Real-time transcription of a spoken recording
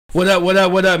What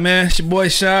up, man? It's your boy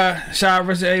Shad. Shad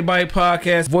versus Everybody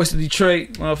podcast. Voice of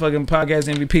Detroit. Motherfucking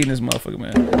podcast MVP in this motherfucker,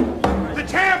 man. The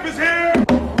champ is here!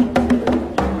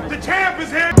 The champ is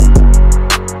here!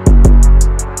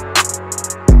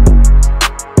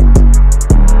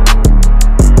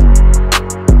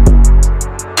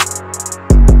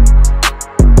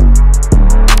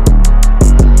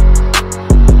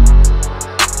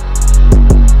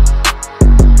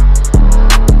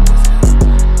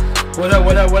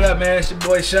 What up, man? It's your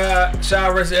boy Shad.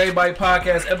 Shad versus Everybody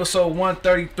podcast, episode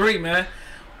 133, man.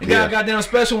 We got a goddamn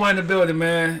special one in the building,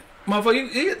 man.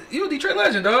 Motherfucker, you a Detroit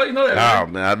legend, dog. You know that, right? Oh,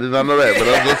 man, I did not know that, but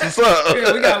that's what's up.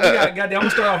 Yeah, we got goddamn. I'm gonna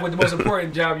start off with the most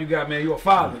important job you got, man. You a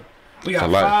father. We got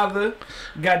father,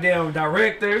 goddamn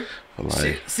director,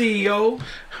 CEO,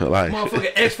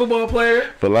 motherfucking ex-football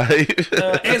player,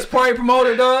 ex-party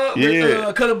promoter, dog.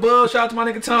 Cut above. Shout out to my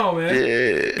nigga Tom, man.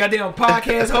 Yeah. Goddamn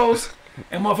podcast host.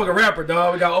 And motherfucking rapper,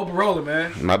 dog. We got Oba Rowland,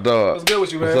 man. My dog. What's good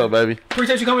with you, man? What's up, baby?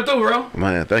 Appreciate you coming through, bro.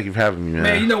 Man, thank you for having me, man.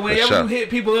 Man, you know, whenever you hit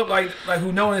people up like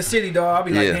who know in the city, dog, I'll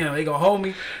be like, damn, they gonna hold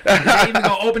me. They even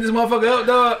gonna open this motherfucker up,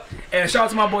 dog. And shout out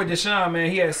to my boy Deshaun, man.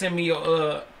 He had sent me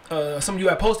some of you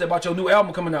had posted about your new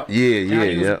album coming out. Yeah.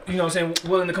 You know what I'm saying,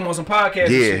 willing to come on some podcasts.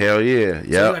 Yeah, hell yeah.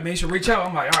 Yeah. So like, man, you should reach out.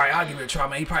 I'm like, all right, I'll give it a try,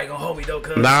 man. He probably gonna hold me though,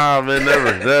 cuz. Nah, man,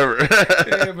 never.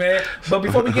 Yeah, man. But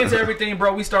before we get into everything,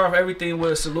 bro, we start off everything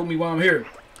with salute me while I'm here.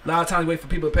 A lot of times we wait for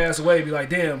people to pass away, be like,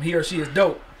 damn, he or she is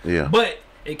dope. Yeah. But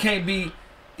it can't be,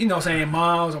 you know what I'm saying,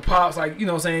 moms or pops, like, you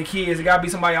know what I'm saying, kids. It gotta be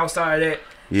somebody outside of that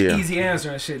easy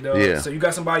answer and shit, though. Yeah. So you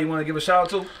got somebody you want to give a shout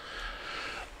out to?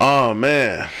 Oh,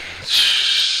 man.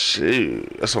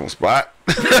 Shoot. That's on the spot.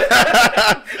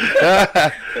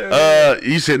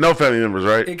 You said no family members,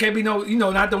 right? It can't be no, you know,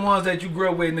 not the ones that you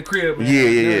grew up with in the crib, man.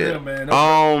 Yeah. Man.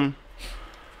 No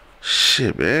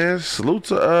shit, man. Salute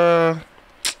to,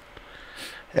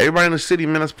 everybody in the city,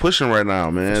 man, that's pushing right now,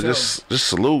 man. Sure. Just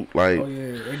salute. Like, oh,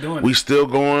 yeah, they doing we still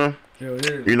going. Hell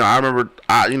yeah. You know, I remember,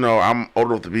 I'm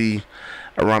old enough to be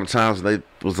around the times when they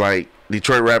was like,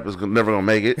 Detroit rappers never gonna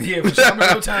make it. Yeah, for sure. I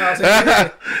remember times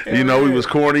I said, you know, we was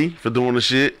corny for doing the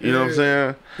shit. You know what I'm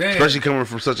saying? Damn. Especially coming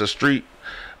from such a street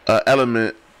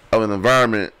element of an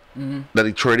environment that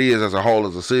Detroit is as a whole,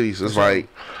 as a city. So it's like,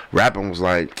 rapping was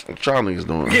like, what y'all niggas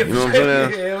doing? Yeah, you know what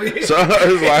I'm saying? Yeah. So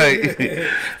it's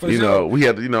like, you know, we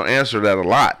had to, answer that a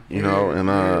lot, you know.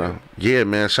 And yeah,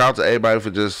 man, shout out to everybody for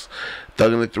just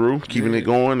thugging it through, keeping it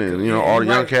going, and all the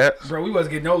young cats. Bro, we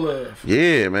wasn't getting no love.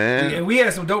 Yeah, man. And we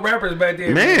had some dope rappers back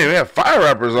then. Man, we had fire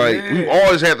rappers. Like, we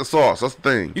always had the sauce. That's the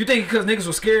thing. You think because niggas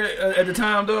were scared at the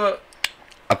time, dog?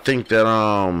 I think that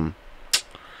I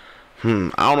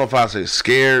don't know if I say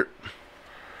scared,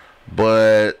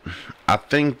 but I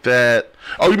think that.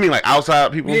 Oh, you mean like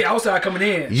outside people? Yeah, outside coming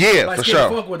in. Yeah, like, for sure.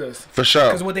 Fuck with us. For sure.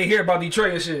 Because what they hear about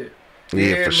Detroit and shit.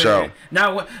 Yeah, for man. sure.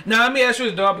 Now, let me ask you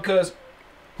this, dog, because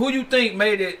who you think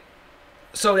made it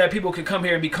so that people could come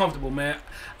here and be comfortable, man?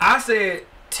 I said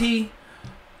T,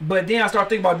 but then I started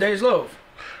thinking about Dej Love.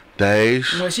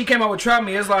 Dej. When she came out with Try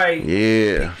Me, it's like,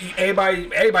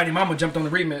 everybody mama jumped on the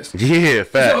remix. Yeah,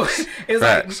 facts. So it's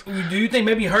facts. Like, do you think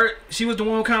maybe she was the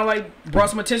one who kind of like brought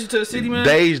some attention to the city, man?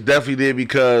 Dej definitely did,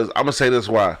 because I'm gonna say this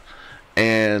why,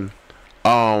 and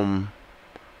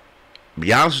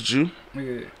be honest with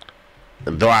you,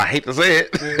 though I hate to say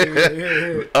it,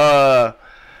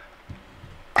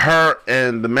 her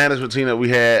and the management team that we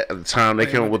had at the time, they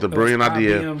came up with a brilliant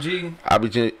idea.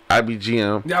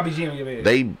 IBGM.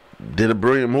 They did a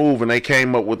brilliant move, and they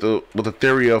came up with a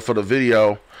theory of, for the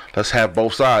video, let's have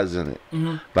both sides in it.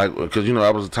 Like, because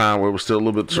that was a time where it was still a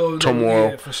little bit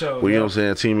turmoil. Yeah, for sure. You know what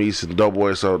I'm saying? Team East and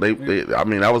Doughboy. So they I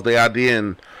mean, that was their idea,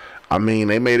 and I mean,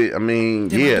 they made it. I mean, I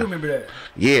do remember that.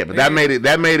 Yeah, but that made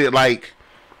it like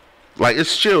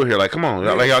it's chill here. Like, come on,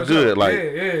 like y'all good. Like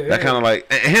that kind of like.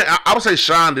 And I would say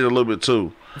Sean did a little bit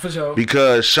too. For sure.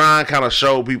 Because Sean kind of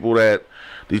showed people that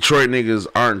Detroit niggas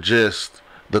aren't just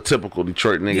the typical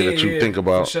Detroit nigga that you think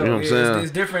about. Sure. You know what I'm saying?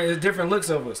 It's different looks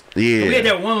of us. Yeah. We had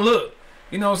that one look.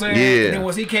 You know what I'm saying? Yeah. And then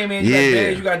once he came in,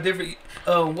 you got different.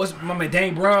 What's my man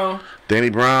Danny Brown? Danny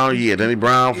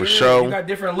Brown for sure. You got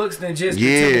different looks than just the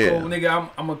typical nigga.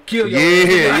 I'm gonna kill you.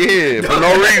 Yeah, for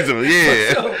no reason.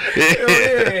 Yeah.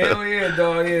 Hell yeah,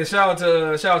 dog. Yeah, shout out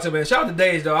to man. Shout out to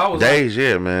Dej, dog. I was Dej,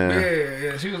 yeah, man.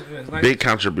 Yeah. She was like, big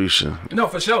contribution. No,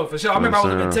 for sure. I remember I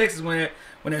was in Texas when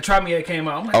that Try Me came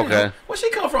out. I'm like, okay, where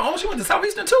she come from? Oh, she went to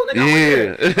Southeastern too,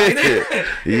 nigga.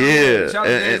 Yeah. Shout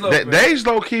out to Dej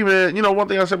low key, man. You know, one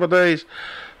thing I said about Dej,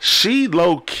 she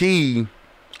low key,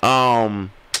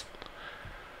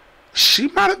 she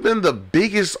might have been the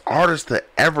biggest artist to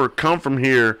ever come from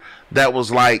here that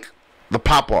was like the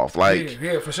pop off. Like,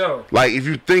 yeah, for sure. Like, if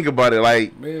you think about it,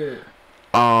 like,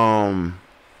 I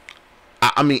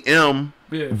mean,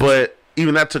 but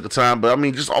even that took a time. But I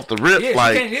mean, just off the rip,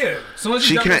 like,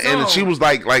 she can't. And she was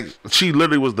like she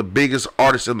literally was the biggest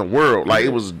artist in the world. Like,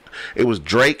 it was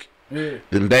Drake,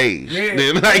 then Days,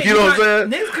 then like, you know what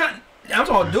I'm saying? I'm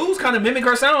talking dudes kind of mimic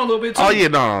her sound a little bit too. Oh yeah,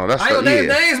 no, that's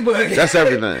names, but that's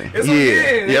everything. That's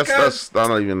I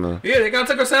don't even know. Yeah, they kind of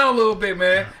took her sound a little bit,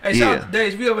 man. Hey, shout out to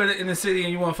Dave. If you ever in the city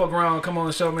and you want to fuck around, come on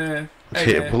the show, man.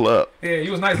 Hey, man. Pull up. Yeah,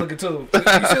 you was nice looking too. You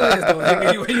still is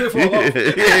though. You fall off.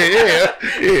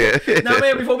 Yeah. Now,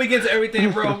 man, before we get to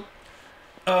everything, bro,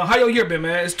 how your year been,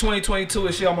 man? It's 2022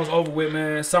 and shit almost over with,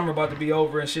 man. Summer about to be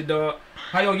over and shit, dog.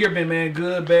 How your year been, man?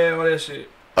 Good, bad, all that shit.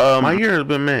 My year has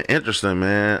been, man, interesting,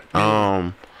 man.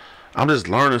 I'm just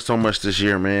learning so much this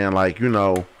year, man. Like, you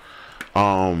know,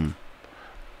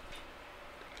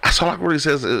 that's all I can really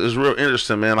say is real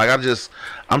interesting, man. Like, I'm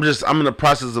in the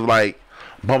process of like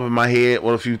bumping my head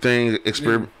with a few things,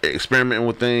 experimenting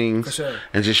with things,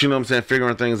 and just, you know what I'm saying,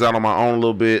 figuring things out on my own a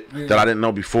little bit that I didn't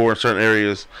know before in certain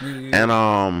areas.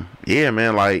 And yeah,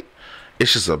 man, like,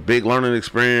 it's just a big learning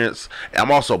experience.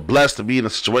 I'm also blessed to be in a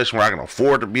situation where I can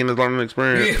afford to be in this learning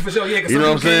experience. Yeah, for sure. Yeah, you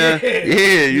know what I'm saying?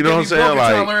 Yeah, you know what I'm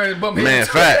saying? Like, man,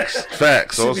 facts.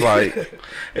 So it's like,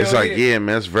 yeah,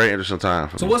 man, it's a very interesting time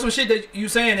for me. So what's some shit that you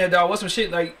saying there, dog? What's some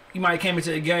shit like you might have came into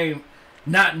the game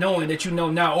not knowing that you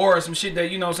know now, or some shit that,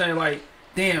 you know what I'm saying, like,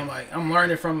 damn, like, I'm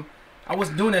learning from, I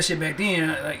wasn't doing that shit back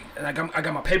then, like I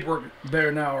got my paperwork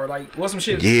better now, or like, what's some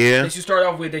shit that you start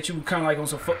off with that you kind of like on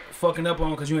some fucking up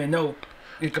on because you didn't know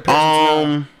in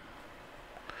comparison to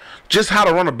just how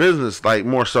to run a business, like,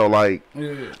 more so, like,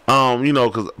 you know,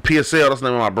 because PSL, that's the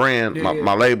name of my brand,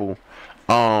 my label,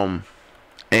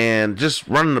 and just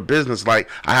running the business, like,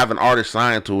 I have an artist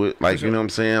signed to it, like, you know what I'm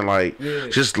saying, like,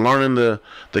 just learning the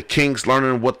kinks,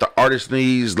 learning what the artist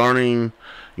needs, learning,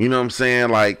 you know what I'm saying,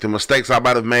 like, the mistakes I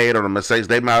might have made or the mistakes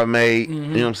they might have made, you know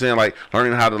what I'm saying, like,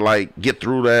 learning how to, like, get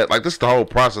through that, like, this is the whole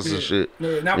process of shit.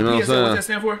 Now, you know what does that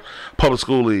stand for? Public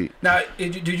School League. Now,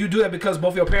 did you do that because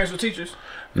both of your parents were teachers?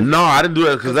 No, I didn't do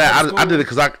that because I did it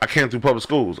because I came through public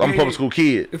schools. I'm a public school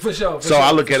kid. For sure. So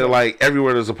I look at it like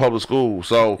everywhere there's a public school.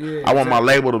 So I want my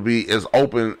label to be as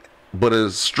open but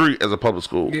as street as a public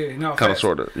school. Yeah, no, kind of,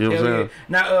 sort of. You know what I'm saying?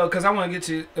 Now, because I want to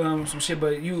get to some shit,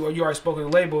 but you already spoke of the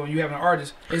label and you have an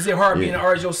artist. Is it hard being an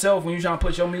artist yourself when you trying to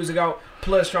put your music out,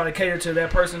 plus trying to cater to that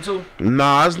person too?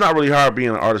 Nah, it's not really hard being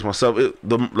an artist myself.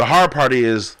 The hard part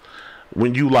is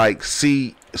when you, like,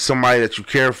 see somebody that you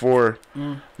care for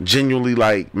genuinely,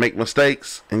 like, make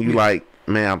mistakes, and you like,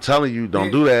 man, I'm telling you,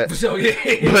 don't do that. For sure,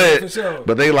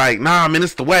 but they like, nah, man,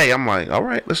 it's the way. I'm like, all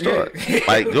right, let's do it.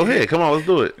 Like, go ahead, come on, let's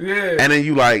do it. And then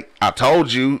you like, I told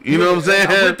you, you know what I'm saying?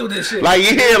 I went through this shit. Like,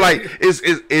 like,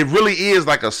 it really is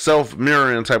like a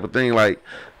self-mirroring type of thing. Like,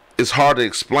 it's hard to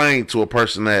explain to a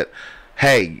person that,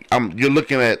 hey, I'm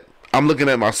looking at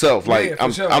myself. Like,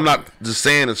 I'm not just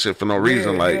saying this shit for no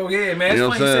reason. Like, hell yeah, man. You know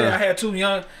what I'm saying? I had two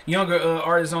younger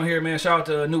artists on here, man. Shout out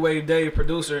to New Wave Dave,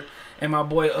 producer, and my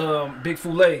boy Big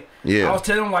Foulet. Yeah. I was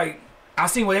telling them, like, I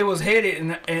seen where they was headed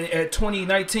and at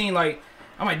 2019, like,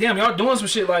 I'm like, damn, y'all doing some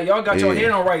shit, like, y'all got your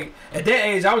head on right. At that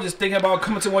age, I was just thinking about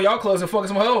coming to one of y'all clubs and fucking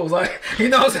some hoes, like, you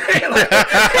know what I'm saying? Like, you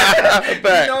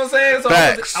know what I'm saying? So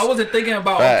I wasn't thinking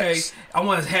about, okay, I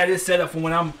want to have this set up for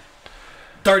when I'm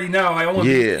 30 now. Like, I want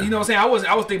you know what I'm saying? I was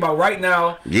thinking about right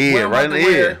now. Yeah, right now.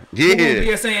 Who gonna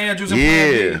be at St. Andrews and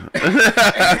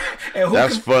and who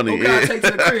that's funny. Who can I take to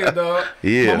the crib, dog?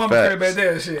 My mama crib back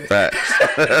there and shit.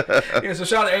 Yeah, so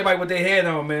shout out to everybody with their head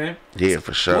on, man. Yeah,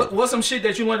 for sure. What's some shit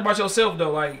that you learned about yourself though?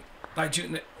 Like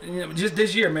you know, just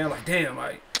this year, man. Like, damn,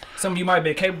 like something you might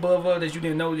be capable of that you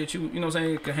didn't know that you know what I'm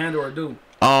saying, could handle or do.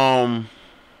 I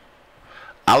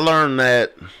learned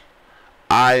that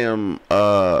I am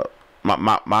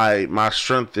my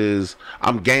strength is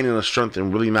I'm gaining a strength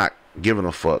and really not giving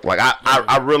a fuck. Like,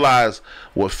 I realize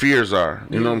what fears are.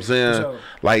 You know what I'm saying? Sure.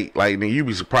 Like man, you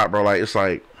be surprised, bro. Like, it's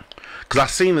like, cause I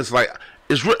seen this, like,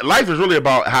 life is really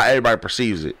about how everybody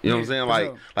perceives it. You know what I'm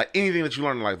saying? Like anything that you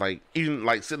learn in life, like even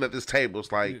like sitting at this table,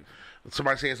 it's like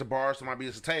somebody say it's a bar, somebody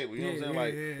it's a table. You know what I'm saying?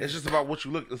 Like, it's just about what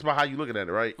you look. It's about how you looking at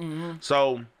it, right?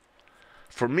 So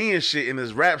for me and shit in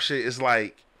this rap shit, it's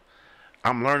like,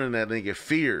 I'm learning that nigga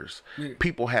fears.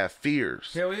 People have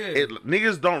fears. Hell yeah.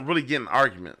 Niggas don't really get in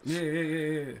arguments.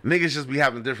 Yeah. Niggas just be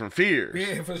having different fears.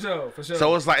 Yeah, for sure.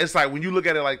 So it's like when you look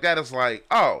at it like that, it's like,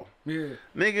 oh,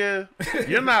 nigga,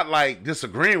 you're not like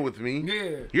disagreeing with me.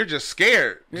 Yeah. You're just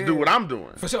scared to do what I'm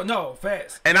doing. For sure. No,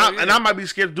 facts. And I might be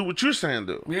scared to do what you're saying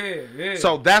do. Yeah.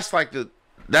 So that's like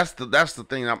that's the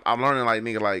thing. I'm learning, like,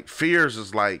 nigga, like, fears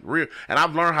is like real, and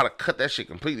I've learned how to cut that shit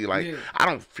completely. Like, I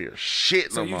don't fear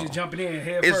shit no more. So you just jumping in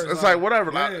head first. It's like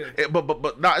whatever. Yeah. Like,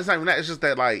 but no, it's not even that. It's just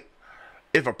that, like,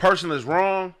 if a person is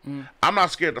wrong, I'm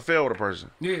not scared to fail with a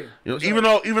person. Yeah. You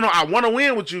know, even though I want to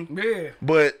win with you. Yeah.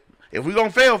 But if we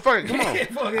gonna fail, fuck it, come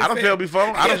on. I done failed before.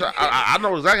 I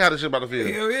know exactly how this shit about to feel.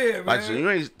 Hell yeah, man. Like, so you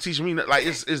ain't teaching me, like,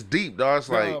 it's deep, dog. It's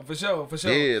like, for sure.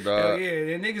 Yeah, dog. Hell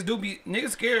yeah, and niggas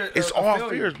scared. It's all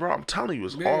fears, bro. I'm telling you,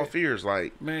 it's all fears.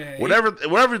 Like, man, whatever.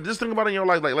 Just think about it in your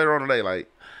life, like later on today,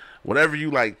 like, whatever you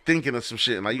like thinking of some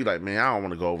shit, and like you like, man, I don't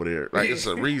want to go over there. Like, it's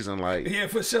a reason, like, yeah,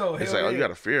 for sure. It's like, oh, you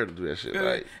got a fear to do that shit.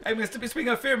 Like, hey man, speaking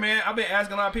of fear, man, I've been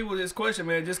asking a lot of people this question,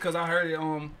 man, just because I heard it.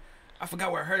 I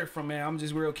forgot where I heard it from, man. I'm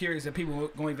just real curious if people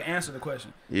going to even answer the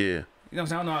question. Yeah. You know what I'm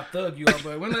saying? I don't know how thug you are,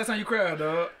 but when the last time you cried,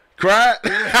 dog? Cried?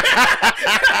 Yeah.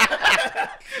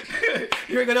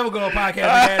 You ain't gonna never go on a podcast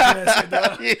and answer that shit,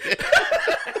 dog. Yeah.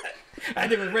 I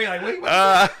think it was Ray like, wait,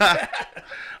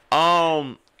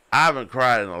 I haven't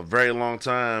cried in a very long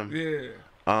time. Yeah.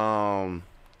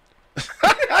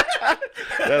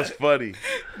 That's funny.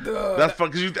 Duh. That's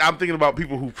funny because I'm thinking about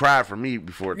people who cried for me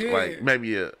before, like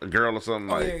maybe a girl or something.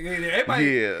 Like,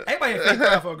 everybody ain't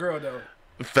cry for a girl though.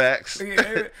 Facts.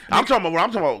 Yeah, I'm talking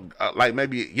about like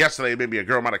maybe yesterday, maybe a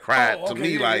girl might have cried to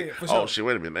me, like, oh shit,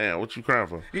 wait a minute, man, what you crying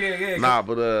for? Yeah. Nah,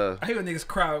 but I hate when niggas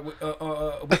cry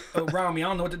around me. I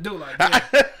don't know what to do. Like, yeah,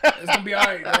 it's gonna be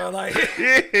alright. Like,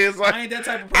 yeah, it's like, I ain't that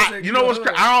type of person. You know what's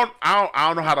I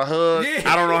don't know how to hug. Yeah.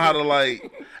 I don't know how to,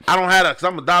 like, I don't have that because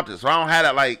I'm adopted, so I don't have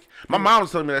that. Like, my mom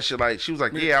was telling me that shit. Like, she was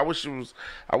like, yeah, I wish I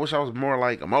was more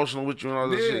like emotional with you and all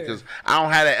this shit because I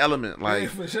don't have that element. Like,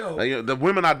 for sure. Like, the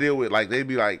women I deal with, like, they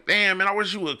be like, damn, man, I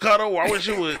wish you would cuddle. Or I wish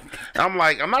you would. And I'm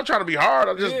like, I'm not trying to be hard.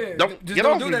 I just don't get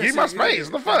off me. Give me my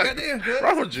space. What the fuck? What's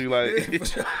wrong with you? Like,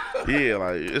 yeah,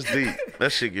 like, it's deep.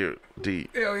 That shit get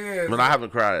deep. Hell yeah. But I haven't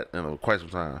cried in quite some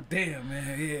time. Damn,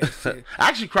 man. Yeah. Shit. I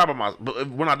actually cry by but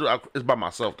when I do, it's by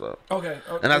myself though. Okay.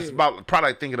 And that's about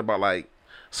probably thinking about like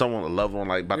someone, a loved one,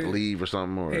 like about to leave or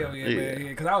something. Or hell yeah, man. Yeah.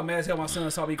 Because I was mad as hell. My son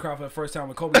saw me cry for the first time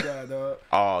when Kobe died, dog.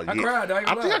 Oh yeah. I cried, dog.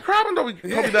 I think I cried when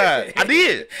Kobe died. I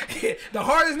did. The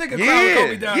hardest nigga cried when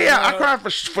Kobe died. Yeah, I cried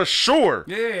for sure.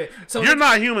 Yeah. So you're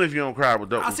not human if you don't cry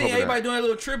with. I see everybody doing a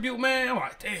little tribute, man. I'm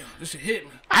like, damn, this shit hit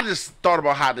me. I just thought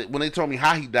about how when they told me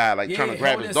how he died, like trying to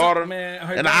grab his daughter,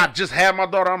 man, and I just had my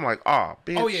daughter. I'm like, oh,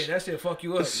 bitch. Oh yeah, that shit fuck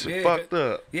you up. This shit fucked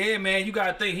up. Yeah, man, you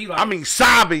gotta think he like. I mean,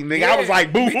 sobbing, nigga. I was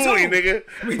like boo-hooing, nigga.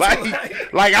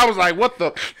 Like I was like, what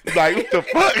the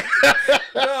fuck?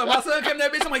 My son came to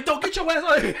that bitch. I'm like, don't get your ass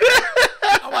on here.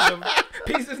 I'm like,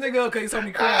 piece this nigga up because he saw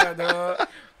me cry, dog.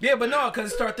 Yeah, but no,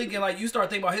 because you start thinking about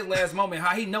his last moment,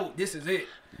 how he know this is it.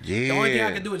 Yeah. The only thing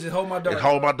I can do is just hold my daughter. And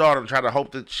hold my daughter and try to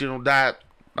hope that she don't die.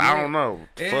 I don't know.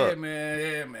 Yeah, fuck.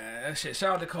 man. That shit.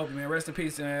 Shout out to Kobe, man. Rest in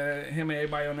peace, and him and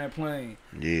everybody on that plane.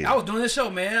 Yeah. I was doing this show,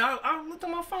 man. I looked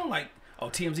on my phone like, oh,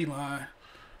 TMZ line.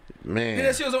 Man. Then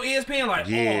that shit was on ESPN like,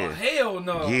 oh, hell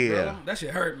no. Yeah. Bro. That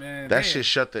shit hurt, man. That shit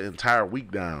shut the entire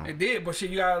week down. It did, but shit,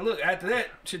 you gotta look. After that,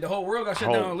 shit, the whole world got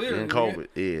shut down literally. And COVID,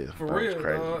 yeah. For real,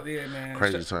 dog. Yeah, man.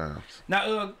 Crazy times.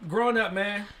 Now, growing up,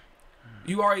 man,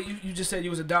 you just said you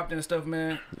was adopted and stuff,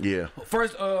 man. Yeah.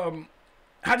 First,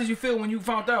 how did you feel when you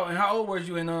found out, and how old was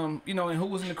you, and and who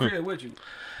was in the crib with you?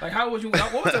 Like, how was you?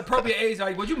 What was the appropriate age?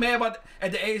 Like, was you mad about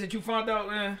at the age that you found out,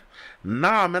 man?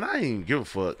 Nah, man, I didn't give a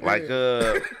fuck. Like,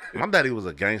 my daddy was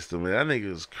a gangster, man. That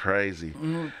nigga was crazy.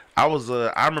 Mm-hmm. I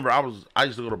remember I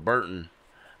used to go to Burton,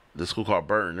 the school called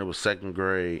Burton. It was 2nd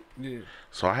grade. Yeah.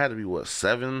 So I had to be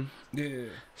 7? Yeah.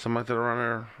 Something like that around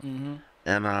there. Mm-hmm.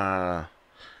 And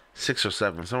 6 or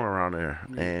 7, somewhere around there.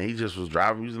 Yeah. And he just was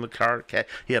driving. He was in the car.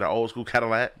 He had an old school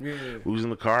Cadillac. Yeah. We was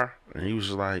in the car, and he was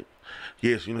just like,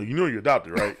 yes, you know you're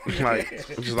adopted, right? Like,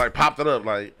 just like popped it up,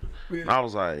 like. Yeah. I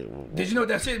was like, did you know what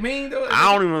that shit mean though?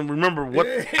 I don't even remember what.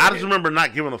 I just remember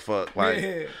not giving a fuck,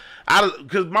 like,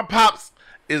 because my pops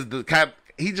is the kind.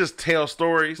 He just tells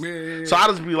stories, so I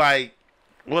just be like,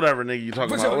 whatever, nigga, you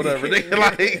talking about, whatever, nigga,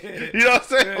 like, you know what I'm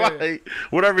saying, like,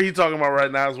 whatever he talking about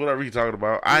right now is whatever he talking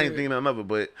about. I ain't thinking nothing of it,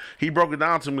 but he broke it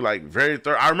down to me like very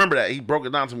thorough. I remember that he broke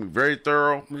it down to me very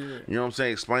thorough. You know what I'm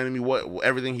saying, explaining to me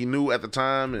everything he knew at the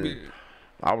time and.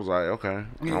 I was like, okay.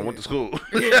 I went to school.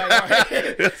 Went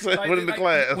into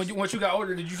class. Once you got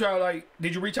older, did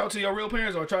you reach out to your real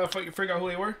parents or try to figure out who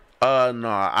they were? No,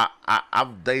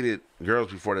 I've dated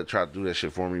girls before that tried to do that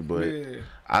shit for me, but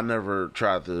I never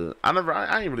tried to. I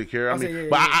didn't really care.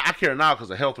 I care now because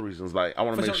of health reasons. Like, I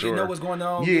want to make sure you know what's going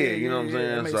on. Yeah, you know what I'm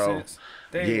saying. That makes sense.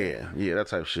 Damn. Yeah, that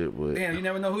type of shit. But damn, you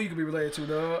never know who you could be related to,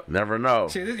 dog. Never know.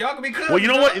 Shit, y'all could be cousins. Well, you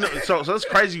know what? So that's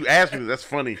crazy. You asked me. That's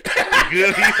funny.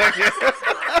 Good.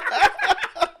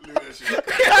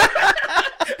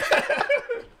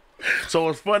 So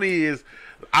what's funny is,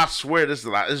 I swear this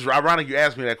is ironic you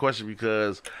asked me that question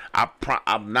because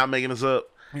I'm not making this up.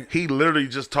 He literally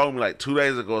just told me like 2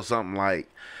 days ago or something like,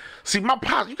 see, my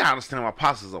pops, you gotta understand, my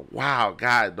pops is a wild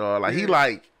guy, dog. Like he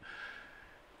like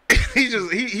he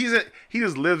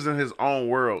just lives in his own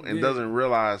world and doesn't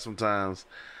realize sometimes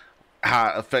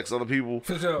how it affects other people.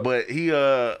 For sure. But he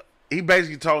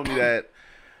basically told me that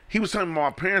he was telling me about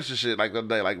my parents and shit like the other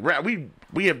day. Like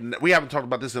we haven't talked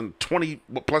about this in 20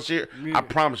 plus years. Yeah. I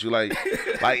promise you. Like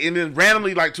and then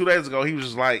randomly like 2 days ago he was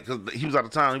just like, because he was out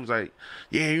of town. He was like,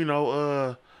 yeah, you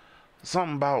know,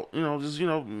 something about, you know, just, you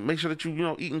know, make sure that you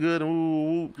know eating good and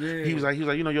ooh. Yeah. He was like,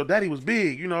 you know, your daddy was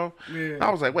big, you know. Yeah. I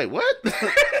was like, wait, what?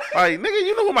 Like, nigga,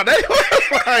 you know who my daddy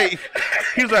was? Like,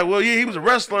 he was like, well, yeah, he was a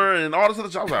wrestler and all this other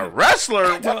stuff. I was like,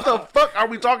 wrestler? What the fuck are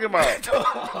we talking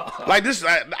about? Like this,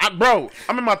 bro,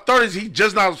 I'm in my 30s. He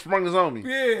just now sprung this on me.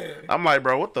 Yeah. I'm like,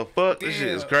 bro, what the fuck? This shit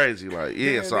is crazy. Like,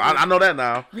 yeah. So I know that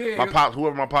now. Yeah. My pops,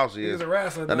 whoever my pops is, he was a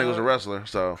wrestler. That nigga was a wrestler.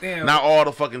 So now all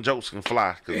the fucking jokes can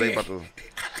fly because they about to.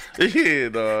 Yeah,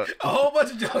 dog. A whole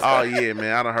bunch of jokes. Oh yeah,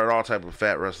 man. I done heard all type of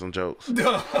fat wrestling jokes. Do you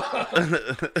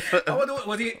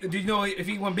know if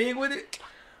he went big with it?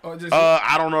 Or just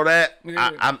I don't know that.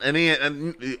 Yeah.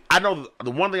 I know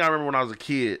the one thing I remember when I was a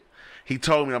kid. He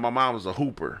told me that my mom was a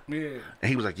hooper. Yeah. And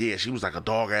he was like, yeah, she was like a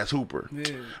dog ass hooper.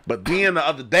 Yeah. But then the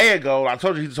other day ago, I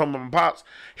told you he told me my pops.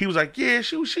 He was like, yeah,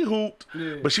 she hooped,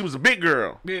 but she was a big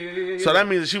girl. Yeah. So that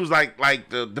means that she was like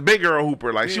the big girl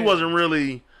hooper. Like she wasn't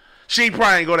really. She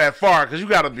probably ain't go that far because you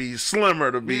got to be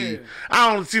slimmer to be. Yeah.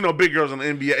 I don't see no big girls in the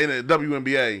NBA, in the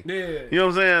WNBA. Yeah. You know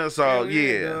what I'm saying? So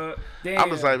I'm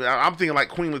just like, I'm thinking like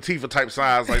Queen Latifah type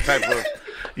size, like type of.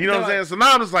 You know what I'm saying? So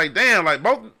now I'm just like, damn, like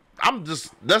both. I'm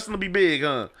just destined to be big,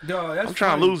 huh? Dog, I'm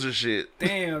trying to lose this shit.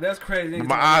 Damn, that's crazy.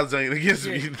 My odds ain't against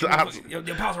me.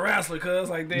 Your pop's a wrestler, cuz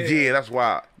like that. Yeah, that's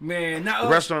wild. Man, now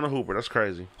wrestler and a hooper, that's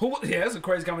crazy. That's a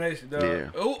crazy combination, dog. Yeah.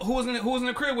 Who was in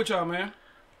the crib with y'all, man?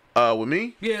 With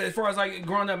me? Yeah, as far as like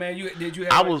growing up, man, did you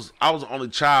have I was the only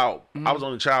child. Mm-hmm. I was the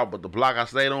only child, but the block I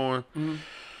stayed on,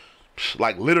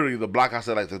 like literally the block I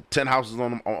stayed, like the 10 houses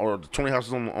on them, or the 20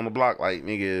 houses on the block, like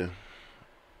nigga,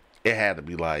 it had to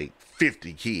be like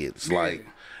 50 kids. Yeah. Like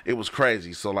it was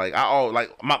crazy. So like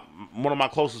one of my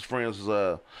closest friends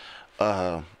was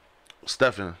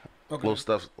Stephen. Okay.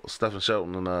 Little Stephen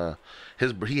Shelton, and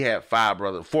he had 4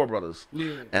 brothers.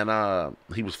 Yeah. And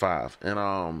he was 5.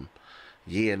 And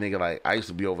yeah, nigga, like I used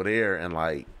to be over there, and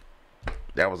like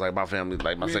that was like my family,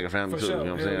 like my second family too. Sure. You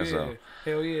know what I'm saying? So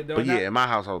hell yeah, dog. But yeah, in my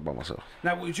house I was by myself.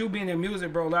 Now with you being in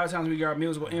music, bro, a lot of times we got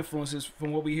musical influences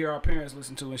from what we hear our parents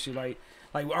listen to and shit. Like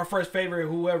our first favorite,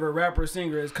 whoever rapper,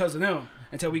 singer, is cause of them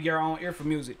until we get our own ear for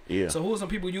music. Yeah. So who are some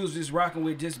people you was just rocking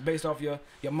with just based off your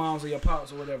moms or your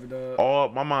pops or whatever? Oh,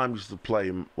 my mom used to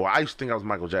play. Well, I used to think I was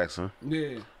Michael Jackson.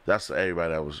 Yeah. That's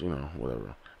everybody that was, you know,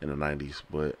 whatever in the '90s,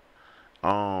 but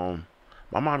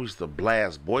my mom used to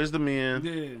blast Boyz II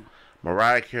Men,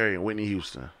 Mariah Carey, and Whitney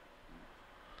Houston.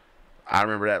 I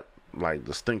remember that like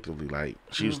distinctively. Like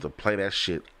she used to play that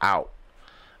shit out,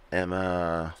 and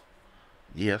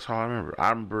yeah, that's how I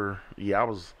remember.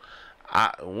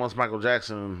 Once Michael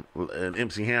Jackson and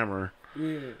MC Hammer.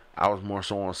 Yeah. I was more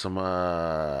so on some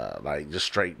like just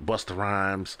straight Busta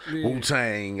Rhymes,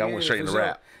 Wu-Tang. I went straight into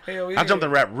rap. Hell yeah. I jumped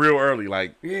in rap real early,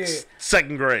 like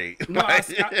second grade. No, I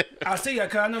see that,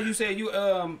 cause I know you said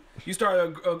you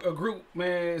started a group,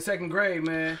 man, second grade,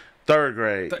 man. Third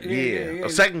grade, yeah.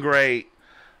 Second grade,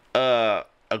 a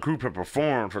group had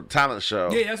performed for the talent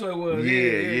show. Yeah, that's what it was.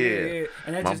 Yeah.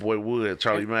 And my boy Wood,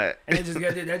 Charlie Mack. And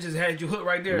that just had you hooked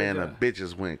right there. Man, the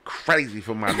bitches went crazy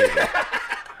for my nigga.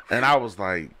 And I was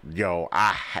like, yo,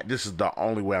 this is the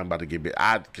only way I'm about to get bitch.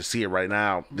 I can see it right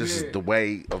now. This is the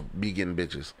way of me getting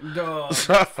bitches. Dog,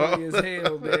 funny as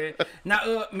hell, man.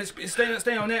 Now,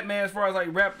 stay on that, man, as far as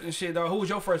like rap and shit, dog. Who was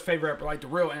your first favorite rapper? Like the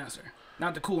real answer,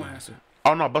 not the cool answer.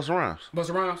 Oh no, Busta Rhymes.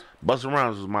 Busta Rhymes. Busta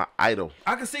Rhymes was my idol.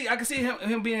 I can see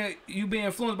him being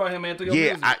influenced by him, man. Through your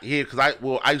music. Because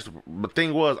I used to. The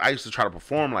thing was, I used to try to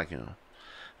perform like him.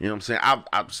 You know what I'm saying?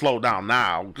 I've slowed down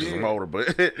now because I'm older,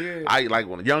 but I like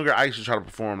when younger. I used to try to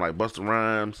perform like Busta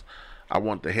Rhymes. I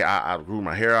want the hair. I grew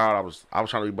my hair out. I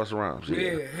was trying to be Busta Rhymes.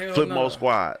 Yeah, Flip Mode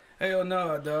Squad. Hell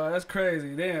no, dog. That's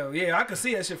crazy. Damn. Yeah, I can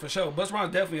see that shit for sure. Busta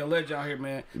Rhymes definitely a legend out here,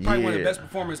 man. Probably one of the best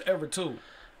performers ever too.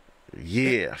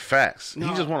 Yeah, facts. No.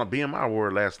 He just want to be in my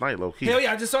word last night, low key. Hell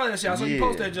yeah, I just saw that shit. I saw you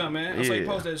post that jump, man. I saw you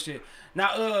post that shit.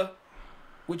 Now,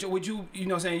 would you know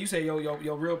what I'm saying? You say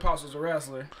your real pops was a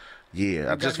wrestler.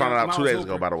 Yeah, I just found it out 2 days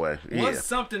ago, by the way. What's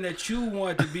something that you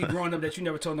wanted to be growing up that you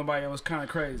never told nobody that was kind of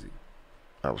crazy?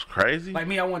 That was crazy? Like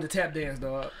me, I wanted to tap dance,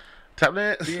 dog. Tap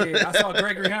dance? Yeah, I saw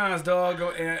Gregory Hines, dog,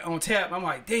 on tap. I'm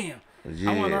like, damn.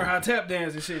 Yeah. I want to learn how to tap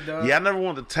dance and shit, dog. Yeah, I never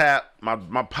wanted to tap. My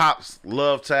pops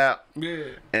love tap. Yeah.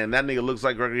 And that nigga looks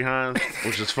like Gregory Hines,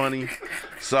 which is funny.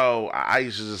 So I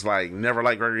used to just like never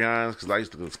like Gregory Hines because I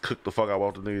used to just cook the fuck out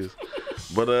of the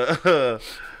niggas.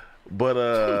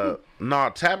 But nah,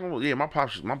 tapping. Yeah,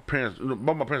 both my parents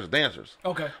are dancers.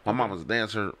 Okay. My mom was a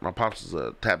dancer. My pops was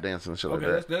a tap dancer and shit like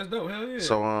that. That's dope. Hell yeah.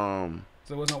 So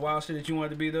So wasn't no wild shit that you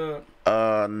wanted to be the?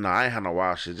 Nah, I ain't had no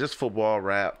wild shit. Just football,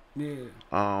 rap.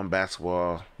 Yeah.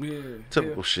 Basketball. Yeah.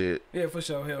 Typical shit. Yeah, for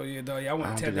sure. Hell yeah, dog. Yeah, I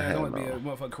want to tap dance. I want to be a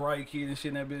motherfucking karate kid and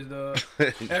shit in that bitch, dog.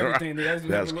 Everything.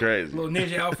 That's crazy. Little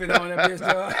ninja outfit on that bitch,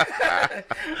 dog.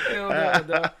 Hell no,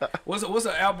 dog. What's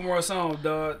an album or a song,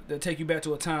 dog, that take you back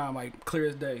to a time like clear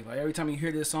as day? Like every time you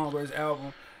hear this song or this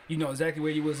album, you know exactly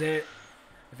where you was at.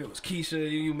 If it was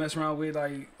Keisha, you mess around with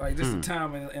like just a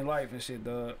time in life and shit,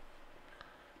 dog.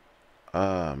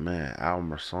 Man,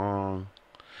 album or song?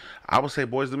 I would say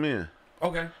Boys to Men.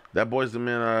 Okay. That Boys to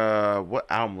Men, what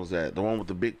album was that? The one with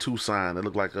the big 2 sign that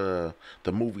looked like the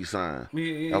movie sign.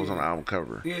 Yeah. That was on the album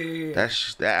cover. Yeah.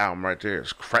 That album right there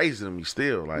is crazy to me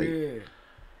still. Like, yeah.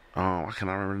 I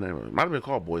cannot remember the name of it. Might have been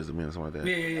called Boys to Men or something like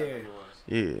that.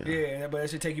 Yeah, but that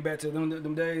should take you back to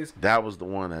them days. That was the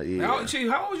one that, how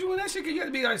old was you when that shit? You had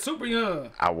to be like super young.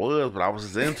 I was, but I was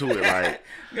just into it. Like,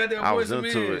 I was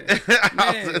into it.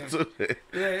 I was into it.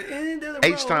 Yeah,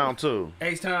 H-Town too.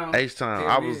 H-Town.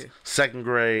 I was second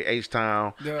grade.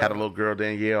 H-Town. Had a little girl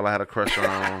Danielle. I had a crush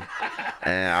on,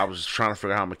 and I was just trying to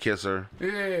figure out how I'm gonna kiss her. Yeah,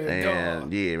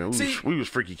 and yeah, man, we was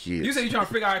freaky kids. You said you trying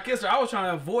to figure out how to kiss her. I was trying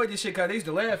to avoid this shit because they used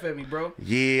to laugh at me, bro.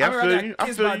 Yeah, I feel you. I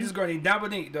kissed by this girl named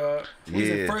Dominique, dog. We was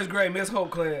in first grade, Miss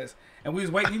Hope class. And we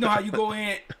was waiting. You know how you go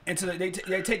in until they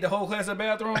take the whole class to the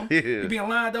bathroom? Yeah. You be in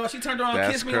line, dog. She turned around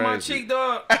and kissed me on my cheek,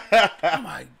 dog. I'm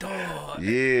like, dog.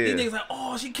 Yeah. These niggas like,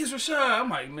 oh, she kissed Rashad. I'm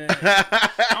like, man.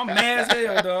 I'm mad as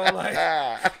hell, dog.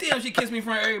 Like, damn, she kissed me in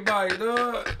front of everybody,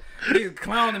 dog. Niggas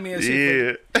clowning me and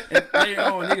shit. Yeah. And later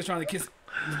on, niggas trying to kiss.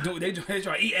 They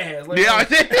try to eat ass. Like, yeah, I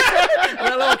did.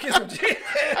 Let alone kiss some shit.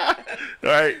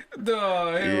 Right.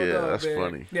 Dog, that's man.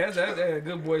 funny. Yeah, that's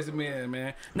good Boys to Men,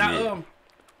 man. Now,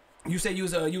 you said you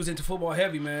was into football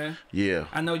heavy, man. Yeah.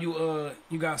 I know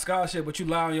you got a scholarship, but you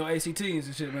lied on your ACTs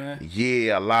and shit, man.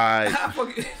 Yeah, I lied.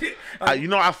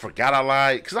 I forgot I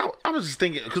lied because I was just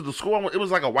thinking because the school it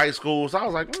was like a white school, so I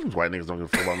was like, these white niggas don't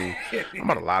give a fuck about me. I'm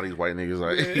about to lie to these white niggas.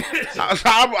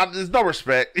 Like, there's no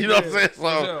respect. You know what I'm saying?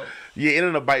 So yeah, it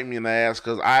ended up biting me in the ass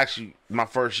because I actually my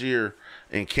first year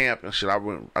in camp and shit,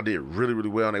 I did really, really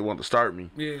well and they wanted to start me.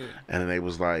 Yeah. And then they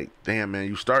was like, damn man,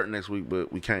 you starting next week,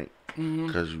 but we can't.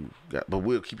 Because but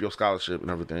we'll keep your scholarship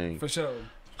and everything. For sure.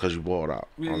 Because you balled out.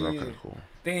 Yeah, I was like, okay, cool.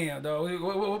 Damn, dog.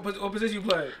 What position you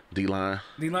play? D-line.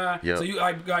 D-line? Yep. So you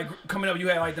like coming up, you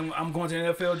had like them I'm going to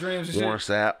the NFL dreams and shit? Warren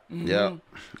Sapp. Yep.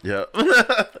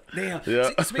 Damn.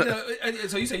 Yep. Speaking of,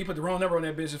 so you said you put the wrong number on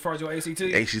that bitch as far as your ACT?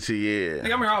 ACT, yeah. I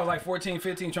remember I was like 14,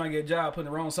 15 trying to get a job, putting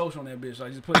the wrong social on that bitch.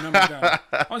 Like just putting numbers down.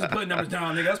 I'm just putting numbers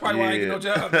down, nigga. That's probably why I ain't get no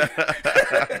job.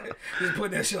 Just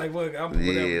putting that shit like, look, I'm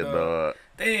whatever, dog.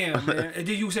 Damn, man. And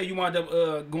did you say you wound up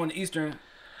going to Eastern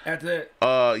after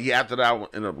that? Yeah, after that I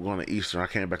ended up going to Eastern. I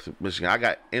came back to Michigan. I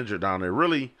got injured down there.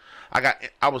 Really, I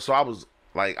was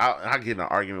like, I get in an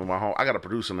argument with my home. I got a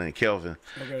producer named Kelvin.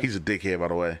 Okay. He's a dickhead, by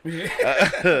the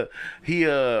way.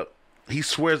 Yeah. He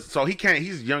swears. So he came.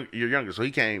 He's young. You're younger. So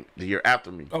he came the year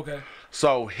after me. Okay.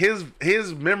 So his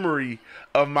memory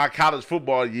of my college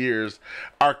football years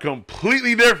are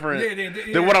completely different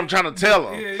than what I'm trying to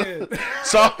tell him.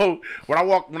 So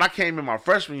when I came in my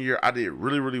freshman year, I did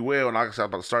really, really well, and I was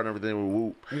about to start everything with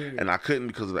Whoop, and I couldn't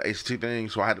because of the ACT thing.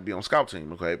 So I had to be on scout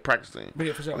team. Okay, practice team.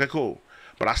 Yeah, for sure. Okay, cool.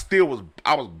 But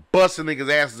I was busting niggas'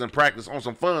 asses in practice on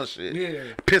some fun shit. Yeah.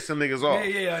 Pissing niggas off.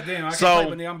 Yeah, damn. I can't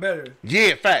play, but I'm better.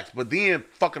 Yeah, facts. But then,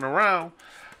 fucking around,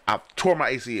 I tore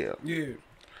my ACL. Yeah.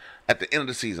 At the end of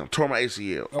the season, tore my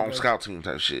ACL on scout team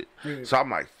type shit. Yeah. So I'm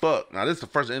like, fuck. Now, this is the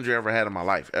first injury I ever had in my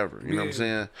life, ever. You know what I'm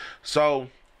saying? So,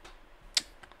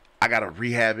 I got to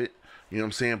rehab it. You know what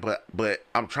I'm saying? But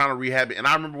I'm trying to rehab it. And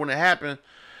I remember when it happened,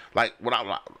 like, when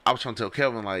I was trying to tell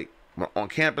Kelvin, like, on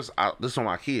campus, this is on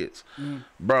my kids,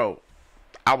 bro.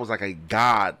 I was like a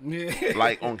god,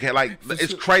 like on like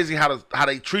it's crazy how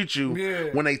they treat you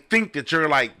when they think that you're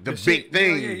like the big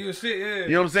thing. You're shit, You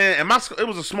know what I'm saying? And it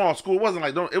was a small school. It wasn't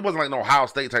like no Ohio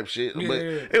State type shit.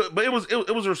 But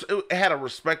it had a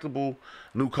respectable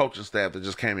new coaching staff that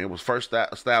just came in. It was first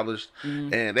established,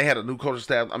 and they had a new coaching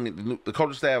staff. I mean, the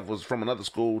coaching staff was from another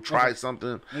school. Tried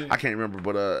something I can't remember,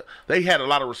 but they had a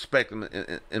lot of respect in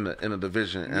the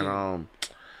division, and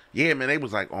yeah, man, they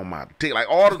was like on my dick. Like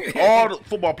all the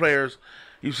football players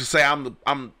used to say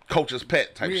I'm coach's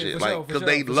pet type shit, like because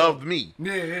they loved me.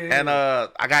 Yeah. And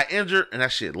I got injured and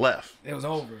that shit left. It was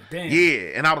over. Damn.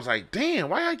 Yeah, and I was like, damn,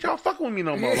 why ain't y'all fucking with me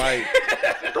no more? Like,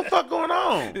 what the fuck going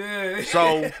on? Yeah.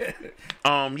 So,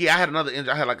 yeah, I had another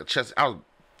injury. I had like a chest. I was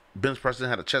bench pressing,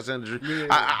 had a chest injury. Yeah.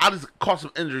 I just caught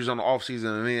some injuries on the off season,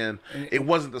 and then it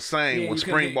wasn't the same when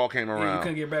spring ball came around. Yeah, you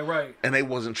couldn't get back right, and they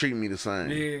wasn't treating me the same.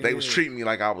 They was treating me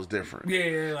like I was different.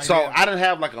 Like so I didn't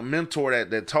have like a mentor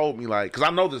that told me like, because I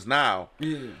know this now.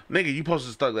 Nigga, you supposed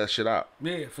to stuck that shit out.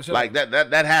 Yeah, for sure. Like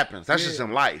that happens. That's just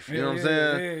in life. You know what I'm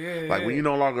saying? Like when you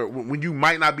no longer, when you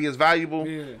might not be as valuable,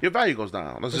 your value goes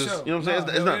down. That's just you know what I'm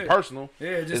saying. It's nothing personal.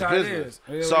 Yeah, just it's how business.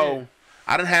 it is. So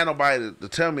I didn't have nobody to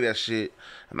tell me that shit.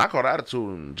 And I caught attitude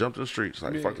and jumped in the streets.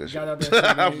 Like, fuck that shit. Out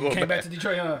that shit, came back to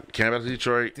Detroit, huh? Came back to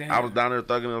Detroit. Damn. I was down there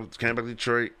thugging up. Came back to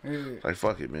Detroit. Like,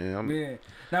 fuck it, man.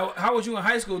 Now, how was you in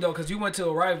high school, though? Because you went to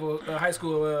a rival high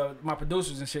school, my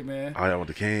producers and shit, man. Oh, yeah, with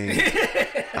the King.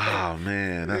 Oh,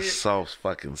 man. That's so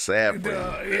fucking sad, bro.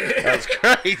 That's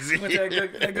crazy. With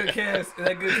that good cast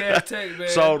take, man.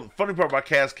 So, the funny part about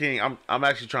Cass King, I'm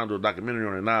actually trying to do a documentary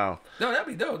on it now. No, that'd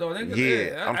be dope, though.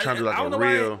 I'm trying to do like a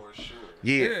real...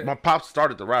 Yeah, my pops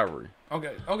started the rivalry.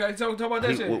 Okay, so talk about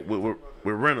that shit. With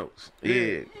Reynolds.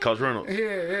 Yeah, Coach Reynolds.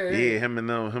 Yeah, him and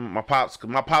them. My pops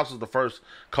was the first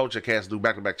coach at Cass to do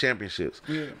back-to-back championships.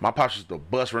 My pops used to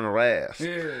bust Reynolds' ass.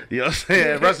 You know what I'm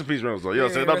saying? Rest in peace, Reynolds. You know what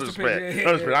I'm saying? No disrespect.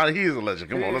 No disrespect. He's a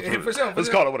legend. Come on, let's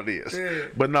call it what it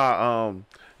is. But nah,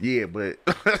 yeah, but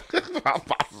my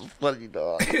pops was funny,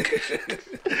 dog.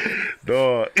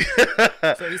 Dog.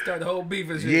 So he started the whole beef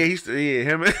and shit. Yeah,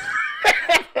 him and...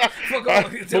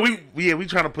 But we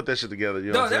trying to put that shit together.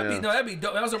 You know what I'm saying? That'd be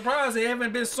dope. I was surprised they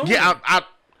haven't been sold. Yeah,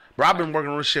 bro, I've been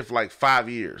working on this shit for like 5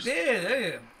 years.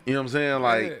 Yeah. You know what I'm saying?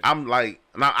 Like, I'm like,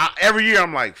 now every year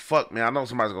I'm like, fuck, man, I know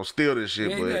somebody's gonna steal this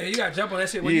shit. But you gotta jump on that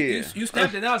shit. Well, you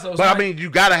stamped it out. So but I mean, you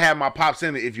gotta have my pops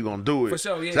in it if you're gonna do it. For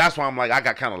sure, yeah. So that's why I'm like, I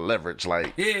got kind of leverage.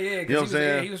 Like, you know what I'm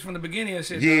saying? He was from the beginning and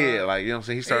shit. Yeah, like, you know what I'm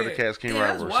saying? He started the Cass King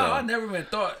rivalry. That's wild. I never even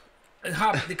thought.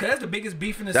 Because that's the biggest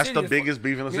beef in the city. That's the biggest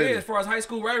beef in the city. Yeah, as far as high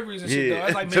school rivalries and shit, though.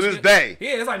 It's like to this day.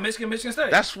 Yeah, it's like Michigan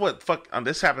State. That's what,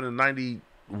 this happened in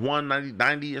 91,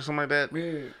 90 or something like that.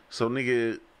 Yeah. So,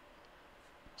 nigga,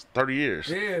 30 years.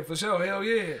 Yeah, for sure. Hell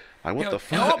yeah. Like, what the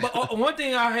fuck? But one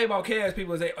thing I hate about Cass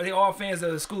people is they all fans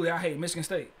of the school. I hate Michigan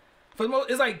State. For the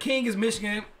most, it's like King is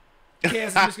Michigan. Cass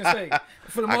is Michigan State.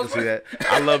 For the most part, I can see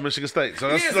that. I love Michigan State. So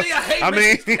that's, I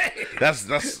mean, that's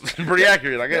pretty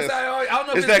accurate, I guess. I don't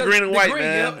know it's that green and white,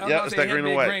 man. Yep, it's that green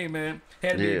and white. Green, man.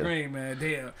 Had to be green, man.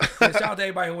 Damn. Shout out to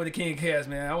everybody who went to King Cass,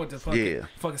 man. I went to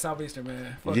fucking Southeastern,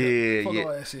 man. Fuck all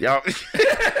that shit.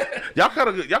 Y'all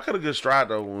cut a good stride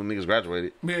though when niggas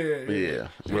graduated. Yeah.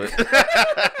 But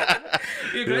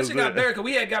that shit got better because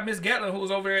we had got Miss Gatlin who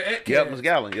was over there at Cass. Yep, Miss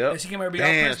Gatlin. Yep. And she came over to be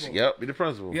our principal. Yep, be the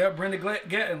principal. Yep, Brenda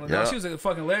Gatlin. Yep. She was a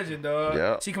fucking legend, dog.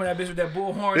 Yep. She coming that bitch with that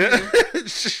bullhorn.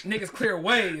 Niggas clear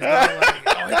ways, dog.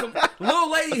 Like,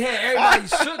 little lady had everybody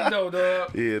shook though,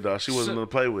 dog. Yeah, dog. She wasn't gonna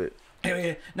play with.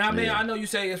 Yeah. Now, man, I know you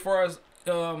say as far as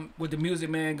with the music,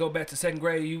 man, go back to second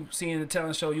grade, you seeing the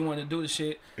talent show, you wanted to do the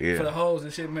shit for the hoes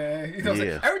and shit, man. You know what I'm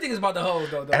saying? Everything is about the hoes,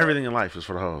 though. Everything in life is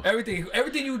for the hoes.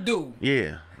 Everything you do.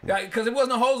 Yeah. Because it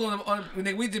wasn't no hoes on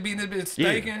we just be in this bitch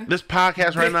stinking. Yeah. This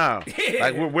podcast right now,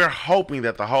 like we're hoping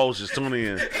that the hoes just tune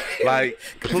in. Like,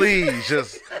 please,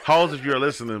 just hoes, if you're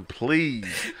listening, please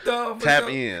tap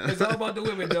in. It's all about the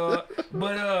women, dog.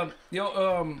 But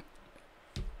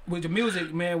with your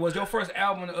music, man, was your first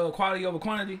album Quality Over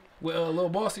Quantity with Lil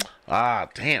Bossy? Ah,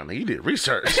 damn, you did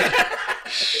research.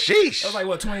 Sheesh. That was like,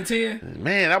 what, 2010?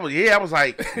 Man, that was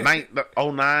like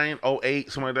 09,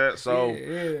 08, something like that. So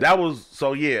that was,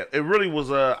 it really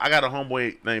was, I got a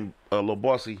homeboy named Lil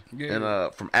Bossy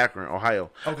and from Akron, Ohio.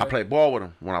 Okay. I played ball with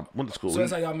him when I went to school. So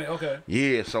that's how y'all met, okay.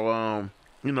 Yeah, so,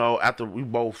 you know, after we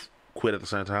both quit at the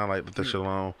same time, like, let that shit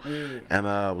alone, and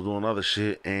was doing other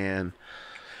shit, and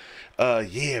man,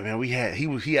 he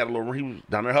had a little, he was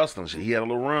down there hustling shit. He had a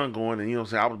little run going, and you know what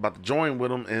I'm saying, I was about to join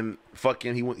with him, and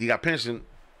fucking he got pension,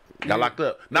 got locked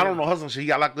up. Not on no hustling shit. He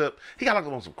got locked up. He got locked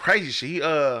up on some crazy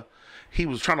shit. He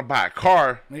was trying to buy a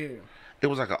car. Yeah. It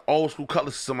was like an old school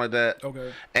Cutlass or something like that.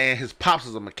 Okay. And his pops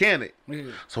is a mechanic.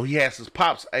 Yeah. So he asked his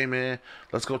pops, "Hey man,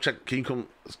 let's go check. Can you come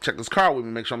check this car with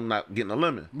me? Make sure I'm not getting a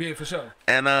lemon." Yeah, for sure.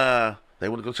 And they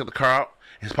went to go check the car out.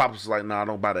 His pops was like, "Nah,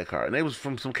 don't buy that car." And they was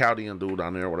from some Chaldean dude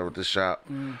down there or whatever at this shop.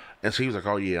 And so he was like,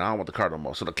 "Oh yeah, I don't want the car no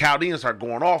more." So the Chaldeans started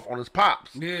going off on his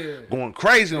pops. Yeah. Going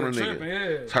crazy on the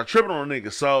nigga. Start tripping on the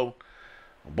nigga. So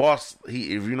Boss,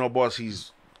 if you know Boss,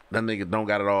 he's that nigga don't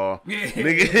got it all. Yeah.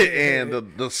 Nigga,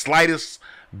 and the slightest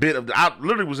bit of I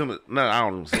literally was in the no, I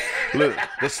don't even look,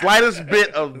 the slightest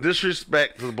bit of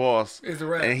disrespect to the boss,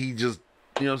 and he just,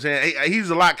 you know what I'm saying? He's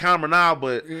a lot calmer now,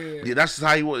 but yeah, that's just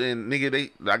how he was. And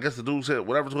nigga, I guess the dude said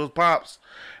whatever to his pops,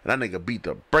 and that nigga beat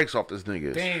the brakes off this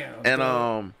nigga.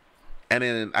 Damn. And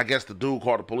then I guess the dude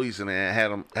called the police and then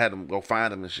had him go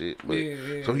find him and shit. But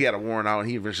so he had a warrant out and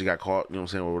he eventually got caught. You know what I'm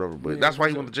saying, or whatever. But that's why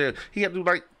he went to jail. He had to do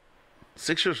like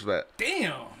 6 years for that.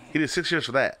 Damn. He did 6 years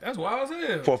for that. That's wild as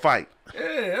hell. For a fight.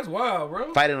 Yeah, that's wild,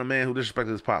 bro. Fighting a man who disrespected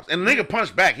his pops. And the nigga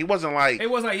punched back. He wasn't like... It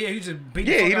wasn't like, he just beat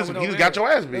he just got your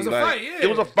ass beat. It was a fight, yeah. It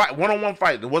was a fight, one-on-one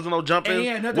fight. There wasn't no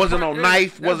jumping. Wasn't no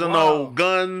knife. Wasn't no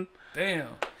gun. Damn.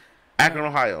 Akron,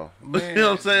 Ohio. Man, you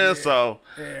know what I'm saying? Yeah. So,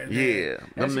 yeah.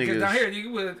 Them niggas. Down here,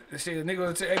 the nigga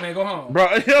would say, hey, man, go home. Bro, you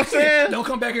know what I'm saying? Don't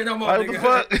come back here no more, like, nigga.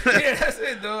 What the fuck? Yeah, that's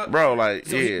it, dog. Bro, like,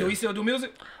 so do he still do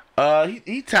music?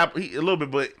 He tapped a little bit,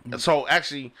 but so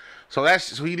actually,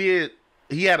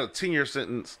 he had a 10-year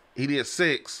sentence. He did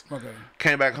 6. Okay.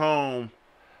 Came back home,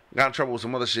 got in trouble with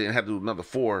some other shit, and had to do another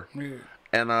 4. Yeah.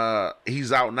 And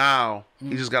he's out now.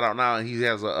 He just got out now, and he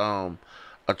has a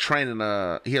training.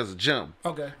 He has a gym.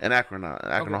 Okay. In Akron now.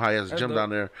 Akron, Ohio, has a gym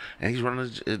down there, and he's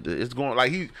running. It's going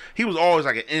like he was always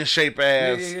like an in shape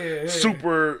ass,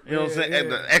 super. You know what I'm saying?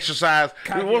 The exercise.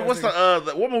 What's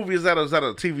what movie is that? Is that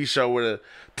a TV show where the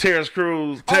Terry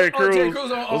Crews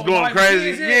was going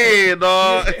crazy? Yeah,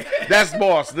 dog. Yeah. That's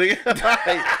boss, nigga.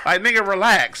 like nigga,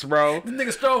 relax, bro. The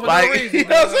nigga stole for no reason. You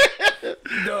know what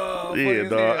I'm saying? Yeah,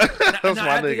 dog. That's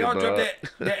my nigga, y'all dropped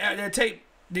that tape.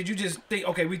 Did you just think,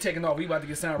 okay, we taking off, we about to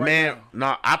get signed right now? Man,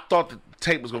 no, I thought the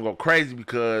tape was going to go crazy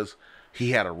because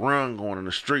he had a run going in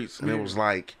the streets. And it was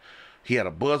like, he had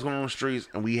a buzz going on the streets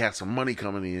and we had some money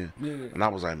coming in. Yeah. And I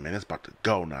was like, man, it's about to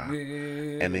go now.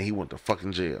 Yeah. And then he went to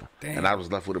fucking jail. Damn. And I was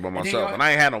left with it by myself. And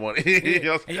I ain't had no money. And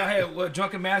y'all had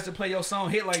Drunken Master play your song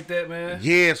Hit Like That, man.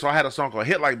 Yeah, so I had a song called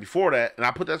Hit Like before that. And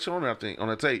I put that shit on there, I think, on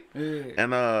the tape. Yeah.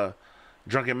 And,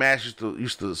 Drunken Mash used to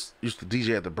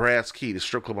DJ at the Brass Key, the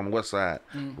strip club on the west side.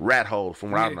 Rat Hole,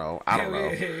 from what I know. I don't know.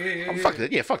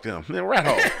 Fuck them. Man, Rat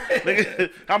Hole.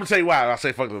 I'm gonna tell you why I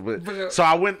say fuck them. But so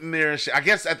I went in there and shit. I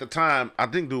guess at the time, I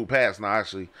think dude passed now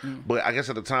actually, but I guess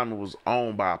at the time it was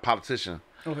owned by a politician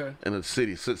in the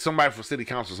city, so somebody for city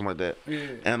council, something like that. Yeah.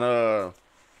 And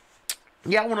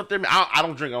I went up there. I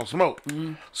don't drink, I don't smoke.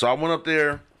 So I went up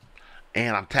there.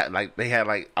 And I'm like they had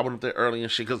like I went up there early and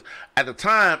shit because at the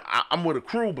time I'm with a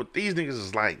crew, but these niggas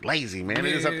is like lazy, man.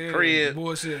 They just at the crib,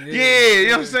 bullshit. Yeah, you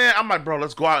know what I'm saying? I'm like, bro,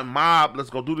 let's go out and mob, let's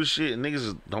go do this shit, and niggas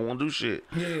just don't want to do shit.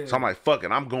 Yeah. So I'm like, fuck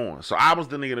it, I'm going. So I was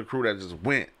the nigga in the crew that just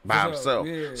went by himself.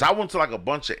 Yeah. So I went to like a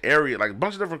bunch of areas, like a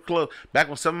bunch of different clubs. Back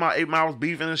when 7 Mile, 8 Mile was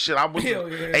beefing and shit, I went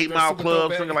to 8 Mile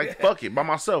clubs, thinking like, fuck it, by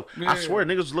myself. Yeah. I swear,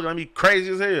 niggas was looking at me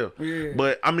crazy as hell. Yeah.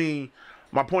 But I mean,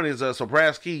 my point is, so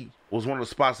Brass Key was one of the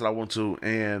spots that I went to,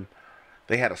 and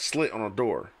they had a slit on the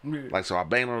door. Yeah. Like, so I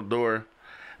banged on the door.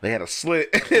 They had a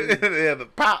slit. They had a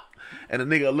pop. And the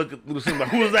nigga looking through the scene like,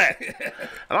 who was that?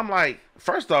 And I'm like,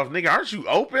 first off, nigga, aren't you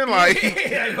open? Like,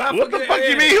 what the fuck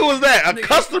you mean? Who was that? A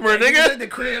customer, nigga? The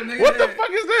crib, nigga. What the fuck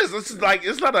is this? This is like,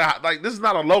 it's not this is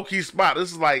not a low key spot.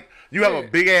 This is like, you have a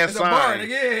big ass sign. Bar,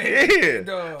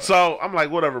 yeah. So I'm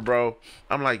like, whatever, bro.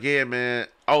 I'm like, yeah, man,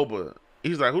 Oba.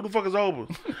 He's like, who the fuck is Oba?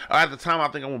 At the time, I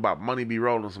think I went about Money Be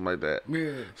Rolling, something like that.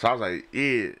 Yeah. So I was like,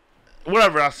 yeah.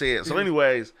 Whatever I said. So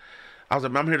anyways, I was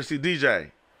like, man, I'm here to see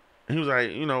DJ. And he was like,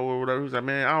 you know, whatever. He was like,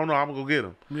 man, I don't know. I'm going to go get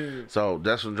him. Yeah. So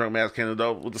that's when Drunk Mask came to the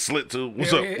door with the slit too.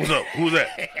 What's up? What's up? Who's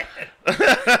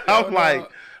that?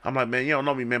 I'm like, man, you don't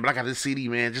know me, man, but I got this CD,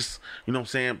 man. Just, you know what I'm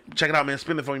saying? Check it out, man.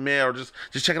 Spin it for me, man. Or just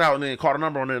check it out and then call the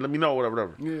number on there. Let me know,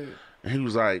 whatever. Yeah. And he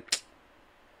was like,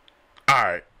 all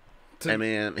right. And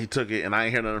then he took it, and I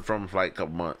ain't hear nothing from him for like a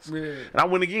couple months. Yeah. And I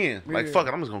went again. Like, fuck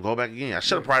it, I'm just going to go back again. I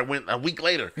should have probably went a week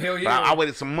later. Hell yeah. But I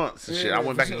waited some months and shit. I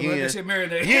went back again.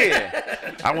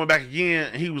 Yeah. I went back again,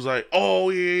 and he was like,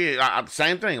 oh, yeah.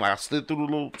 Same thing. Like, I slid through the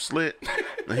little slit,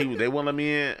 and they wouldn't let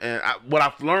me in. And what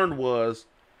I learned was,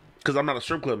 because I'm not a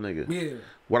strip club nigga,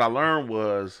 what I learned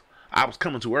was, I was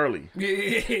coming too early.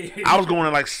 Yeah. I was going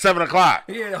at like 7 o'clock.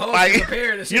 Yeah, the whole like,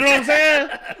 prepared and shit. You know what I'm saying?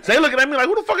 So they looking at me like,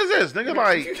 who the fuck is this? Nigga,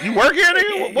 like, you work here,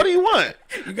 nigga? What do you want?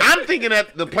 I'm thinking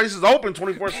that the place is open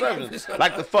 24/7.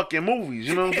 Like the fucking movies,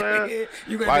 you know what I'm saying?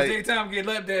 You got to take time to get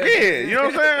left there. Yeah, you know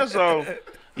what I'm saying? So,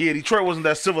 yeah, Detroit wasn't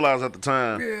that civilized at the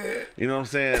time. Yeah. You know what I'm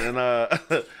saying?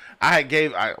 And I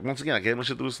gave my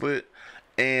shit through the slit.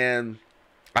 And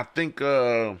I think...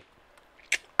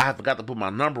 I forgot to put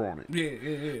my number on it.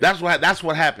 Yeah. That's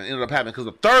what happened. Ended up happening because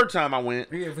the third time I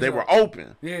went, they were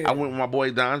open. Yeah. I went with my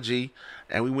boy Don G,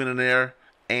 and we went in there,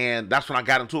 and that's when I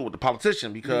got into it with the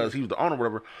politician because he was the owner, or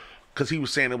whatever. Because he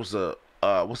was saying it was a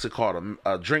what's it called?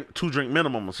 A drink, 2 drink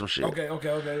minimum or some shit. Okay.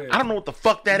 Yeah. I don't know what the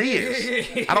fuck that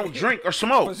is. I don't drink or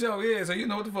smoke. For sure, yeah. So you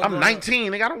know what the fuck. I'm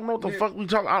 19, nigga. I don't know what the fuck we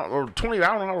talking. Or 20.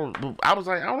 I don't know. I was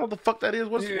like, I don't know what the fuck that is.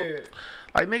 What's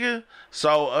like, nigga?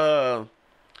 So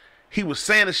he was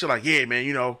saying this shit like, yeah, man.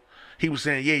 You know, he was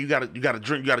saying, yeah, you gotta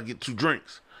drink. You gotta get 2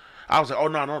 drinks. I was like, oh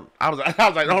no. I was like,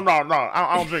 oh no,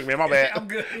 I don't drink, man. My bad. I'm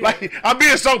good. Like, I'm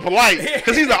being so polite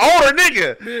because he's an older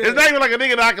nigga. Yeah. It's not even like a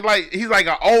nigga that I can like. He's like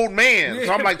an old man,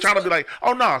 so I'm like trying to be like,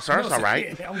 oh no, sir, it's all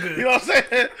right. Yeah, I'm good. You know what I'm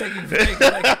saying? Thank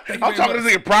you I'm talking to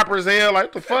this nigga proper as hell. Like,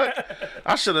 what the fuck?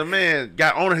 I should have, man,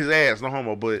 got on his ass, no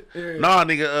homo, but nah,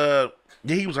 nigga.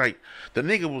 Yeah, he was like, the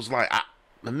nigga was like,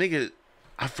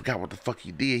 I forgot what the fuck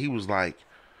he did. He was like,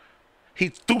 he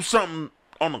threw something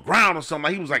on the ground or something.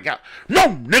 Like, he was like, no,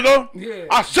 nigga. Yeah.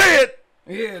 I said,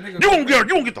 nigga, you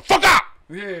gonna get the fuck out.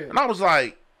 Yeah. And I was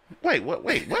like, wait, what?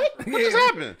 What just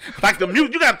happened? Like, the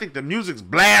music, you gotta think the music's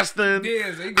blasting.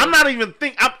 Yeah, so I'm not even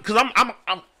because I'm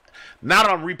now that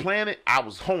I'm replaying it, I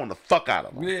was hoeing the fuck out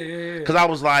of him. Yeah. Because I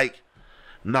was like,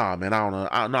 nah, man, I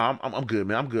don't know. I'm good,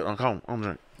 man. I'm good. I'm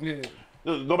drink. Yeah.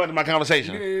 Go back to my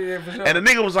conversation. Yeah, for sure. And the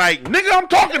nigga was like, nigga, I'm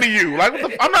talking to you. Like, what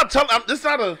the I'm not telling. This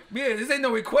not a. Yeah, this ain't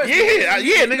no request. Yeah,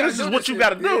 nigga, this is what you got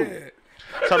to do.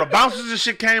 Yeah. So the bouncers and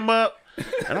shit came up,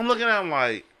 and I'm looking at him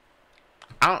like,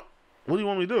 what do you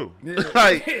want me to do? Yeah.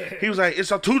 Like, he was like,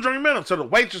 it's a 2 drink minimum. So the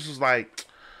waitress was like,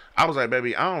 I was like,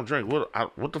 baby, I don't drink.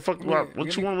 What the fuck?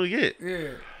 What you want me to get? Yeah.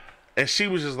 And she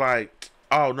was just like,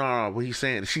 oh, no, what he's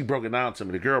saying, she broke it down to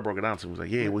me. The girl broke it down to me. Was like,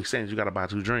 yeah, what he's saying is you got to buy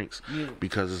 2 drinks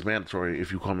because it's mandatory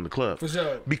if you come in the club. For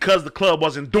sure. Because the club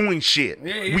wasn't doing shit.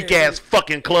 Weak-ass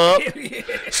fucking club.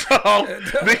 So,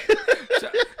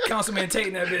 Councilman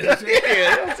taking that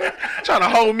bitch. Trying to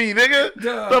hold me, nigga.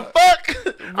 The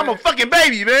fuck? Man. I'm a fucking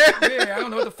baby, man. Yeah, I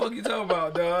don't know what the fuck you talking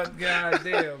about, dog. God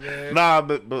damn, man. Nah,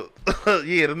 but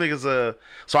yeah, the niggas,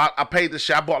 so I paid this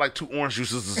shit. I bought like 2 orange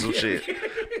juices and some shit.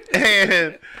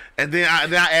 And then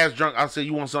I asked drunk. I said,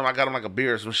 "You want something?" I got him like a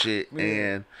beer or some shit.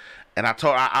 Yeah. And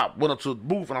I went up to the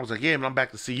booth and I was like, "Yeah, man, I'm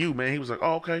back to see you, man." He was like,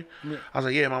 "Oh, okay." Yeah. I was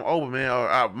like, "Yeah, man, I'm over, man.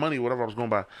 Or money, whatever I was going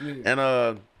by." Yeah. And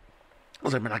I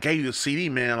was like, "Man, I gave you a CD,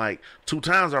 man, like 2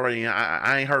 times already. And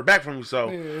I ain't heard back from you, so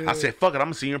I said, fuck it, I'm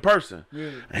gonna see you in person." Yeah.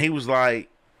 And he was like,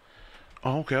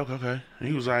 "Oh, okay." And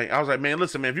he was like, I was like, "Man,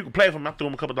 listen, man, if you can play for me," I threw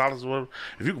him a couple dollars or whatever.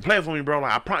 "If you can play for me, bro,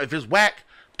 like I promise, if it's whack,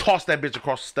 toss that bitch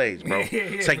across the stage, bro."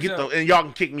 Say, and y'all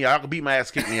can kick me out. Y'all can beat my ass,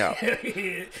 kick me out.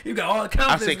 You got all the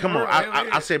confidence. I said, come on.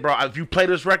 I said, bro, if you play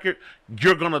this record,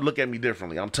 you're gonna look at me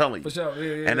differently. I'm telling you. For sure.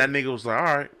 Yeah. And that nigga was like,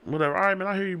 all right, whatever. All right, man,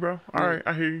 I hear you, bro. All right,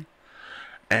 I hear you.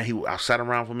 And I sat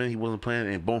around for a minute. He wasn't playing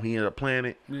it, and boom, he ended up playing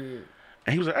it. Yeah.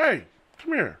 And he was like, hey,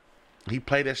 come here. He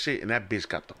played that shit, and that bitch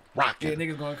got the rocking. Yeah,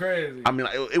 niggas going crazy. I mean,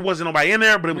 it wasn't nobody in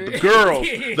there, but it was the girls.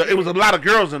 It was a lot of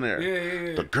girls in there.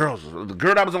 Yeah. The girl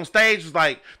that was on stage was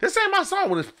like, "This ain't my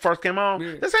song." When it first came on,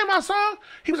 "This ain't my song."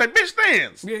 He was like, "Bitch,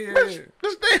 dance." Bitch,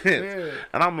 dance. Yeah.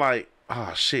 And I'm like,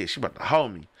 oh shit, she about to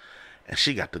hold me. And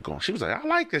she got to going. She was like, "I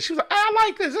like this." She was like, "I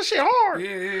like this. This shit hard." Yeah.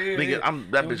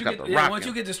 Nigga, that bitch got the rocking. Once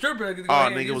you get the stripper,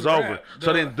 nigga, it was over.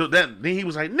 So then he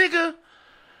was like, "Nigga."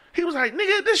 He was like,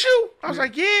 "Nigga, this you?" I was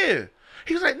like, "Yeah."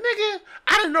 He was like, "Nigga,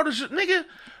 I didn't know this shit. Nigga,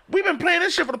 we've been playing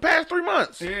this shit for the past 3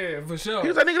 months." Yeah, for sure. He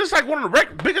was like, "Nigga, this is like one of the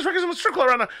biggest records in the strip club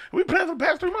right now. We playing for the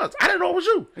past 3 months. I didn't know it was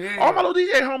you." Yeah. All my little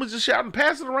DJ homies just shouting,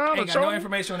 passing it around. Ain't got no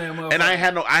information on that motherfucker. And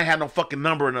I had no fucking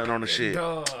number or nothing on the shit.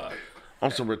 Dog. On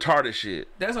some retarded shit.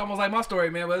 That's almost like my story,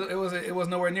 man, but it was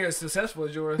nowhere near as successful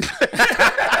as yours.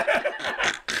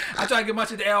 I tried to get my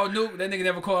shit to Al Nuke. That nigga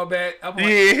never called back. Shout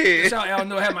out Al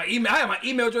Nuke. I had my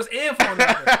email address and phone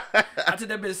number. I took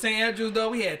that bitch to St. Andrews,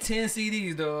 dog. We had 10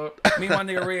 CDs, dog. Me and my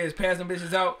nigga Reds passing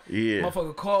bitches out. Yeah.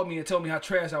 Motherfucker called me and told me how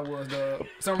trash I was, dog.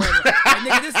 Some random. Like,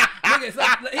 nigga, this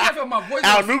nigga, he got my voice.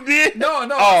 Al Nuke did? No,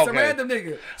 some random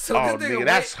nigga. So this nigga,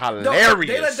 that's hilarious.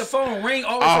 They let the phone ring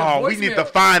all over. We need to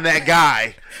find that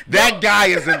guy. That guy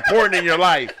is important in your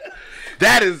life.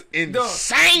 That is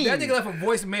insane. That nigga left a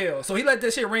voicemail. So he let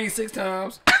that shit ring 6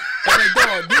 times. I'm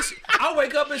like, dog, I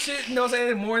wake up and shit, you know what I'm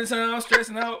saying, in the morning time,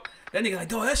 stressing out. That nigga like,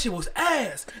 dog, that shit was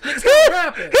ass. Niggas start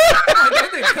rapping. I'm like, that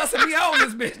nigga cussing me out on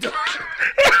this bitch, dog.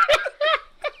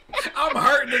 I'm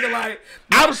hurt, nigga, like.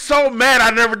 I'm so mad I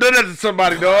never done that to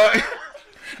somebody, dog.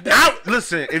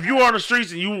 Listen, if you are on the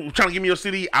streets and you trying to give me your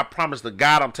CD, I promise to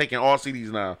God I'm taking all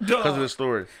CDs now because of this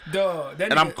story.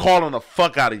 And I'm calling the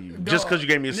fuck out of you just because you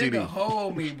gave me a CD. Nigga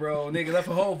hold me, bro. Nigga left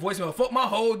a whole voicemail. Fuck my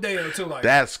whole day or two. Like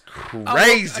that's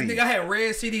crazy. I think I had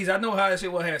red CDs. I know how that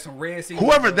shit was. Had some red CDs.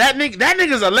 Whoever that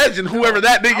nigga's a legend. Whoever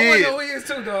that nigga is. I know he is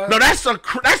too, dog. No, that's the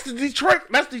Detroit.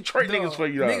 That's Detroit niggas for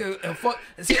you, dog. Nigga, fuck.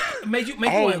 See, make you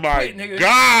oh my quit, nigga.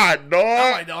 God, dog.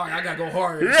 I'm like, dog, I gotta go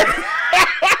harder.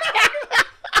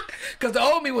 Cause the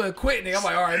old me would quit, nigga. I'm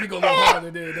like, all right, let me go a little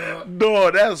harder there, dog.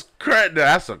 Dog, that's crazy.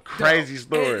 That's a crazy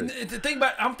story. And the thing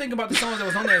about, I'm thinking about the songs that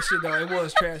was on that shit, dog. It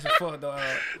was trash as fuck, dog.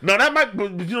 No, that might. You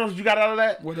know what you got out of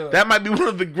that? What up? That might be one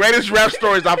of the greatest rap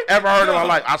stories I've ever heard in my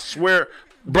life. I swear,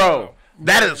 bro.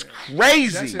 That is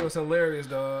crazy. That shit was hilarious,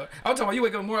 dog. I'm talking about you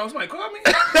wake up in the morning. I was like, call me.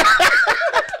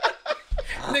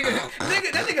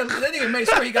 That nigga made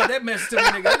sure he got that message to me,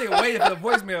 nigga. That nigga waited for the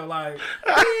voicemail, like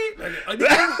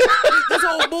this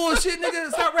old bullshit, nigga.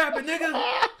 Stop rapping, nigga.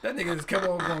 That nigga just kept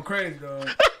on going crazy, dog.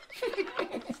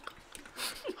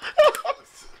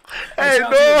 Hey,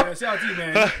 dog. Shout out to you,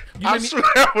 man. I swear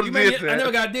I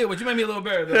never got a deal, but you made me a little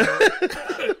better, dog.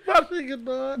 My nigga,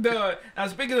 dog. Dog. Now,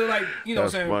 speaking of, like, you know what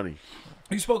I'm saying? Funny.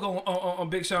 You spoke on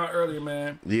Big Sean earlier,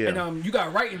 man. Yeah. And you got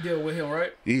a writing deal with him,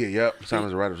 right? Yeah, yep. Signed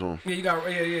as a writer's room. Yeah, you got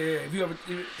If you ever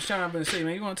Sean been say,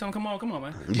 man, you want to tell him, come on,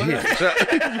 man. But,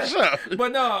 yeah.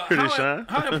 But no,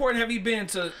 how important have you been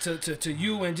to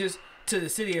you and just to the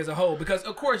city as a whole? Because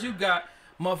of course you got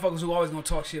motherfuckers who always gonna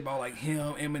talk shit about like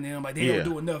him, Eminem, like they don't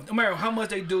do enough. No matter how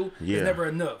much they do, it's never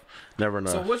enough. Never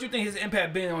enough. So what you think his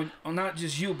impact been on not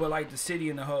just you, but like the city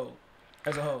as a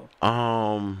whole?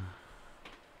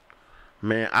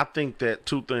 Man, I think that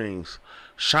two things.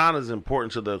 Sean is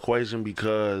important to the equation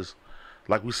because,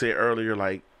 like we said earlier,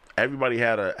 like everybody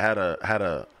had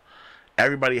a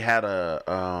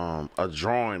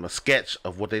drawing, a sketch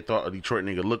of what they thought a Detroit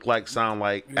nigga looked like, sound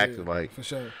like, acted like. For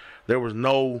sure. There was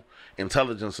no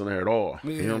intelligence in there at all. Yeah.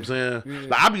 You know what I'm saying? Yeah.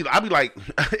 Like, I'd be like,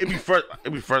 it'd be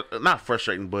not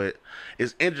frustrating, but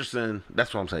it's interesting.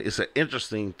 That's what I'm saying. It's an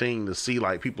interesting thing to see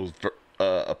like people's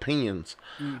opinions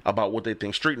about what they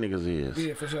think street niggas is.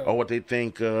 Yeah, for sure. Or what they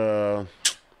think whoever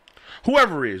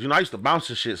is. You know, I used to bounce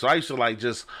and shit, so I used to like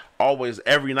just always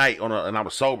every night and I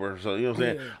was sober, so you know what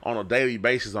I'm saying, on a daily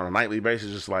basis, on a nightly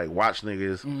basis, just like watch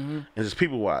niggas and just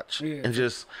people watch and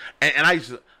just and I used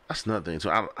to, that's another thing too.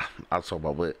 I'll talk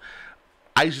about, but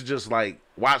I used to just like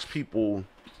watch people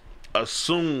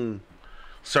assume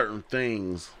certain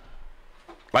things.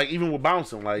 Like, even with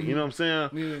bouncing, like, you know what I'm saying?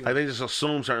 Yeah. Like, they just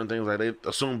assume certain things. Like, they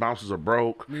assume bouncers are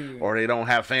broke, or they don't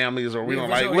have families, or we don't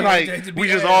like, we're like, we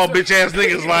just all bitch-ass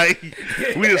niggas, like,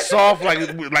 we just soft, like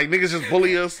niggas just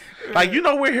bully us. Like, you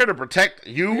know, we're here to protect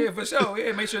you. Yeah, for sure.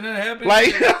 Yeah, make sure nothing happens.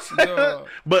 Like,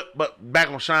 but back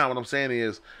on Shine, what I'm saying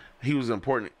is, he was an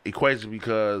important equation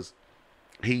because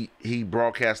he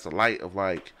broadcast the light of,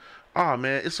 like, oh,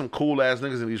 man, it's some cool-ass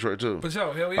niggas in Detroit, too. For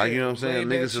sure, hell yeah. Like, you know what I'm saying?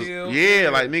 Niggas just,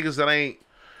 like, niggas that ain't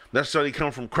necessarily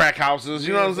come from crack houses,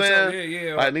 you know what I'm saying? Sure.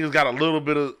 Yeah. Like, niggas got a little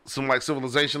bit of some, like,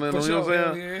 civilization in them, you know what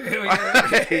I'm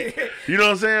saying? Yeah. You know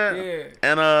what I'm saying? Yeah.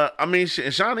 And, I mean,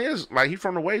 and Sean is, like, he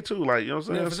from the way, too, like, you know what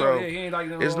I'm saying? For so, sure. He ain't like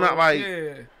no, it's not like,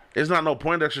 it's not no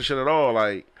Poindexter shit at all.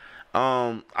 Like,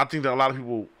 I think that a lot of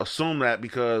people assume that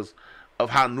because of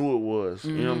how new it was,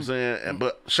 you know what I'm saying?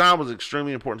 But Sean was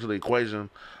extremely important to the equation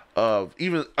of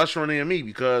even ushering in me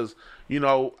because, you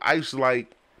know, I used to,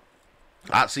 like,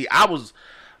 I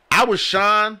was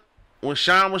Sean when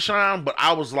Sean was Sean, but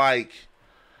I was like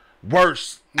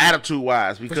worse attitude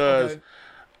wise because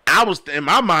I was in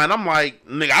my mind. I'm like,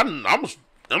 nigga, I'm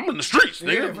in the streets,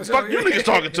 nigga. Yeah, fuck you niggas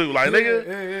talking to, like,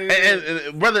 nigga.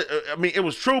 And whether I mean it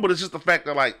was true, but it's just the fact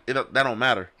that like that don't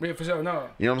matter. Yeah, for sure, no.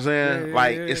 You know what I'm saying?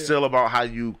 Like it's still about how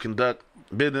you conduct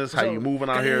business, how you moving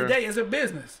out here. At the end of the day, it's a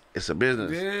business. It's a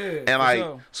business. Yeah. And like,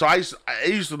 so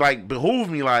it used to like behoove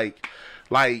me like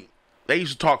they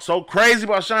used to talk so crazy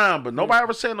about Sean, but nobody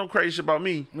ever said no crazy shit about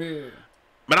me. Yeah.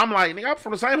 But I'm like, nigga, I'm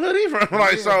from the same hood even.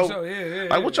 Like,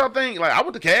 like, what y'all think? Like, I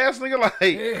went to cast, nigga.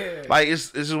 Like,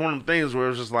 it's just one of the things where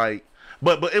it's just like,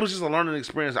 but it was just a learning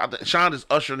experience. Sean just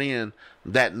ushered in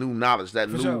that new knowledge, that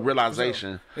new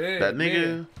realization. That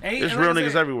nigga, there's real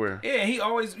niggas everywhere. Yeah, he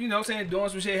always, you know what I'm saying, doing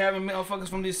some shit, having motherfuckers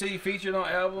from this city featured on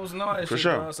albums and all that shit.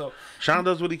 Bro. So Sean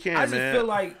does what he can, man. I just feel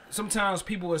like sometimes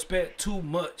people expect too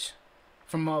much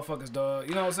from motherfuckers, dog.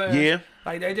 You know what I'm saying? Yeah.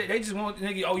 Like, they just want,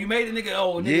 nigga, oh, you made it, nigga,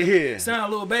 oh, nigga, sound a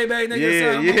little baby,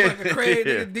 nigga, sound like a Craig,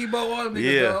 nigga, Debo, all them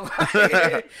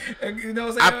niggas, dog. You know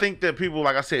what I'm saying? I think that people,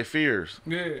 like I said, fears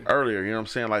earlier, you know what I'm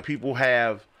saying? Like, people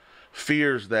have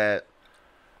fears that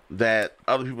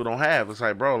other people don't have. It's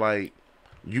like, bro, like,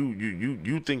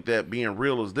 you think that being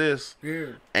real is this,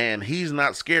 and he's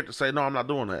not scared to say no, I'm not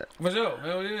doing that. For sure,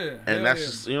 hell yeah. And that's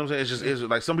just, you know what I'm saying. It's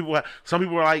like some people are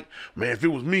like, man, if it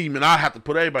was me, man, I'd have to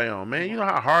put everybody on. Man, you know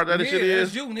how hard that shit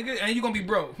is. You nigga, and you gonna be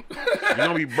broke. You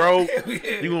gonna be broke.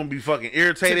 You gonna be fucking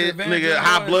irritated, nigga.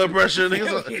 High blood pressure,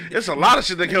 nigga. It's a lot of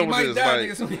shit that comes with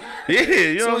this. Like, yeah,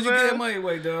 you know what I'm saying. Get money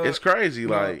away, dog. It's crazy,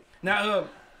 like now.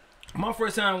 My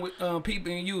first time with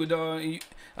people and you, dog. And you,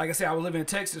 like I said, I was living in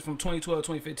Texas from 2012 to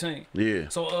 2015. Yeah.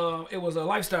 So it was a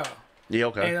lifestyle. Yeah,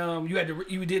 okay. And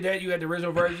you did that. You had the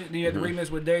original version. Then you had the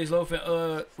remix with Days Loaf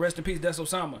and rest in peace, that's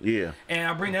Osama. Yeah. And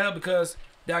I bring that up because,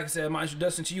 like I said, my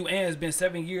introduction to you, and it's been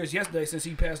 7 years yesterday since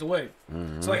he passed away.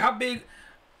 So like, how big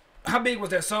was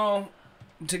that song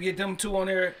to get them two on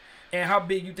there, and how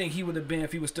big you think he would have been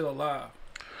if he was still alive?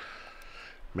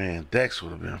 Man, Dex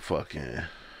would have been fucking.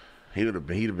 He'd have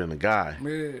been the guy.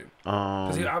 Yeah. I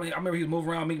remember he was moving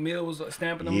around. Meek Mill was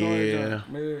stamping them. Yeah.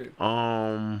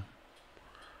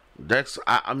 Dex.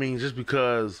 I mean, just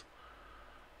because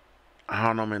I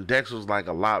don't know, man. Dex was like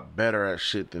a lot better at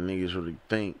shit than niggas really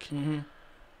think.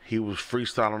 He was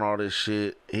freestyling all this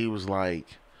shit. He was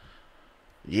like,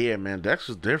 yeah, man. Dex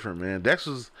was different, man.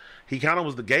 He kind of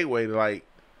was the gateway to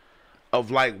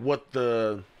what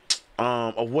the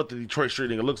Detroit street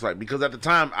nigga looks like. Because at the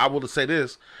time, I will say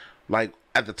this. Like,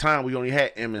 at the time, we only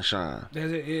had M and Shine.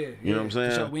 That's it, yeah. You know what I'm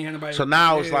saying? So, we had nobody, so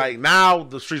now it's like, now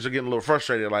the streets are getting a little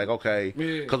frustrated. Like, okay,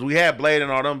 because we had Blade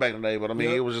and all them back in the day, but I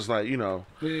mean, it was just like, you know,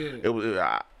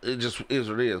 it just is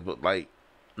what it is. But like,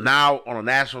 now on a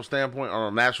national standpoint,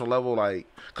 on a national level, like,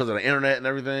 because of the internet and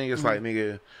everything, it's like,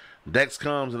 nigga, Dex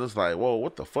comes and it's like, whoa,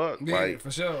 what the fuck? Yeah, like,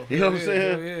 for sure. You know what I'm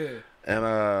saying?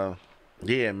 And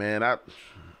yeah, man,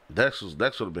 Dex would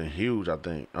have been huge, I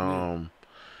think.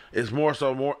 It's more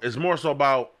so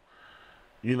about,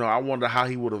 you know, I wonder how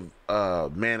he would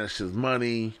have managed his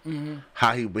money,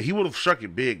 but he would have struck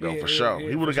it big though, for sure.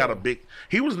 He would have got a big.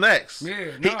 He was next.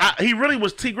 Yeah, he really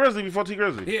was T Grizzly before T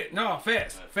Grizzly. Yeah, no,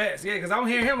 fast, yeah. Because I'm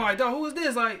hearing him like, dog, who is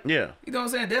this? Like, yeah, you know what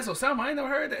I'm saying? That's Osama. I ain't never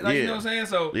heard that. Like, you know what I'm saying?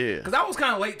 So, yeah, because I was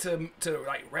kind of late to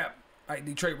like rap. Like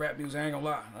Detroit rap music, I ain't gonna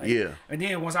lie. Like, yeah. And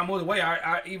then once I moved away,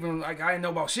 I even like I didn't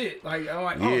know about shit. Like I'm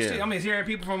like, oh shit, I'm just hearing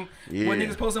people from what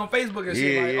niggas posting on Facebook and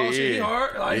shit. Like, oh shit, he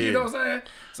hard. Like you know what I'm saying?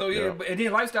 So yeah, and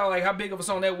then Lifestyle, like how big of a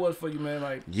song that was for you, man?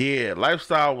 Like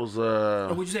Lifestyle was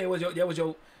would you say that was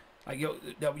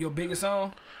your biggest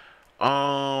song?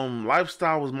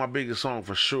 Lifestyle was my biggest song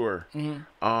for sure.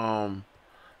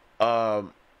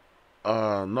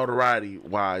 Notoriety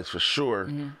wise for sure.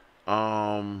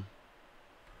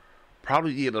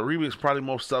 Probably the remix probably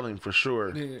most selling for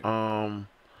sure.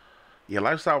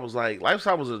 Lifestyle was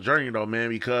a journey though, man,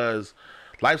 because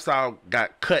Lifestyle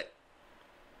got cut,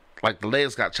 like the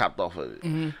legs got chopped off of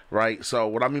it, right? So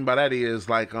what I mean by that is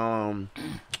like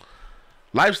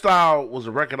Lifestyle was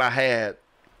a record I had.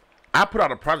 I put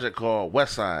out a project called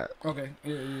West Side. Okay.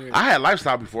 Yeah. I had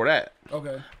Lifestyle before that.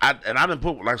 Okay. I didn't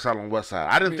put Lifestyle on West Side.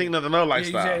 I didn't think nothing of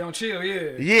Lifestyle. Yeah, you said on chill,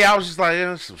 yeah. Yeah, I was just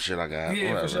like, some shit I got.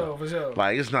 Yeah, whatever. for sure.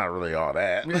 Like, it's not really all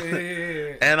that.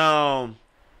 Yeah.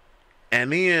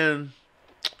 And then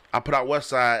I put out West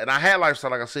Side, and I had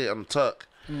Lifestyle, like I said, on the tuck.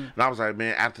 And I was like,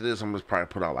 man, after this, I'm just probably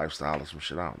put out Lifestyle or some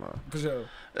shit. I don't know. For sure.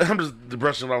 I'm just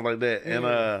brushing it off like that. And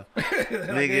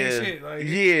nigga,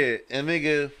 shit,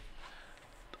 nigga.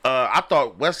 I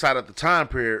thought West Side at the time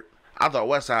period, I thought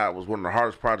West Side was one of the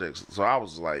hardest projects. So I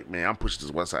was like, man, I'm pushing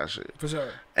this West Side shit. For sure.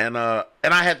 And I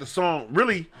had the song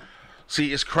really.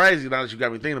 See, it's crazy now that you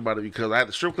got me thinking about it, because I had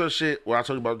the strip club shit where I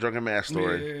told you about the Drunken Mass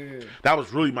story. Yeah. That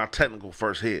was really my technical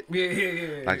first hit.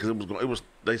 Yeah. Like, cause it was.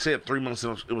 They said 3 months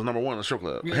it was number one in the strip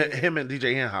club. Yeah. Him and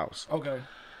DJ Henhouse. Okay.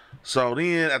 So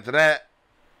then after that,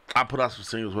 I put out some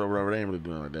singles, whatever. They ain't really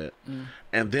doing like that.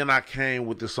 And then I came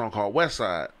with this song called West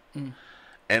Side.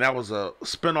 And that was a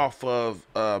spinoff of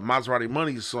Maserati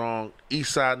Money's song,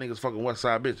 East Side Niggas Fucking West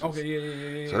Side Bitches.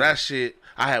 Okay, yeah. So that shit,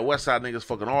 I had West Side niggas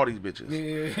fucking all these bitches.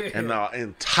 Yeah. And the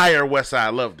entire West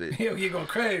Side loved it. Yeah, you going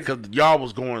crazy. Because y'all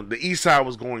was going, the East Side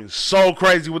was going so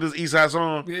crazy with this East Side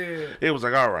song. Yeah. It was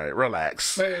like, all right,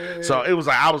 relax. Yeah. So it was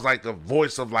like, I was like the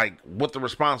voice of like what the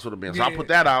response would have been. So I put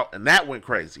that out, and that went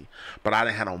crazy. But I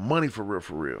didn't have no money for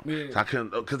real. Yeah. So I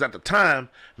couldn't, because at the time,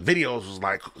 videos was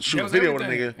like, shoot a video with a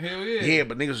nigga. Hell yeah. Yeah,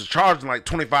 but niggas was charging like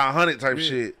 $2,500 type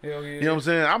shit. Hell yeah. You know what I'm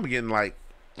saying? I'm getting like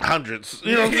hundreds.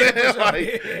 You know what I'm saying?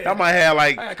 Like, I might have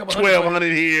like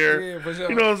 1,200 here. Yeah, for sure.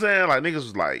 You know what I'm saying? Like, niggas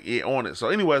was like, on it. So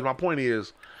anyways, my point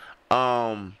is,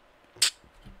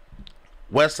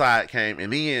 West Side came,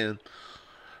 and then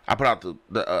I put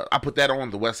out I put that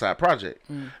on the West Side Project,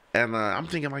 and I'm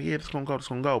thinking like, yeah, it's gonna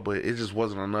go, but it just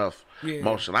wasn't enough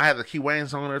motion. I had the Key Wayne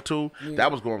song in there too.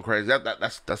 That was going crazy.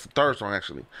 That's the third song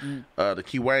actually, the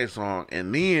Key Wayne song,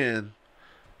 and then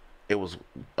it was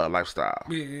Lifestyle.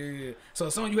 Yeah. So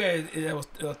the song you had that was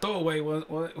a throwaway was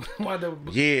wound up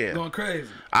going crazy.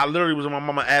 I literally was in my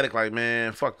mama attic like,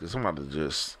 man, fuck this. I'm about to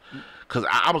just. Cause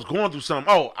I was going through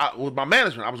something. With my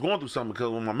management, I was going through something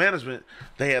because with my management,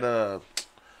 they had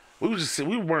we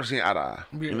weren't seeing eye to eye.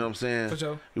 Yeah. You know what I'm saying? For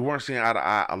sure. We weren't seeing eye to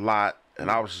eye a lot, and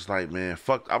I was just like, man,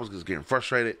 fuck. I was just getting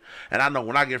frustrated, and I know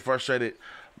when I get frustrated,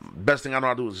 best thing I know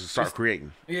how to do is just start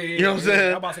creating. Yeah. You know what I'm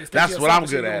saying? Say, that's what I'm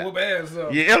good at. No,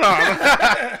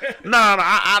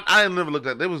 I didn't never look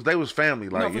at. They was family,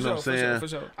 like you know what I'm saying. For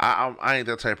sure. I ain't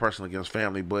that type of person against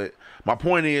family, but my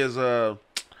point is,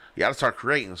 you gotta start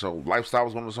creating. So Lifestyle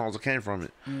was one of the songs that came from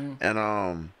it.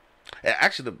 And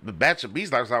actually the batch of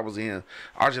beats Lifestyle was in,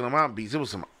 RJ Lamont beats, it was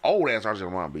some old ass RJ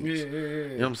Lamont beats. Yeah. You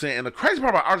know what I'm saying? And the crazy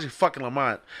part about RJ fucking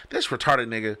Lamont, this retarded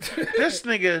nigga, this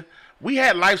nigga, we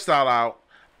had Lifestyle out.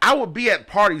 I would be at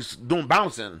parties doing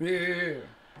bouncing. Yeah.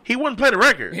 He wouldn't play the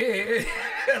record. Yeah.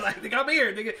 Like, nigga, I'm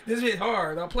here, nigga. This is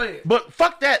hard. I'll play it. But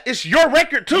fuck that. It's your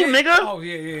record too, nigga. Oh,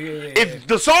 yeah. If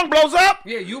the song blows up,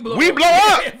 you blow we up. blow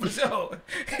up. Yeah, for sure.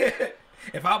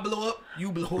 If I blow up,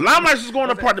 you blow up. Limelight was going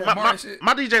to party.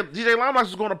 My DJ Limelight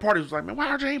was going to party. He was like, man, why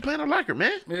RJ ain't playing a record,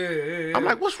 man? Yeah. I'm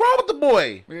like, what's wrong with the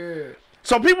boy? Yeah.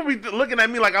 So people be looking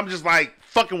at me like I'm just like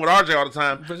fucking with RJ all the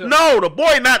time. Sure. No, the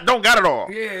boy don't got it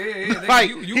all. Yeah. Like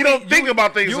he don't think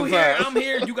about things sometimes. Here, I'm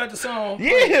here. You got the song.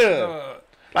 Yeah.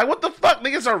 Like what the fuck,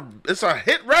 nigga? It's a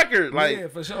hit record. Like yeah,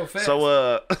 for sure. Fast.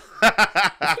 So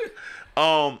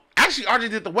actually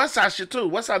RJ did the West Side shit too.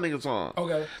 West Side nigga song.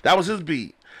 Okay. That was his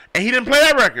beat, and he didn't play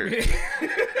that record.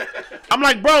 I'm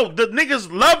like, bro, the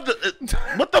niggas love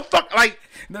what the fuck, like.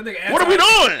 No, nigga, what are we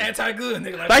doing? Anti-good,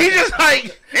 nigga. Like he just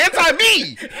like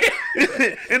anti-me.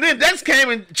 And then Dex came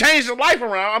and changed his life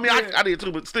around. I mean, I did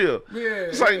too, but still. Yeah.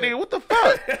 It's like, nigga, what the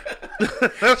fuck?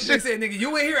 That shit said, nigga,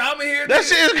 you in here, I'm in here. That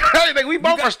shit is crazy. Like, we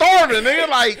both are starving, nigga.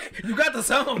 Like, you got the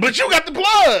song. But you got the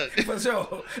plug. For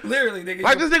sure. Literally, nigga.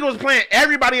 Like, this nigga was playing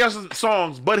everybody else's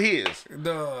songs but his.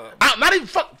 Not even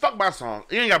fuck my song.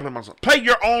 You ain't got to play my song. Play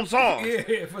your own song.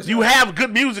 Yeah, for sure. You have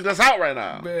good music that's out right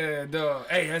now. Man, dog.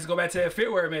 Hey, let's go back to that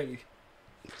fit word, maybe.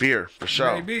 Fear, for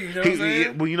sure. Maybe, you know what I'm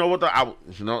saying? Well, you know what,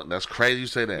 though? That's crazy you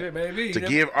say that. Yeah, maybe. To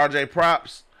give RJ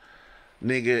props,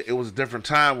 nigga, it was a different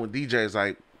time when DJs,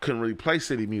 like, couldn't really play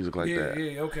city music like that.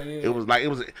 Yeah, okay, yeah. It was like,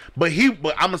 but I'm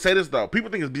going to say this, though.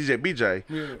 People think it's DJ BJ.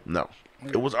 Yeah. No. Yeah.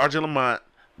 It was RJ Lamont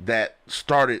that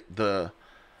started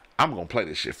I'm going to play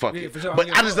this shit, fuck it. Sure.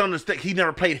 But I just don't understand. He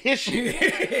never played his shit.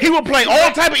 He would play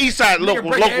all type of East Side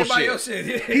local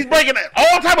shit. He's breaking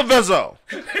all type of Vezzo.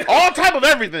 All type of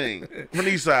everything from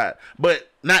the East Side.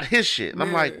 But not his shit. And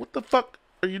I'm like, what the fuck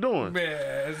are you doing?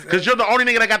 Because you're the only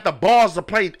nigga that got the balls to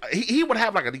play. He would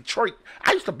have like a Detroit.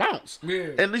 I used to bounce. Yeah.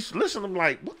 And listen, I'm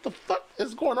like, what the fuck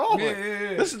is going on?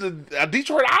 Yeah. This is a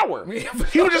Detroit hour.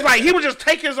 He would just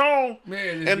take his own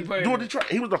and do a Detroit.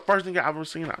 He was the first nigga I've ever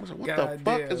seen. I was like, what the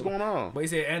fuck is going on? But he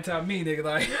said anti-me, nigga.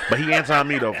 Like. But he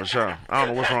anti-me though, for sure. I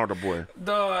don't know what's wrong with the boy.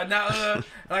 Now,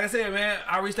 like I said, man,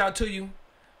 I reached out to you.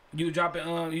 You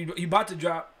dropping, you about to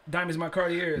drop Diamonds in My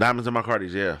Cartiers. Diamonds in My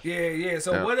Cartiers, yeah. Yeah.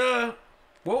 So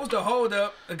what was the hold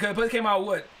up? Because it came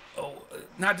out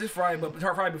not this Friday, but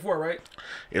Friday before, right?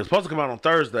 It was supposed to come out on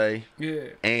Thursday. Yeah.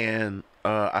 And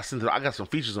I got some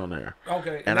features on there.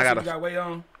 Okay. And I got weight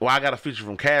on. Well, I got a feature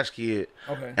from Cash Kid.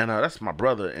 Okay. And that's my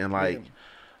brother. And like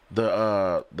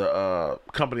the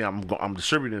company I'm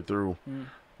distributing through.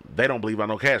 They don't believe I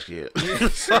know Cash Kid.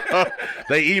 So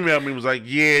they emailed me and was like,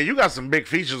 yeah, you got some big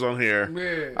features on here.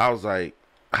 Yeah. I was like,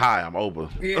 hi, I'm Oba.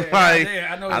 Yeah, like,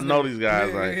 I know these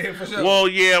guys. For sure. Well,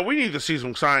 yeah, we need to see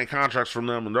some signed contracts from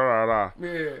them and da.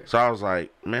 Yeah. So I was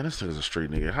like, man, this nigga's a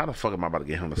street nigga. How the fuck am I about to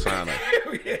get him to sign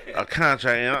a contract?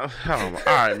 And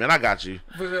all right, man, I got you.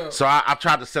 For sure. So I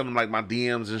tried to send him like my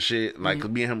DMs and shit. Like, cause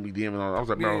me and him be DMing. I was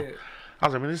like, bro,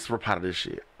 man, this is a part of this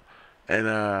shit. And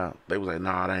they was like,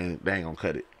 nah, they ain't gonna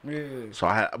cut it. Yeah. So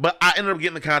but I ended up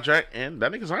getting the contract, and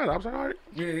that nigga signed it. I was like, all right.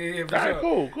 Yeah, all right,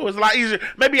 cool. It's a lot easier.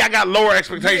 Maybe I got lower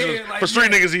expectations for street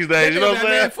niggas these days. You know what I'm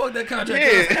saying? Man, fuck that contract.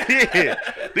 Yeah.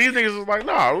 These niggas was like,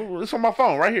 nah, it's on my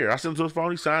phone right here. I sent it to his phone.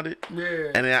 He signed it.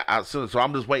 Yeah. And then I sent it. So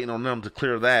I'm just waiting on them to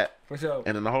clear that. For sure.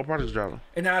 And then the whole project's dropping.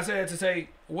 And now I said to say,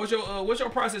 what's your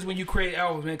process when you create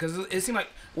albums, man? Because it seems like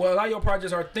a lot of your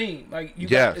projects are themed. Like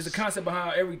it's a concept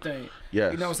behind everything.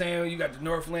 Yes. You know what I'm saying? You got the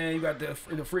Northland, you got the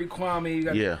Free Kwame, you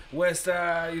got the West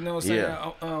Side. You know what I'm saying?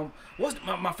 Yeah. What's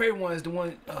my favorite one is the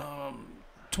one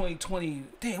 2020.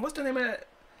 Damn, what's the name of that?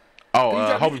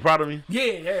 Oh, hope you proud of me.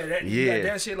 Yeah.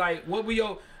 That shit. Like, what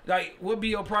be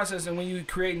your process when you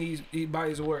creating these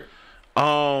bodies of work?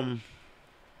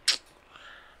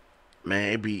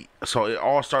 Man, it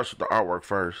all starts with the artwork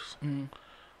first.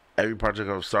 Every project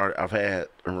I've had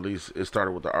and released, it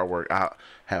started with the artwork. I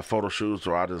have photo shoots,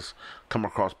 or I just come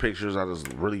across pictures I just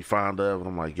really fond of, and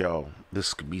I'm like, yo,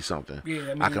 this could be something.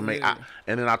 Yeah, I can make.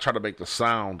 And then I try to make the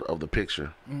sound of the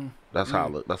picture. That's how I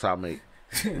look. That's how I make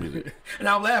music. And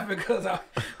I'm laughing because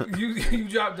you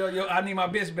dropped I Need My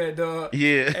Bitch Back, dog.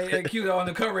 Yeah. And cute on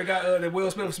the cover, it got the Will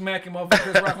Smith smacking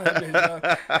motherfuckers rocking that bitch,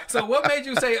 dog. So what made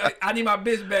you say I need my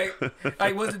bitch back?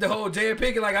 Like, was it the whole Jay and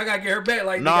Pinkett? Like, I gotta get her back.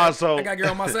 Like, I gotta get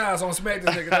her on my side, so I'm smack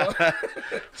this nigga, dog.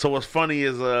 So what's funny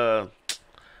is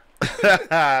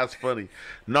it's funny.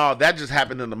 No, that just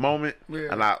happened in the moment,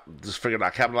 and I just figured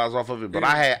I'd capitalize off of it. But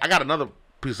I got another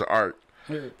piece of art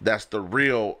that's the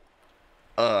real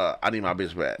I Need My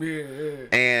Bitch Back.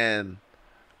 And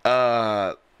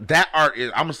that art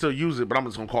is, I'm gonna still use it, but I'm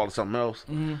just gonna call it something else.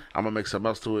 I'm gonna make something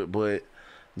else to it. But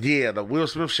yeah, the Will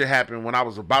Smith shit happened when I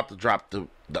was about to drop the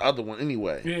other one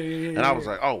anyway. And I was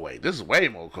like, oh wait, this is way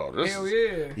more cool. Hell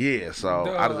yeah. Yeah,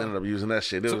 so I just ended up using that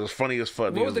shit. It was funny as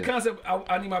fuck. What was the concept?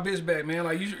 I need my bitch back, man.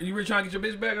 Like, you were trying to get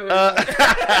your bitch back?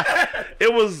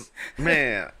 It was,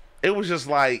 man, it was just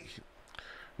like,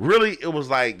 really, it was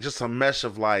like just a mesh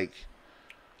of like,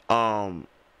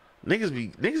 niggas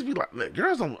be like,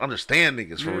 girls don't understand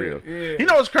niggas for real. You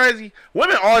know what's crazy?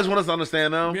 Women always want us to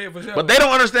understand them, for sure. but they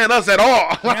don't understand us at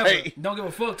all. Like, don't give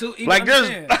a fuck too. Like, there's,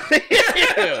 you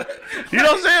know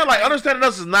what I'm saying? Like, understanding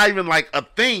us is not even like a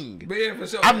thing. For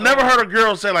sure. I've never heard a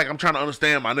girl say like, I'm trying to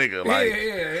understand my nigga. Like,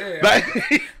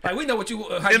 like we know what you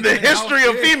in the history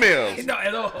of females. No,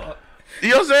 at all. You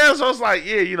know what I'm saying? So it's like,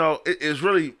 you know, it's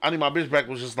really, I Need My Bitch Back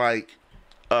was just like,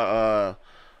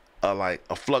 like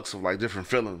a flux of like different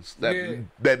feelings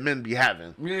that men be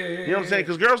having. You know what I'm saying?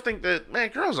 Because girls think that, man,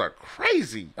 girls are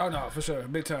crazy. Oh no, for sure,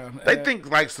 big time. They think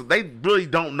like, so they really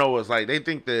don't know us. Like, they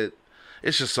think that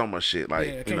it's just so much shit. Like,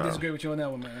 I can't disagree with you on that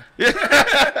one, man.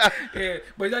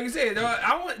 But like you said,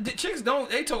 chicks don't.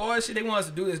 They talk all that shit. They want us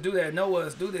to do this, do that, know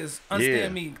us, do this,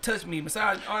 understand me, touch me,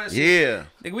 massage, all that shit.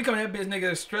 Like, we come in that bitch,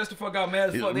 nigga, stressed the fuck out,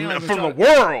 mad as fuck. They don't from the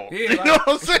world. You know what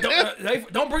I'm saying?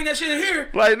 Don't bring that shit in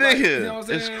here. Like, nigga, you know what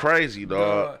I'm saying? It's crazy,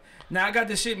 dog. Now I got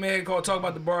this shit, man, called "Talk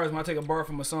About the Bars." When I take a bar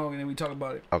from a song and then we talk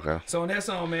about it. Okay. So in that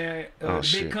song, man,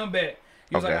 big comeback.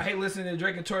 He was like, I hate listening to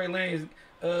Drake and Tory Lanez.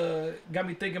 Got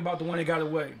me thinking about the one that got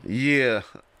away. Yeah.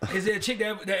 Is there a chick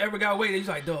that ever got away that he's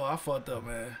like, dog, I fucked up,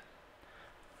 man.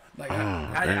 Like,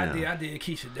 I did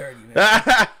Keisha dirty,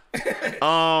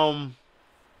 man.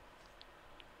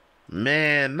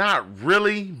 Man, not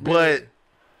really, but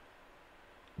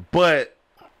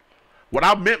what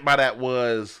I meant by that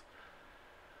was,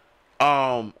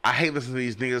 I hate listening to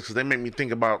these niggas because they make me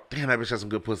think about, damn, that bitch has some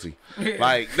good pussy.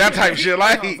 Like, that type shit.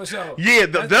 Like, no, for sure. Yeah,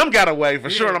 them got away for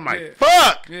sure. And I'm like,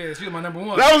 fuck. Yeah, she was my number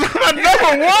one. That was my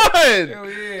number one. Hell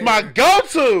yeah. My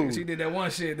go-to. She did that one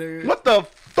shit, dude. What the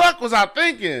fuck was I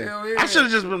thinking? Hell yeah. I should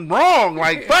have just been wrong.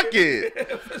 Like, fuck it.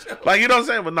 Sure. Like, you know what I'm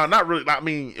saying? But no, not really. I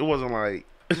mean, it wasn't like,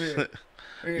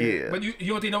 yeah. But you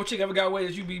don't think no chick ever got away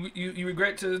that you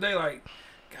regret to this day? Like,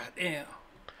 goddamn.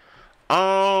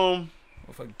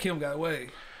 Fucking Kim got away.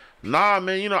 Nah,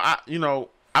 man.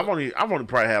 I've only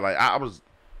probably had like, I was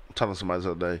telling somebody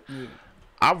the other day. Yeah.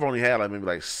 I've only had like maybe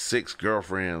like 6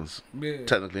 girlfriends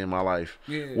technically in my life,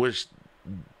 which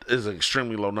is an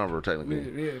extremely low number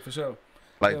technically. Yeah, for sure.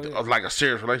 Like like a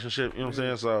serious relationship. You know what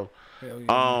I'm saying? So,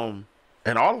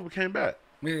 and all of them came back.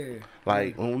 Yeah.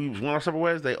 Like when we went our separate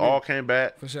ways, they all came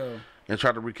back. For sure. And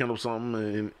tried to rekindle something,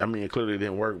 and I mean, it clearly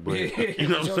didn't work, but you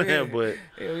know what I'm saying? But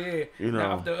hell yeah, you know.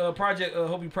 Now, after project,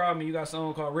 Hope You Proud of Me, you got a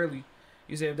song called "Really."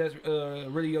 You said if that's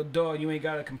really your dog, you ain't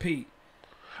gotta compete.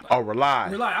 Oh,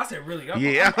 Rely. I said really. I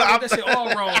wrote that shit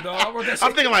all wrong, dog. I wrote that shit.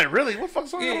 I'm thinking like, really? What the fuck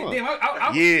song?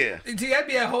 Yeah. See, that'd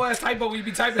be a whole ass typo when you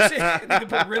be typing shit. Nigga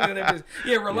put really on that bitch.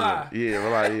 Yeah, Rely. Yeah,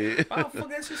 Rely. Yeah. Why the fuck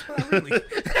that shit spell really?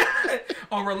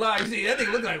 On Rely, you see that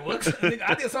nigga look like what?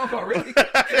 I did a song called Really.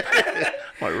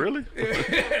 Like really?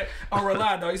 On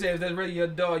Rely, dog. You said if that's really your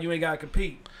dog, you ain't gotta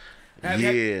compete. Have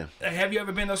you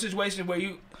ever been in those situations where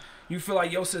you feel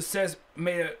like your success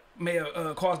may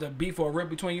have caused a beef or a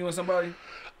rip between you and somebody?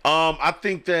 I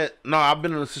think that I've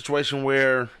been in a situation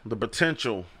where the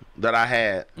potential that I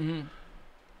had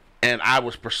and I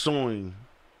was pursuing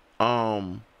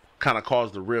kind of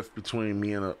caused a rift between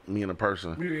me and a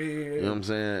person. Yeah. You know what I'm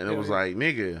saying? And it was like,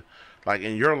 nigga, like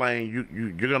in your lane,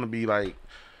 you're gonna be like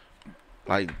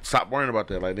stop worrying about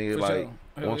that. Like, nigga,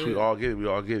 Once we all get it, we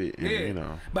all get it. And, yeah. You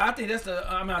know. But I think that's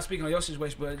I'm not speaking on your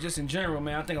situation, but just in general,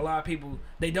 man, I think a lot of people,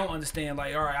 they don't understand,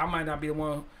 like, all right, I might not be the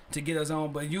one to get us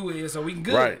on, but you is, so we can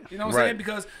good. Right. You know what I'm saying?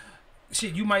 Because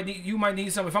shit, you might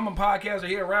need something. If I'm a podcaster,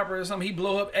 he a rapper or something, he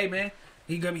blow up, hey man,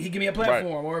 he give me a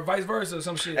platform, or vice versa or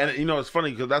some shit. And you know, it's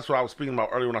funny because that's what I was speaking about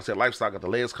earlier when I said lifestyle got the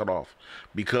legs cut off.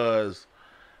 Because,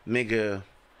 nigga,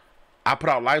 I put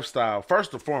out lifestyle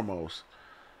first and foremost.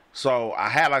 So I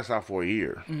had lifestyle for a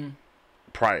year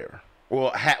prior.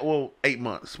 Well, 8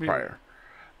 months prior.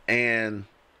 And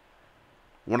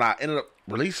when I ended up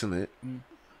releasing it,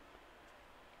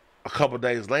 a couple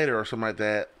days later or something like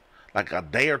that, like a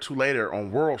day or two later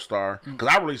on WorldStar, because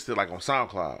I released it like on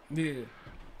SoundCloud. Yeah.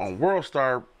 On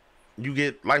WorldStar, you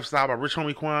get Lifestyle by Rich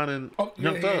Homie Quan and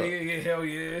Young Thug. Yeah, hell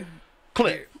yeah.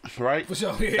 Clip, right? For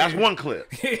sure, yeah. That's one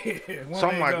clip. So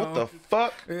I'm like, what the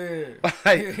fuck?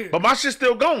 Like, but my shit's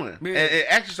still going. And it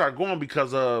actually started going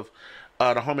because of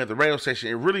the homie at the radio station.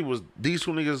 It really was, these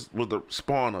two niggas was the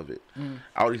spawn of it.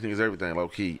 All these niggas, everything, low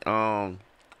key.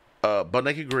 Butt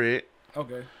Naked Greg.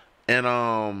 Okay.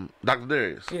 And Dr.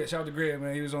 Darius. Yeah, shout out to Greg,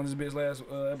 man. He was on this bitch last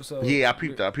episode. Yeah, I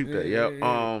peeped that.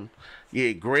 Yep.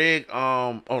 Yeah, Greg,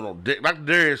 oh no, Dr.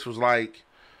 Darius was like,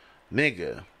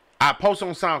 nigga, I posted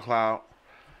on SoundCloud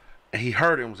and he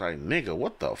heard it and was like, nigga,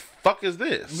 what the fuck is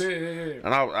this? Yeah.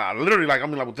 And I literally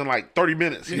within like 30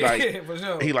 minutes, he for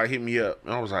sure. he like hit me up.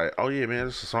 And I was like, oh yeah, man,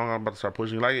 this is a song I'm about to start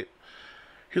pushing. You like it?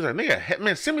 He was like, nigga,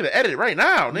 man, send me the edit right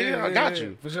now, nigga. I got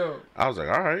you. For sure. I was like,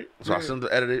 all right. So I sent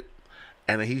the edit.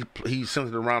 And then he sent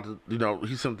it around to, you know,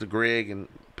 he sent it to Greg and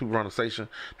people around the station.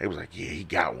 They was like, yeah, he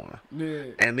got one. Yeah.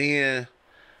 And then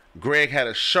Greg had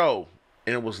a show,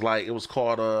 and it was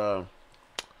called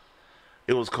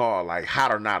like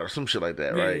Hot or Not or some shit like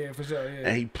that, right? Yeah, for sure. Yeah.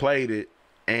 And he played it,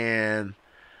 and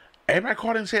everybody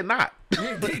called in and said not.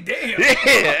 Damn.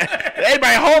 Yeah.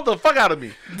 Everybody hold the fuck out of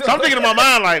me. So I'm thinking in my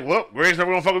mind like, well, Greg's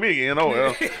never gonna fuck with me again. You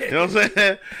know what I'm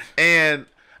saying? And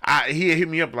he hit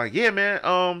me up like, yeah,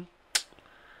 man,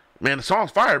 man, the song's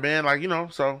fire, man. Like, you know,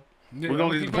 so we're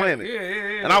gonna keep playing it.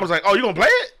 Yeah. And I was like, oh, you gonna play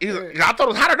it? He's like, I thought it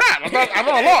was Hot or Not. I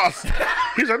thought I lost.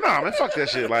 He's like, nah, man, fuck that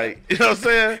shit. Like, you know what I'm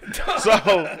saying?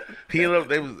 So he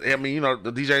ended up, you know,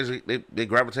 the DJs, they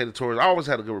gravitated towards, I always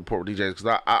had a good rapport with DJs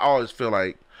because I always feel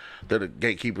like they're the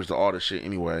gatekeepers to all this shit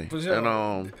anyway. For sure.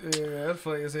 And yeah, that's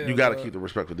funny as hell. you gotta keep the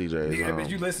respect for DJs. Yeah, but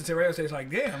you listen to radio stations like,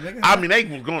 damn, nigga. I mean, they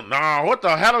was going, nah, what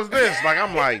the hell is this? Like,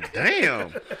 I'm like,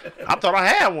 damn. I thought I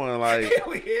had one. Like,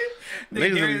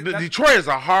 niggas, Detroit is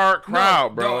a hard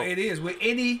crowd, bro. Dog, it is with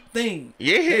anything.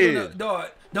 Yeah. Dog,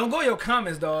 don't go in your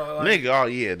comments, dog. Like, nigga, oh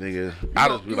yeah, nigga. I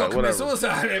just be like, whatever.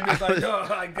 Suicide. Like, dog,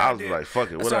 like, I was like, fuck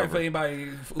it, whatever. Sorry for anybody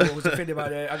who was offended by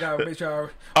that. I gotta make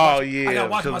sure. I gotta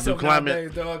watch myself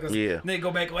nowadays, dog. Yeah. Nigga,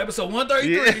 go back on episode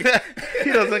 133. Yeah.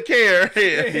 He doesn't care.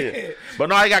 Yeah. But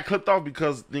no, I got clipped off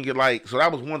because nigga, like, so that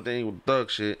was one thing with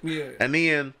Thug shit. Yeah. And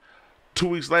then 2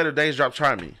 weeks later, Days Drop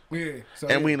Try Me. Yeah. So,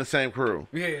 and we in the same crew.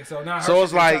 Yeah. So now. So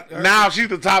it's like now she's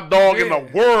the top dog in the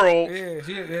world.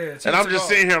 Yeah. And I'm just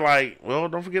sitting here like, well,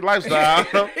 don't forget lifestyle.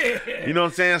 You know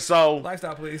what I'm saying? So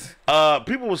lifestyle, please.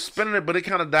 People was spinning it, but it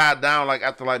kind of died down like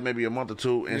after like maybe a month or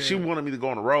two, and she wanted me to go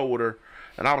on the road with her.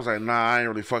 And I was like, nah, I ain't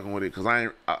really fucking with it because I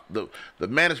ain't. The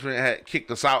management had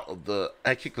kicked us off of the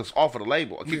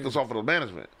label. Kicked us off of the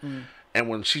management. And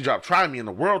when she dropped Try Me and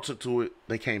the world took to it,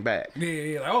 they came back.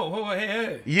 Yeah. Like, oh,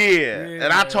 hey. Yeah.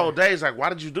 And I told Days, like, why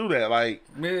did you do that? Like,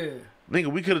 yeah. Nigga,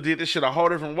 we could have did this shit a whole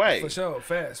different way. For sure,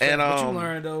 fast. And what you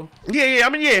learned though. Yeah. I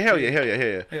mean, hell yeah.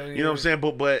 You know what I'm saying?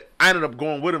 But I ended up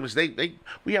going with them.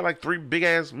 We had like 3 big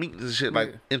ass meetings and shit,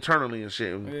 like internally and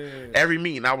shit. And every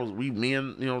meeting, me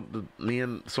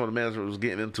and some of the managers was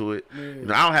getting into it. Yeah. You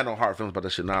know, I don't have no hard feelings about that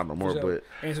shit now no more. Sure. But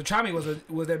and so Try Me was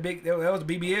that big. That was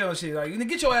BBL and shit. Like, you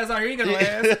get your ass out here. You got no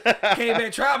ass. Came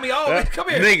back, try me. Oh, come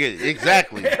here, nigga.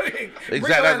 Exactly.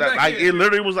 Like it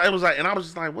literally was. It was like, and I was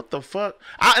just like, what the fuck?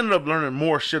 I ended up learning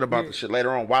more shit about the shit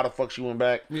later on. Why the fuck she went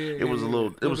back? It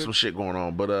was some shit going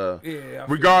on. But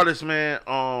regardless, man,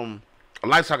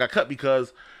 Lifestyle got cut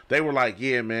because they were like,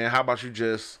 yeah, man, how about you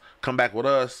just come back with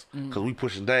us because we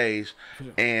pushing Days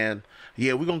and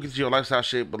we're gonna get you your Lifestyle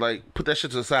shit, but like put that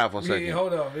shit to the side for a second.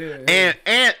 Hold on. And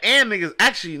niggas,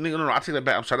 actually, nigga, no, I take that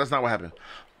back. I'm sorry, that's not what happened.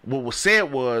 What was said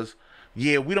was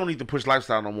yeah, we don't need to push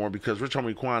lifestyle no more because Rich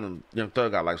Homie Quan and Young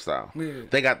Thug got lifestyle. Yeah.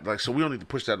 They got like, so we don't need to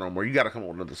push that no more. You got to come up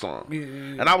with another song. Yeah.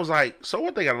 And I was like, so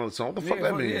what? They got another song? What the fuck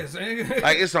that means?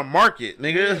 Like it's a market,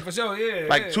 nigga. Yeah, for sure. Yeah.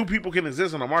 Like two people can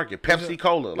exist in a market. Pepsi,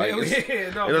 Cola. Like, no,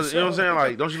 you know what I'm saying?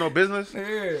 Like, don't you know business?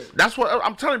 Yeah. That's what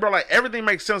I'm telling you, bro. Like everything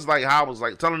makes sense. Like how I was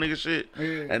like telling niggas shit,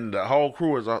 and the whole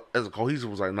crew as a cohesive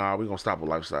was like, nah, we gonna stop with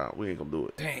lifestyle. We ain't gonna do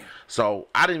it. Damn. So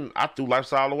I threw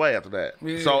lifestyle away after that.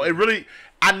 Yeah. So it really,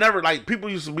 I never like people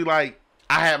used to be like,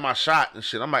 I had my shot and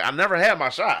shit. I'm like, I never had my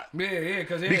shot. Yeah,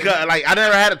 because like I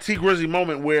never had a T Grizzly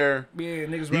moment where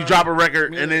niggas you drop a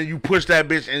record and then you push that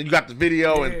bitch and you got the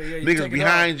video and niggas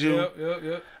behind you.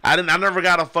 Yep. I never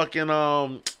got a fucking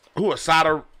a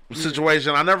Sada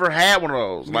situation. I never had one of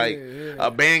those. Like a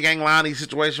Band Gang Lonnie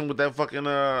situation with that fucking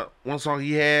one song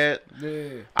he had.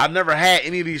 Yeah. I never had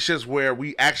any of these shits where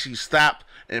we actually stopped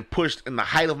and pushed in the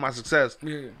height of my success,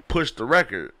 pushed the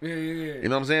record. Yeah. You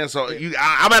know what I'm saying? So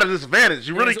I'm at a disadvantage.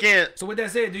 You really can't. So with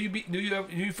that said, do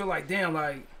you feel like damn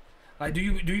like do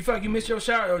you feel like you missed your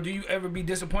shot, or do you ever be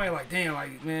disappointed like damn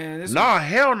like man this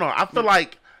hell no. I feel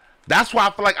like that's why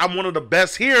I feel like I'm one of the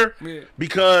best here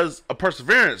because of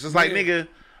perseverance. It's like nigga,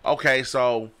 okay,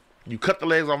 so you cut the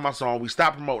legs off my song, we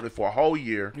stopped promoting it for a whole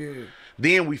year. Yeah.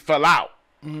 Then we fell out.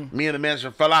 Me and the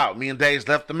management fell out. Me and Days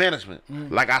left the management.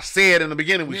 Like I said in the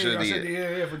beginning, we should have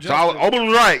did. So Oba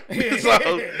was right. So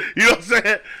you know what I'm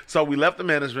saying? So we left the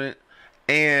management,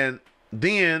 and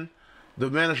then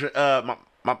the management,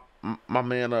 my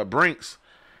man Brinks,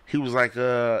 he was like, we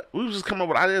was just coming up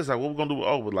with ideas like what we gonna do with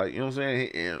Oba, like you know what I'm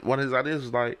saying? And one of his ideas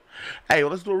was like, hey, well,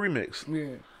 let's do a remix.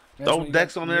 Yeah. Throw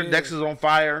Dex on there. Dex is on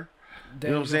fire. You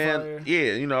know what I'm saying?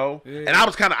 Yeah, you know. Yeah. And I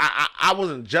was kind of, I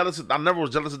wasn't jealous. I never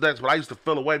was jealous of Dex, but I used to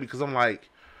feel away because I'm like,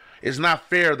 it's not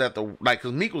fair that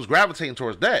because Meek was gravitating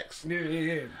towards Dex.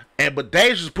 Yeah. But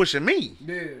Dave was pushing me.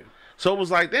 Yeah. So it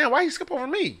was like, damn, why he skip over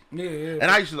me? Yeah.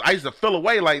 And I used to feel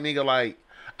away like, nigga, like,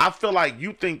 I feel like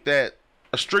you think that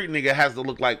a street nigga has to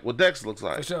look like what Dex looks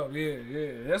like. For sure,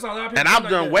 yeah. That's a lot of people. And I've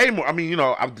done way more. I mean, you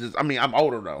know, I'm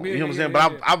older though. You know what I'm saying?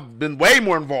 But I've been way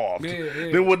more involved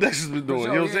than what Dex has been doing. Sure,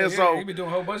 you know what I'm saying? So he been doing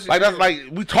a whole bunch of like that's like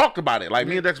we talked about it. Like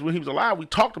me and Dex when he was alive, we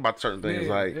talked about certain things.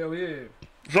 Like hell yeah.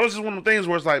 So it's just one of the things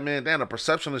where it's like, man, damn, the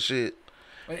perception of shit.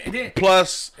 And then,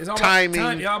 plus it's all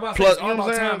timing. Plus, all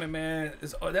about timing, man.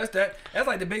 That's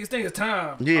like the biggest thing is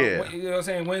time. Yeah. You know what I'm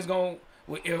saying? When it's going.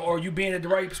 Or you being at the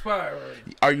right spot, or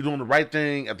are you doing the right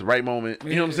thing at the right moment?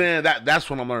 You know what I'm saying? That's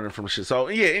what I'm learning from the shit. So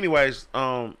yeah. Anyways,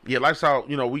 lifestyle.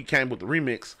 You know, we came with the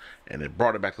remix and it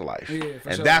brought it back to life. Yeah,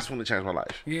 and sure. That's when it changed my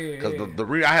life. Yeah, because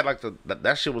I had like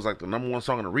that shit was like the #1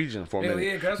 song in the region for a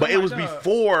minute. Yeah, but it was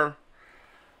before.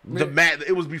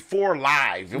 It was before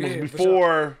live. It was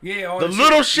before the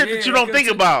little shit that you don't think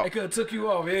about. It could have took you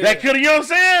off. Yeah. That could have, you know what I'm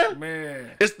saying?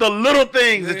 Man. It's the little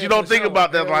things that you don't think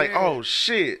about that like, oh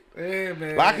shit. Yeah,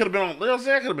 man. Like, I could have been on, you know what I'm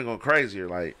saying? I could have been going crazier.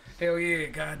 Like, hell yeah,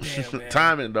 goddamn, man.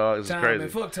 Timing, dog, is crazy. Man,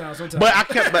 fuck time sometimes. But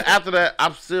after that,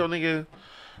 I'm still, nigga,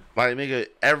 like, nigga,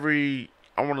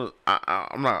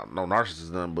 I'm not no narcissist,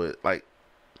 none, but like,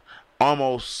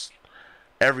 almost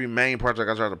every main project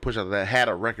I tried to push out of that had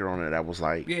a record on it that was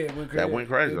like went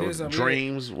crazy. That was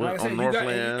Dreams on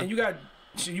Northland. You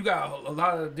got a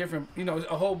lot of different, you know,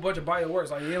 a whole bunch of body of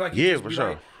works. Like for sure.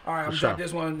 Like, all right, I'm drop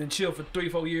this one and chill for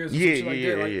 3-4 years. Yeah.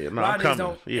 No, a lot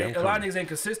of niggas ain't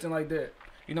consistent like that.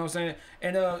 You know what I'm saying?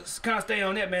 And kind of stay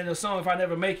on that, man. The song "If I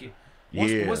Never Make It."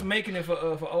 What's making it for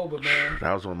Oba, man?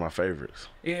 That was one of my favorites.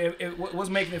 Yeah. What's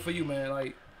making it for you, man?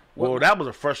 Like, well, that was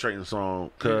a frustrating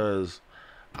song because.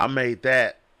 I made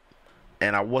that,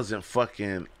 and I wasn't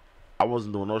doing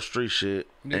no street shit,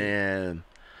 and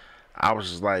I was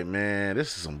just like, man,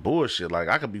 this is some bullshit. Like,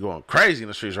 I could be going crazy in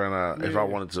the streets right now if I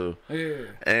wanted to. Yeah.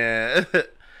 And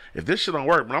if this shit don't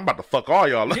work, man, I'm about to fuck all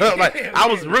y'all. Like, I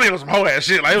was really on some hoe ass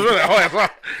shit. Like, it was really hoe ass.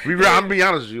 I'm gonna be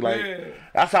honest with you. Like,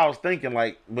 that's how I was thinking.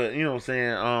 Like, but you know what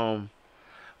I'm saying?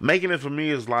 Making it for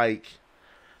me is like.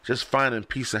 Just finding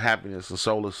peace and happiness and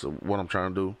solace of what I'm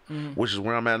trying to do, which is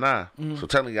where I'm at now. So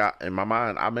technically, in my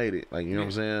mind, I made it. Like, you know what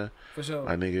I'm saying? For sure.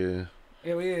 Like, nigga.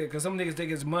 Yeah, because some niggas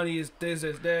think it's money, it's this,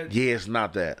 it's that. Yeah, it's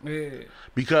not that. Yeah.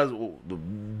 Because the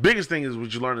biggest thing is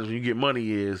what you learn is when you get money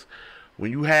is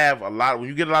when you get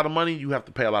a lot of money, you have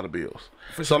to pay a lot of bills.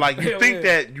 So like you think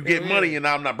that you get money and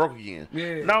now I'm not broke again.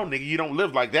 Yeah. No, nigga, you don't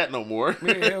live like that no more.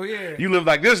 Yeah. You live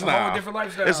like this now. A whole different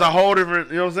lifestyle. It's a whole different,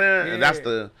 you know what I'm saying? Yeah. And that's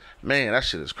that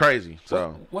shit is crazy.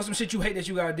 So what's some shit you hate that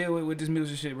you gotta deal with this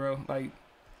music shit, bro? Like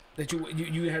that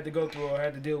you had to go through or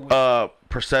had to deal with?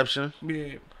 Perception.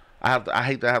 Yeah. I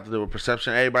hate that I have to deal with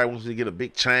perception. Everybody wants to get a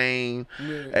big chain.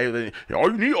 Yeah. Everything. All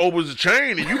you need Oba is a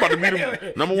chain, and you about to be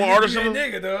the #1 artist.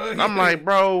 Nigga, dog. I'm like,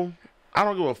 bro, I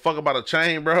don't give a fuck about a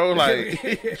chain, bro. Like,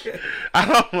 I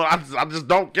don't know. I just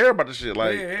don't care about the shit.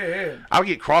 Like, I'll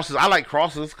get crosses. I like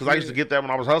crosses because I used to get that when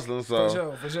I was hustling.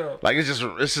 So, for sure. Like, it's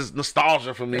just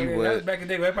nostalgia for me. But that was back in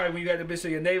the day. Probably when you got the bitch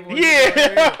in your navel.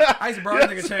 Yeah. I used to borrow a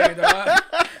nigga chain, dog.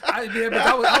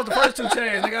 I was the first 2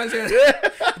 chains. Nigga, I said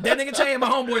that nigga chain, my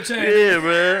homeboy chain. Yeah,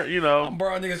 man. You know, I'm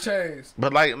borrowing niggas chains.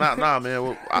 But like, nah,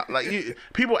 man.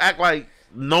 People act like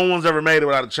no one's ever made it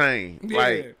without a chain. Yeah.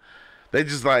 Like, they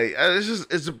just like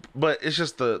but it's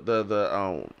just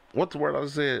the what's the word I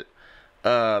said?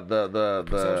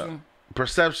 The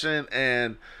perception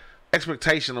and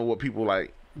expectation of what people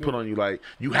like put on you. Like,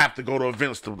 you have to go to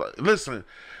events to listen.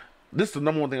 This is the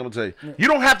number one thing I'm gonna tell you. You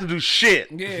don't have to do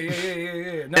shit. Yeah.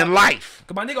 In life.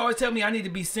 Cause my nigga always tell me I need to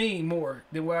be seen more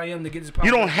than where I am to get this.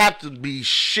 You don't have to be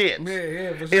shit.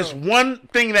 Yeah, for sure. It's one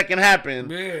thing that can happen,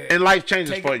 and life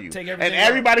changes for you. And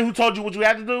everybody who told you what you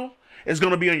have to do is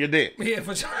gonna be on your dick. Yeah,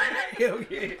 for sure. Hell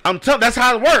yeah. I'm telling. That's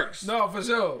how it works. No, for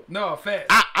sure. No,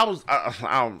 fact. I'm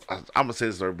gonna say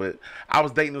this story, but I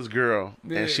was dating this girl,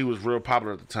 and she was real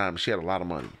popular at the time. She had a lot of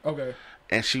money. Okay.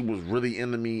 And she was really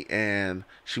into me, and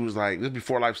she was like, this is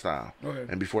before Lifestyle.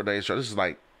 Okay. And before Days Try. This is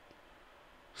like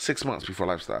 6 months before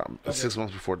Lifestyle. Okay. 6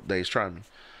 months before Days Try Me.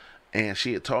 And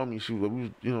she had told me,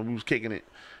 we was kicking it.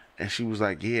 And she was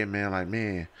like, yeah, man, like,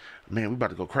 man, we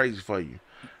about to go crazy for you.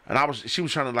 And she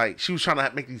was trying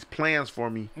to make these plans for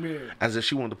me, as if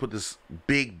she wanted to put this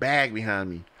big bag behind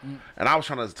me. And I was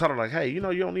trying to tell her, like, hey, you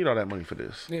don't need all that money for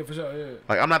this. Yeah, for sure, yeah.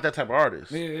 Like, I'm not that type of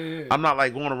artist. Yeah. I'm not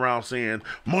like going around saying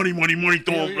money,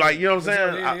 throw like, you know what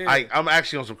I'm saying? I'm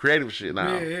actually on some creative shit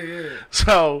now. Yeah.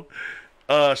 So,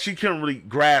 she couldn't really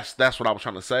grasp that's what I was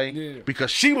trying to say,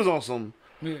 because she was on some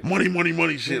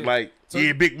money shit, like, so,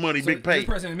 big money, big pay. This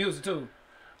person in music too.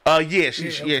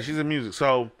 She's in music.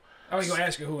 So I was gonna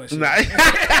ask her who and shit. Nah.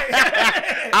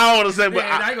 I don't want to say, but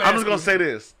I'm just gonna say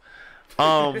this.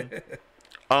 I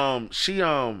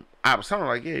was telling her,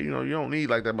 like, yeah, you don't need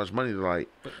like that much money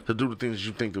to do the things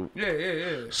you think to.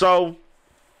 Yeah. So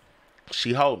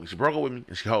she hold me. She broke up with me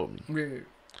and she hold me. Yeah.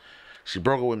 She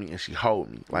broke up with me and she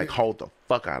hold me, like, hold the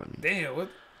fuck out of me. Damn, what?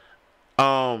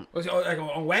 Was it like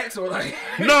on wax or like?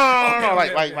 No,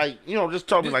 like just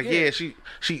told me, like, she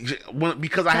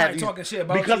because I had these, talking shit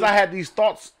about because you. I had these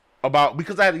thoughts about,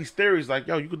 because I had these theories, like,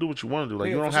 yo, you can do what you want to do, like,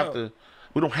 you don't have to.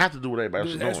 We don't have to do what everybody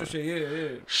else is doing. Shit,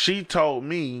 yeah. She told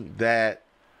me that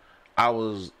I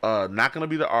was not gonna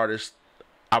be the artist.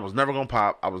 I was never gonna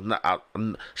pop. I was not.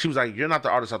 She was like, "You're not the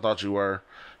artist I thought you were.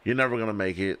 You're never gonna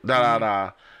make it."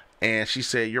 And she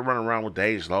said, "You're running around with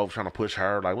Dej Loaf trying to push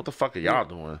her. Like, what the fuck are y'all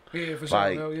doing?" Yeah, for sure.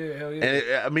 Like, hell yeah.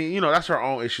 And I mean, that's her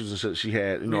own issues and shit. She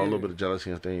had, a little bit of jealousy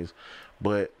and things,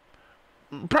 but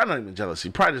probably not even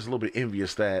jealousy. Probably just a little bit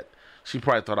envious that she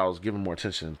probably thought I was giving more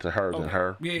attention to her than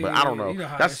her. But I don't know.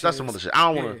 That's some other shit.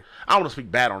 I don't want to speak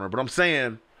bad on her, but I'm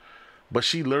saying. But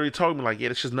she literally told me, like, yeah,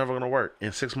 this shit's never gonna work.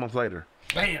 And 6 months later,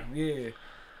 bam,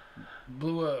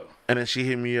 blew up. And then she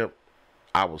hit me up.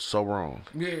 I was so wrong.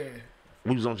 Yeah.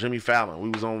 We was on Jimmy Fallon. We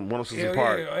was on 106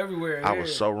 Park. Yeah, everywhere. I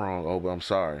was so wrong, Oba. I'm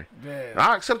sorry. Man.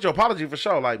 I accept your apology for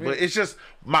sure. Like, but it's just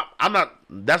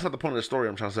that's not the point of the story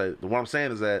I'm trying to say. What I'm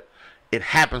saying is that it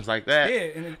happens like that.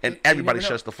 Yeah, and everybody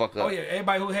shuts the fuck up. Oh yeah,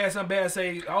 everybody who had something bad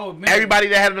say, "Oh man." Everybody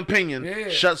that had an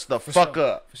opinion shuts the fuck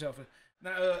up. For sure.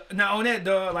 Now on that,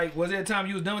 dog, like, was there a time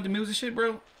you was done with the music shit,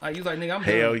 bro? Like, you was like, nigga, I'm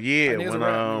done. Hell yeah.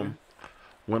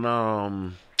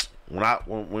 Like,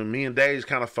 when me and Dej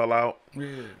kind of fell out,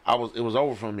 it was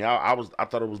over for me. I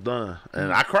thought it was done,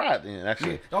 and I cried then,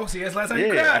 actually. Oh, see, that's the last time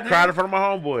you cried. I cried in front of my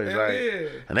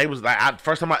homeboys, and they was like, that's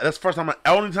the first time,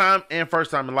 only time and first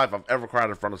time in life I've ever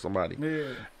cried in front of somebody.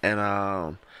 Yeah.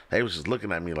 And they was just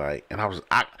looking at me like, and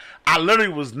I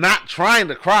literally was not trying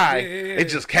to cry. It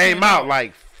just came out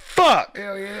like, fuck.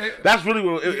 Hell yeah. That's really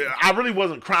what I really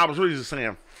wasn't crying. I was really just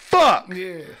saying, fuck.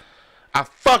 Yeah. I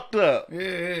fucked up. Yeah,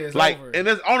 it's like, over. And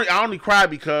I only cried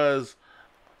because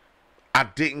I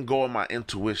didn't go with my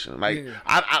intuition. Like,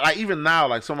 I like, even now,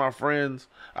 like, some of my friends,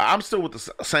 I'm still with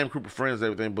the same group of friends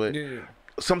and everything, but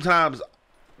sometimes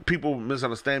people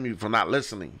misunderstand me for not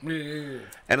listening. Yeah.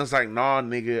 And it's like, nah,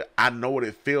 nigga, I know what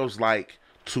it feels like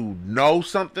to know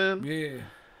something. Yeah.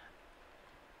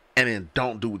 And then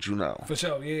don't do what you know. For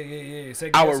sure. Yeah.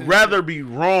 I would rather be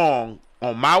wrong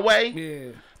on my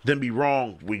way than be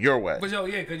wrong with your way. But cause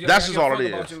that's just all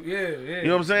it is. You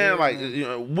know what I'm saying? Like,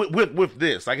 with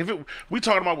this, like, if we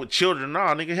talking about with children,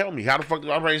 nah, nigga, help me. How the fuck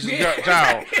do I raise this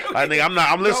child? Like, nigga,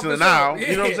 I'm listening now.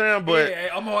 You know what I'm saying? But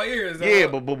I'm all ears.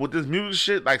 But with this music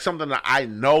shit, like, something that I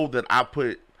know that I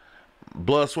put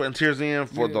blood, sweat, and tears in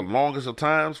for the longest of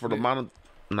times, for the amount of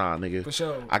Nah, nigga. For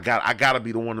sure. I gotta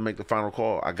be the one to make the final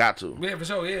call. I got to. Yeah, for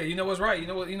sure. Yeah, you know what's right. You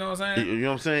know what I'm saying? You know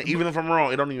what I'm saying? Even if I'm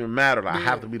wrong, it don't even matter. I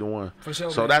have to be the one. For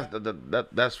sure. So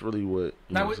that's really what.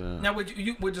 Now with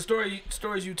the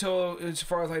stories you told as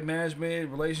far as like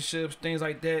management, relationships, things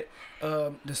like that,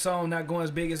 the song not going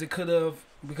as big as it could have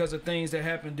because of things that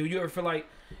happened. Do you ever feel like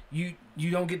you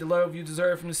don't get the love you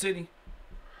deserve from the city?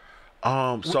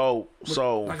 So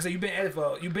like I said, you've been at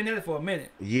it for a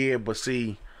minute. Yeah, but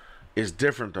see, it's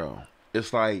different though.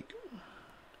 It's like,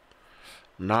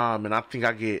 nah, man. I think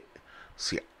I get.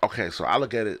 See, okay, so I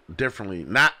look at it differently.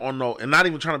 Not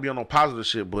even trying to be on no positive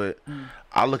shit, but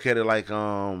I look at it like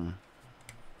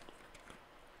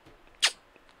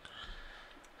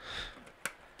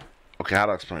okay, how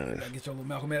do I explain this? Get your little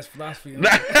Malcolm X philosophy.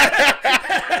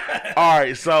 All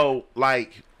right, so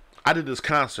like, I did this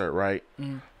concert, right?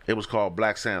 It was called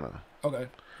Black Santa. Okay.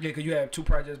 Yeah, because you have 2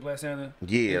 projects, Black Santa.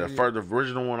 Yeah, the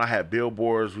original one, I had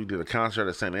billboards. We did a concert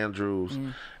at St. Andrews,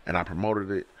 and I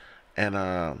promoted it. And,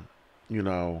 you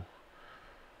know,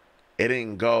 it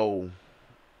didn't go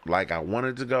like I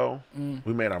wanted to go.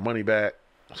 We made our money back.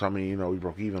 So, I mean, you know, we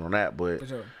broke even on that. But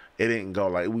it didn't go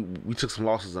like, we took some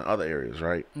losses in other areas,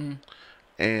 right?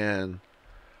 And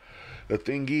the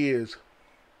thing is,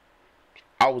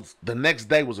 the next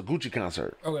day was a Gucci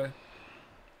concert. Okay.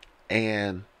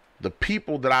 And the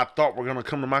people that I thought were going to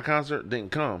come to my concert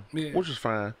didn't come, which was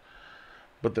fine.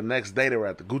 But the next day they were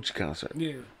at the Gucci concert.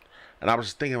 Yeah. And I was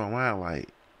just thinking in my mind, like,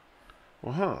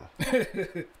 well,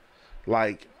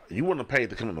 like, you wouldn't have paid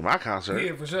to come to my concert.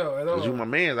 Yeah, for sure. Because you my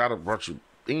mans, I'd have brought you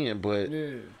in, but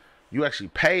you actually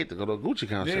paid to go to a Gucci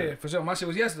concert. Yeah, for sure. My shit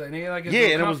was yesterday, nigga. Like, and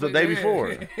it was the day before.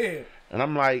 And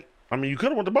I'm like, I mean, you could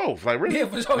have went to both. Like, really? Yeah,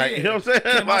 for sure. Like, you know what I'm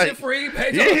saying? My shit free,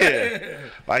 pay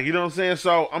Like, you know what I'm saying?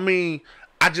 So, I mean,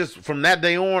 I just, from that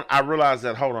day on, I realized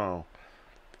that, hold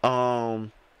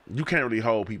on, you can't really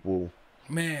hold people.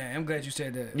 Man, I'm glad you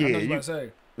said that. Yeah, I know what you about to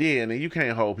say. Yeah, and then you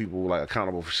can't hold people, like,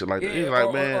 accountable for shit like that. Yeah,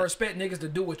 like, man, or expect niggas to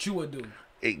do what you would do.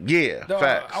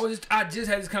 Facts. I just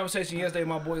had this conversation yesterday with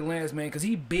my boy Lance, man, because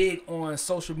he big on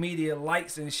social media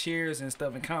likes and shares and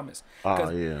stuff and comments. Oh,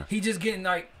 yeah. He just getting,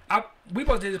 like, we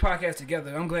both did this podcast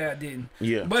together. I'm glad I didn't.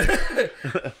 Yeah. But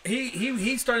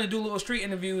he's starting to do little street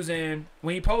interviews, and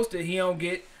when he posted, he don't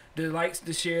get the likes,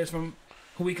 the shares from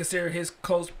who we consider his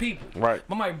close people. Right.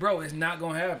 I'm like, bro, it's not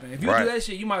gonna happen. If you do that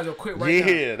shit, you might as well quit right now.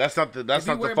 Yeah, that's not the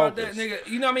focus. About that, nigga,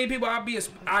 you know how many people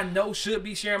I know should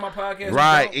be sharing my podcast?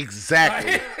 Right,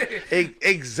 exactly.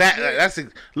 Exactly.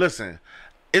 Listen,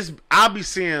 I'll be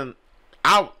seeing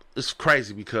it's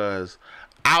crazy because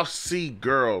I'll see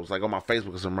girls like on my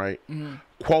Facebook or something, right?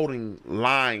 Quoting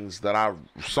songs that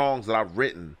I've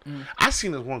written. I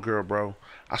seen this one girl, bro.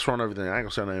 I swear on everything. I ain't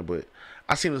gonna say her name, but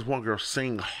I seen this one girl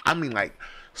sing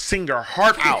her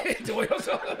heart out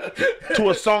to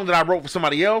a song that I wrote for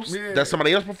somebody else, that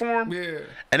somebody else performed. Yeah.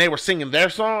 And they were singing their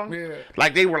song. Yeah.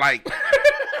 Like they were like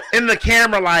in the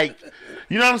camera, like,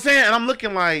 you know what I'm saying? And I'm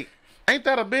looking like, ain't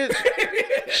that a bitch?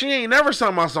 She ain't never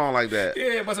sung my song like that.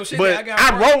 Yeah, but some shit but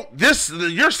I wrote this.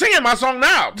 You're singing my song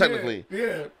now, technically.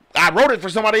 Yeah. I wrote it for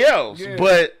somebody else,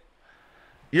 but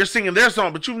you're singing their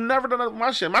song, but you've never done that with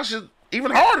my shit. My shit even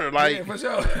harder. Like, for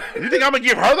sure. You think I'm gonna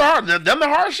give her them the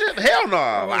hard shit? Hell no.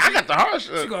 I got the hard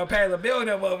shit. She gonna pay the bill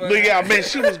that motherfucker. But yeah, man,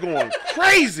 she was going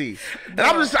crazy. And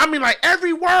I mean, like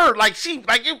every word, like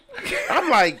I'm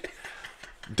like,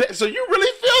 so you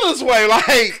really feel this way?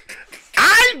 Like,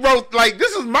 I wrote, like,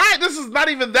 this is not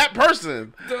even that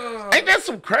person. Duh. Ain't that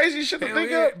some crazy shit to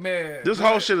think of? Man. This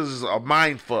whole shit is a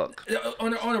mind fuck. On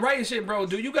the writing shit, bro,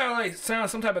 do you gotta, like, sign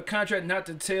some type of contract not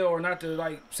to tell or not to,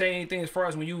 like, say anything as far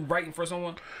as when you writing for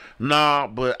someone? Nah,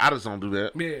 but I just don't do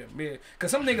that. Yeah.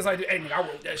 Because some niggas like, hey, nigga, I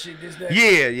wrote that shit, this, that.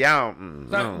 Yeah.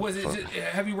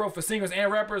 Have you wrote for singers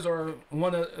and rappers or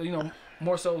one of,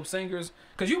 more so singers?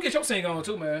 Because you get your sing on,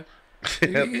 too, man. You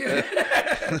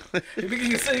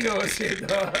can sing on shit,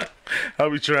 dog.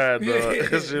 I'll be trying, dog.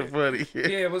 That shit funny.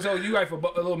 Yeah, but so you write for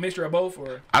a little mixture of both,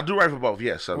 or? I do write for both.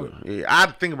 Yes, I do. Yeah, I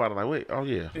think about it like, wait, oh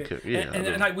yeah, okay, yeah.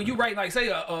 And like when you write, like, say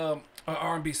a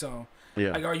R&B song,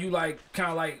 like, are you like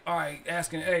kind of like, all right,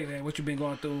 asking, hey man, what you been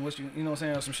going through? What you know what I'm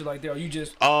saying, or some shit like that? Or you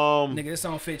just nigga, this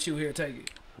song fits you, here, take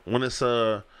it. When it's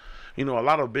a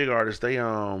lot of big artists,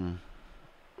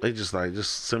 they just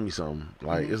send me something.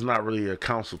 Like, it's not really a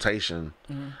consultation.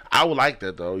 I would like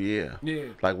that though. Yeah.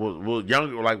 Like with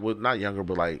younger, like with not younger,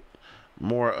 but like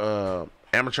more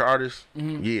amateur artists.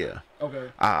 Yeah. Okay.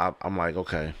 I'm like,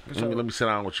 okay. Let me sit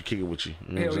down with you, kick it with you.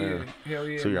 You know what I'm saying? Hell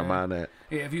yeah. So you mind that.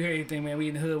 Yeah. If you hear anything, man, we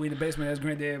in the hood, we in the basement. That's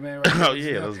Granddad, man. Right oh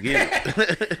yeah, let's get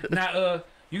it. Now,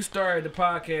 you started the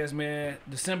podcast, man,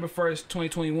 December 1st,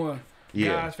 2021. Yeah.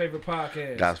 God's favorite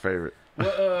podcast. God's favorite.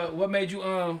 What made you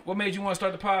want to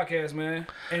start the podcast, man?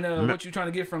 And what you trying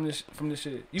to get from this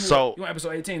shit? You on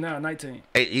episode 18 now, 19.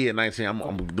 19.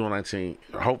 I'm doing 19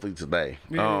 hopefully today.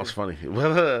 Yeah. Oh, it's funny.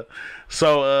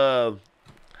 So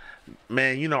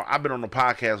man, you know, I've been on the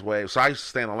podcast wave. So I used to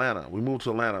stay in Atlanta. We moved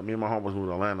to Atlanta. Me and my homeboys moved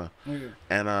to Atlanta. Yeah.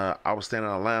 And I was staying in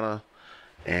Atlanta.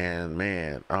 And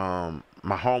man,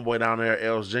 my homeboy down there,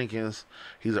 Els Jenkins,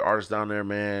 he's an artist down there,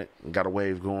 man. Got a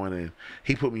wave going, and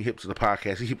he put me hip to the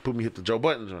podcast. He put me hip to Joe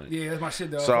Budden joint. Yeah, that's my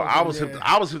shit, though. So I was hip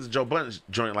to Joe Budden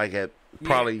joint like at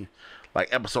probably like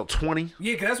episode 20.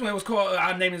 Yeah, cause that's when it was called.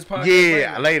 I named this podcast.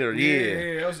 Yeah,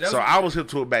 later. So I was hip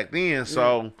to it back then.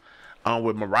 So.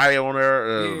 With Mariah on there,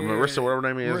 Marissa, whatever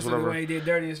her name is, Marissa, when he did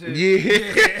Dirty and shit.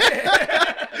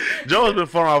 Yeah. Joe's been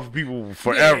fun off people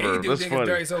forever. Yeah, he do That's funny.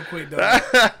 Dirty so quick, though.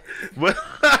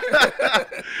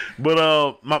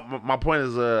 but my point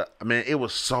is, man, it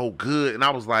was so good, and I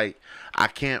was like, I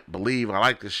can't believe I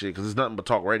like this shit because it's nothing but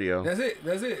talk radio. That's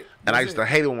it. And I used to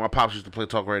hate it when my pops used to play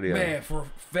talk radio. Man, for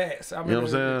facts. I you know what I'm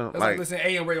saying? That's like listening to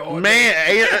AM radio all day. Man,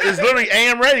 it's literally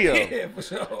AM radio. Yeah, for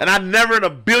sure. And I never in a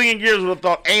billion years would have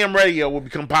thought AM radio would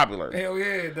become popular. Hell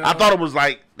yeah, dog. I thought it was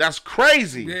like, that's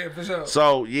crazy. Yeah, for sure.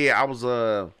 So, yeah, I was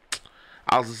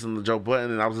listening to Joe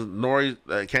Budden, and I was Nori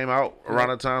came out around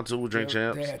that time too with Drink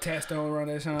Champs. They had Tax Stone around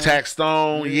that time. Tax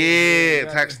Stone,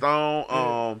 Tax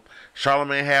Stone.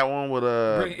 Charlamagne had one with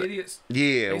Brilliant Idiots.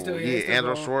 Yeah,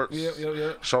 Andrew Schwartz.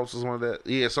 Yep. Schultz was one of that.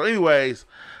 Yeah. So, anyways,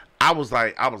 I was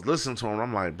listening to him.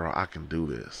 I'm like, bro, I can do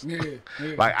this. Yeah.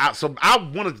 Like, I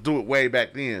wanted to do it way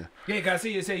back then. Yeah, cause I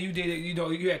see you say you did it. You know,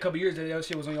 you had a couple years that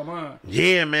shit was on your mind.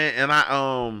 Yeah, man.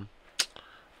 And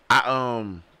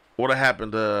what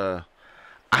happened?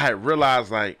 I had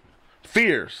realized like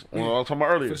fears when I was talking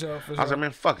about earlier. For sure. I was like,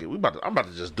 man, fuck it. I'm about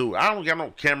to just do it. I don't got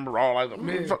no camera all like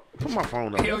put my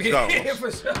phone up. Let's go. Yeah,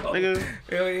 for sure. Nigga,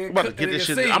 Hell yeah. I'm about to get this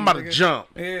shit. I'm about to jump.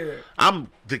 Yeah. I'm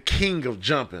the king of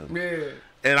jumping. Yeah.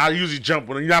 And I usually jump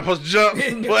when you're not supposed to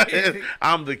jump, but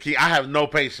I'm the king. I have no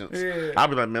patience. Yeah. I'll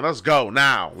be like, man, let's go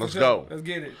now. Let's go. Let's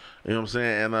get it. You know what I'm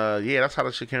saying? And yeah, that's how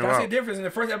that shit came out. I see the difference in the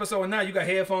first episode and now you got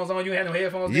headphones on. You had no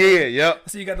headphones. Yep. I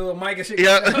see you got the little mic and shit.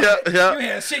 Yep. You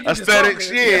had shit. You aesthetics.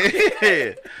 Just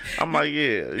yeah. I'm like,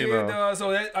 you know.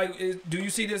 So that like, do you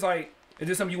see this like? Is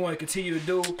this something you want to continue to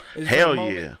do? Hell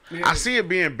yeah. I see it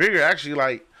being bigger. Actually,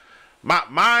 like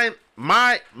I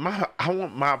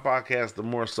want my podcast to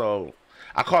more so.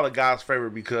 I call it God's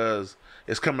favorite because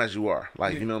it's come as you are.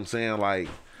 Like, you know what I'm saying? Like,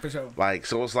 for sure. Like,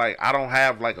 so it's like I don't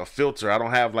have like a filter. I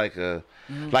don't have like a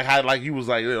like how like you was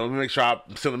like, let me make sure I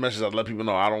send a message out to let people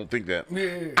know I don't think that.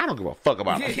 Yeah. I don't give a fuck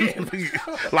about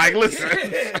it. Like, listen,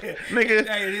 nigga,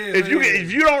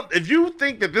 if you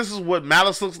think that this is what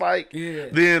malice looks like,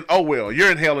 then oh well, you're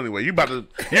in hell anyway. You got a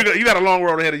long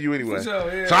road ahead of you anyway.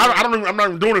 Sure, so I'm not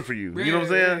even doing it for you. You know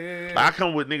what I'm saying? Like, I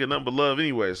come with nigga nothing but love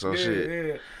anyway. So shit.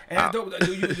 Yeah. And that's dope.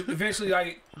 Do you eventually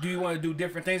like? Do you want to do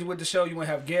different things with the show? You want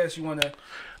to have guests? You want to?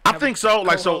 I think so.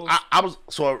 Like, so I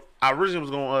originally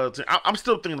was going. I'm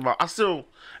still thinking about. I still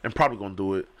am probably going to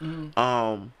do it.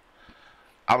 Mm-hmm.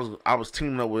 I was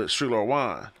teaming up with Shrilo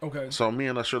Wine. Okay. So me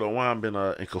and Shrilo Wine been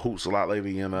in cahoots a lot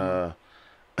lately, and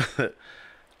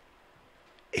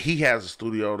he has a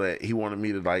studio that he wanted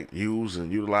me to like use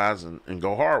and utilize and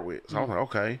go hard with. So I was like,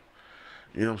 okay.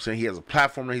 You know what I'm saying? He has a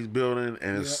platform that he's building,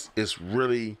 and it's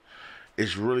really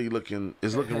looking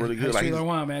really good. Like,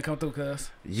 Wine, man, come through, cuz.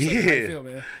 Yeah, feel,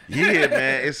 man. Yeah,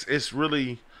 man. It's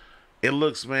really, it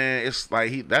looks, man. It's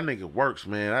like that nigga works,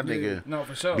 man. That nigga, no,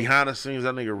 for sure. Behind the scenes,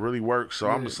 that nigga really works. So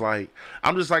I'm just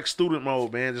like student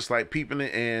mode, man. Just like peeping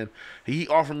it, and he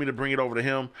offered me to bring it over to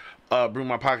him, bring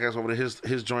my podcast over to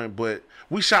his joint. But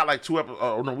we shot like 2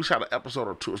 episodes. No, we shot an episode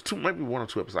or two, maybe 1 or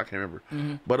 2 episodes. I can't remember.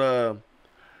 Mm-hmm. But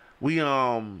we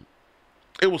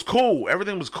it was cool.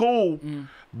 Everything was cool.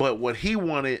 But what he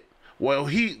wanted,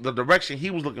 the direction he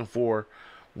was looking for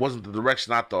wasn't the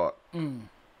direction I thought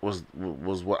was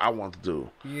what I wanted to do.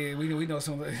 Yeah, we know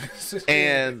some of that.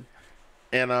 And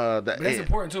but that's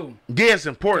important too. Yeah, it's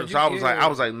important. So I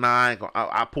was like, nah,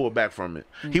 I pulled back from it.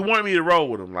 He wanted me to roll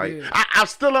with him. Like, I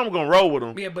still am gonna roll with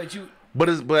him. Yeah, but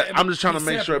I'm just trying to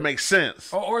make sure it makes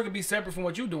sense. Or it could be separate from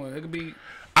what you're doing. It could be.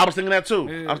 I was thinking that too.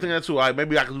 Like,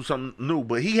 maybe I could do something new.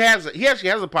 But he actually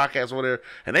has a podcast over there,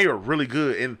 and they are really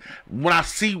good. And when I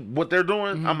see what they're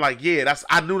doing, I'm like, yeah,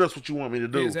 I knew that's what you want me to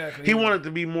do. Exactly. He wanted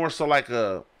to be more so like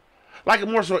a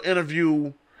more so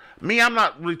interview. Me, I'm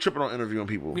not really tripping on interviewing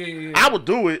people. Yeah. I would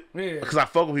do it because I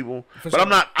fuck with people, but sure. I'm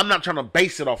not trying to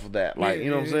base it off of that. Like, you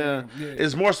know what I'm saying? Yeah.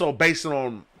 It's more so based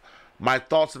on my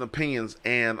thoughts and opinions,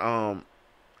 and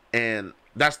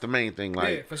that's the main thing.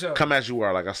 Like, for sure. Come as you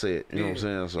are, like I said. You know what I'm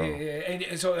saying? So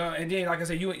and so and then like I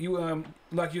said, you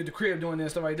like you at the crib doing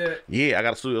this stuff like that. Yeah, I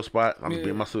got a studio spot. I'm just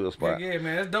be in my studio spot. Yeah,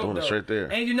 man, that's dope. Doing it straight there.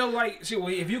 And like, shit,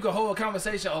 if you could hold a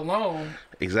conversation alone.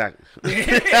 Exactly.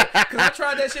 Because I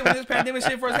tried that shit when this pandemic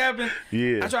shit first happened.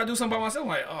 Yeah. I tried to do something by myself. I'm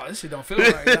like, oh, this shit don't feel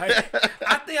right. Like,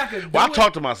 I think I could. I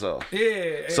talk to myself.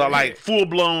 Yeah. So like full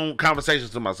blown conversations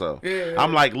to myself. Yeah.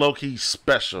 I'm like low key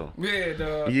special. Yeah,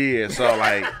 dog. Yeah. So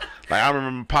like I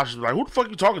remember Pops was like, "Who the fuck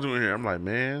you talking to in here?" I'm like,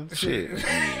 "Man, shit,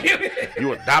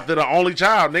 you adopted an only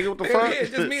child, nigga. What the fuck?" Yeah,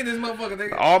 just me and this motherfucker,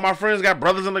 nigga. All my friends got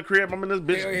brothers in the crib. I'm in this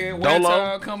bitch. Yeah,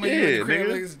 Dolo. Come in the crib,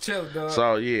 niggas chill, dog.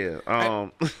 So yeah, hey,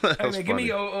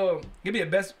 man, give me the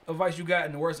best advice you got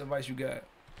and the worst advice you got.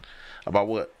 About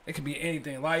what? It could be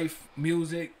anything, life,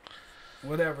 music,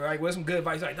 whatever. Like, what's some good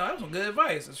advice? Like, no, that was some good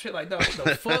advice and shit like that. What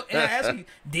the fuck? And I actually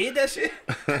did that shit.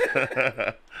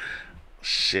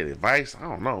 Shit, advice? I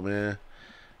don't know, man.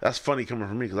 That's funny coming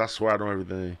from me because I swear I know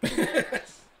everything.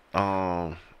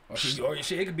 Or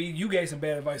shit, it could be you gave some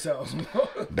bad advice out.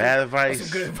 Bad advice? Some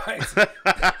good advice.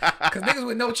 Because niggas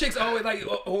with no chicks always like,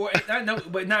 or I know,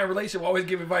 but not in a relationship, always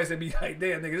give advice and be like,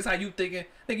 damn, nigga, this how you thinking?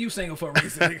 Nigga, you single for a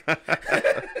reason,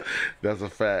 nigga. That's a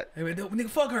fact. Hey, man,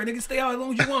 nigga, fuck her. Nigga, stay out as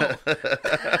long as you want.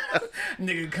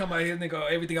 Nigga, come out here,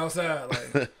 nigga, everything outside.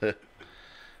 Like.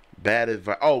 Bad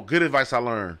advice. Oh, good advice I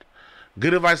learned.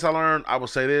 Good advice I learned, I would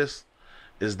say this,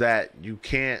 is that you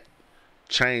can't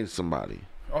change somebody.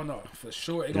 Oh no, for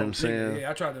sure. You know what I'm saying? Yeah,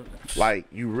 I tried to. Like,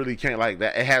 you really can't, like,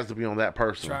 that. It has to be on that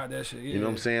person. Tried that shit, yeah. You know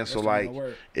what I'm saying? So, like,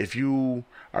 if you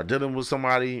are dealing with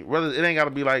somebody, whether it ain't got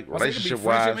to be, like,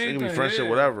 relationship-wise, it can be friendship,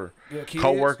 whatever. Yeah,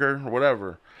 co-worker,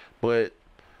 whatever. But,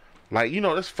 like, you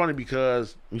know, it's funny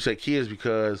because you say kids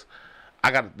because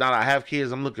now that I have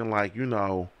kids, I'm looking like, you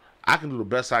know, I can do the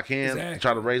best I can,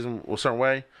 try to raise them a certain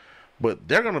way. But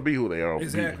they're gonna be who they are.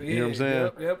 Exactly. You know what I'm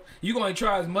saying? Yep. You gonna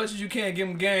try as much as you can, give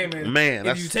them game, and man,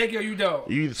 if you take it or you don't.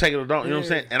 You either take it or don't. You know what I'm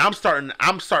saying? And I'm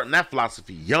starting that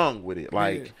philosophy young with it.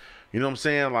 Like, you know what I'm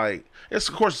saying? Like, it's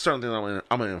of course certain things I'm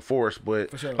gonna enforce,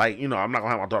 but sure. like, you know, I'm not gonna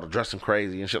have my daughter dressing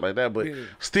crazy and shit like that. But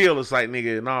still, it's like,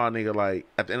 nigga, like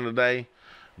at the end of the day,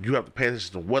 you have to pay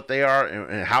attention to what they are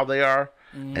and how they are.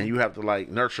 And you have to like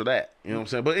nurture that, you know what I'm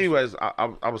saying? But anyways,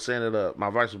 I was saying that my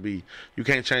advice would be, you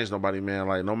can't change nobody, man.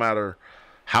 Like, no matter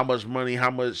how much money,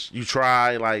 how much you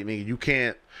try, like, nigga, you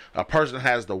can't. A person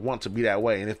has the want to be that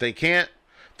way, and if they can't,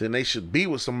 then they should be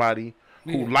with somebody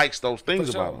who likes those things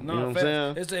about them. You know what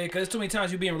I'm saying? Because too many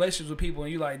times you be in relationships with people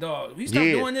and you like, dog, we stop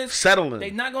doing this. Settling.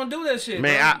 They not gonna do that shit,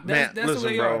 man. That's listen, who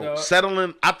they bro. are, dog.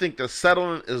 Settling. I think that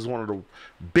settling is one of the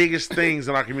biggest things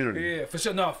in our community. Yeah, for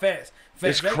sure. No, facts.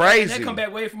 It's crazy. That come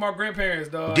back way from our grandparents,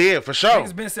 dog. Yeah, for sure.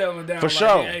 Niggas been settling down. For like,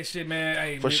 sure. Hey, shit, man.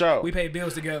 Hey, for sure. We pay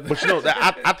bills together. But you know,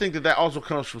 I think that also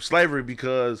comes from slavery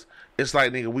because it's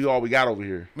like, nigga, we all we got over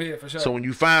here. Yeah, for sure. So when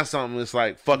you find something, it's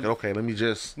like, fuck it, okay, let me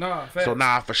just. Nah, facts. So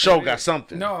now I for sure got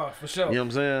something. No, for sure. You know what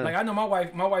I'm saying? Like, I know my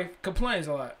wife complains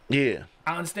a lot. Yeah.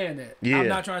 I understand that. Yeah. I'm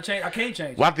not trying to change. I can't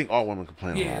change. Well, I think all women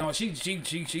complain. Yeah, no, she go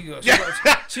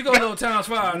a little times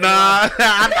 5. Nah,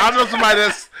 I know somebody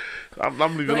that's. I'm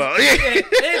leaving alone. It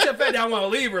ain't the fact that I want to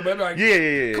leave her, but like,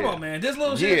 yeah. Come on, man, this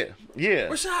little shit. Yeah.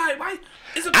 Rashad, why?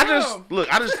 It's a girl.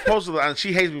 I just posted. And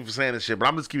she hates me for saying this shit, but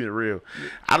I'm just keeping it real.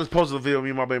 I just posted a video. Me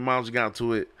and my baby mom just got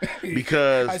into it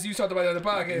because. I see you talked about it on the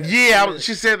podcast. Yeah,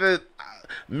 she said that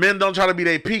men don't try to be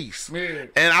their peace. Yeah.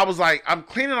 And I was like, I'm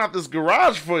cleaning out this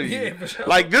garage for you. Yeah, for sure.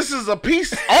 Like, this is a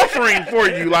peace offering for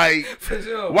you. Like, for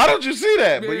sure. Why don't you see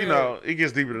that? But you know, it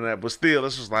gets deeper than that. But still,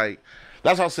 it's just like.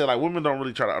 That's why I said, like, women don't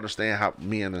really try to understand how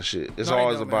men and shit. It's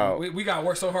always about. We got to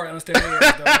work so hard to understand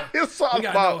it. It's all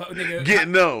about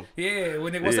getting them. Yeah.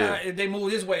 When if they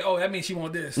move this way, oh, that means she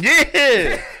want this.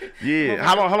 Yeah. Yeah.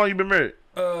 How long you been married?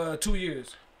 2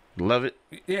 years. Love it.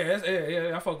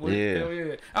 Yeah. I fuck with it. Hell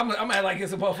yeah. I'm act like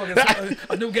it's a motherfucking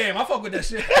a new game. I fuck with that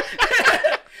shit.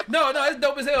 No, it's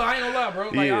dope as hell. I ain't gonna lie, bro.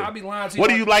 Like, I be lying to you. What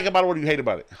do you like about it? What do you hate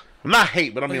about it? Not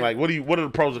hate, but I mean, like, what are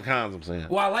the pros and cons? I'm saying.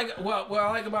 What I like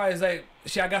about it is like,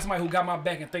 shit, I got somebody who got my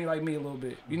back and think like me a little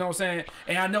bit. You know what I'm saying?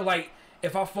 And I know, like,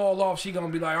 if I fall off, she gonna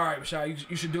be like, all right, Shad,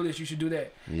 you should do this, you should do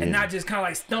that, and not just kind of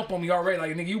like stump on me already,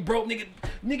 like, nigga, you broke, nigga,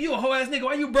 you a whole ass nigga,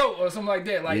 why you broke, or something like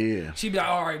that. Like, she be like,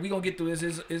 all right, we gonna get through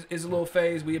this. It's a little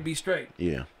phase, we'll be straight.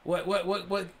 Yeah. What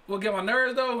get my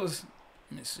nerves though was,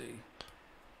 let me see.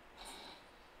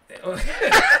 I'm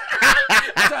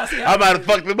about to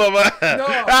fuck them up. No,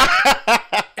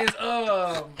 it's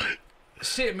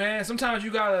shit, man. Sometimes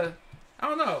you gotta, I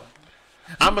don't know.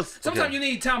 Sometimes you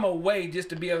need time away just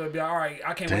to be able to be like, all right,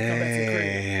 I can't wait to come back to the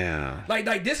crib.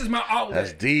 Like this is my outlet.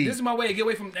 That's deep. This is my way to get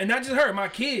away from, and not just her, my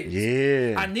kids.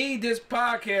 Yeah. I need this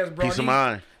podcast, bro. Peace of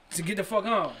mind. to get the fuck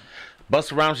on.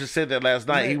 Busta Rhymes just said that last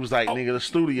night. Man. He was like, nigga, the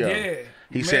studio. Yeah.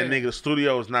 He said, nigga, the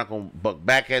studio is not going to buck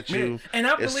back at you. And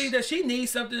I believe that she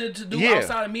needs something to do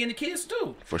outside of me and the kids,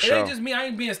 too. For sure. It ain't just me. I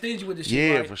ain't being stingy with this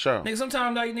shit. Yeah, like, for sure. Nigga,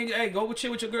 sometimes, like, nigga, hey, go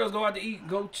chill with your girls, go out to eat,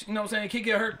 go, you know what I'm saying, kick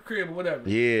at her crib or whatever.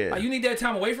 Yeah. Like, you need that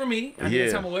time away from me. I need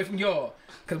that time away from y'all.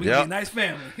 Because we be a nice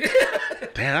family.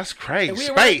 Damn, that's crazy.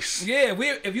 Space.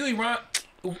 If you around,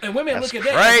 and women that's look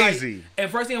at that. Crazy. Like, and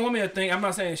first thing a woman will think, I'm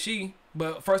not saying she,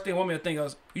 but first thing a woman will think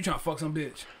is, you trying to fuck some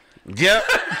bitch. Yep.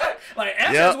 Like,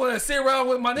 I just want to sit around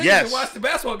with my niggas and watch the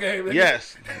basketball game. Nigga.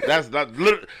 Yes. That's not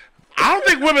literally. I don't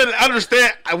think women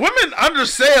understand. Women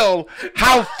undersell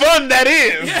how fun that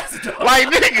is. Yes, like,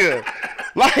 nigga.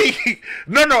 Like,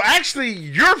 no. Actually,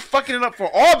 you're fucking it up for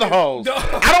all the hoes. No.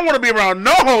 I don't want to be around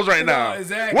no hoes right now.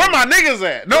 Exactly. Where my niggas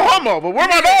at? No homo, but where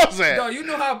my dogs at? No, you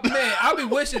know how, man, I be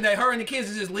wishing that her and the kids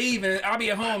would just leave and I'll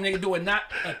be at home, nigga, doing not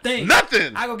a thing.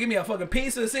 Nothing. I go give me a fucking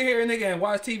pizza, sit here, nigga, and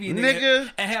watch TV, nigga,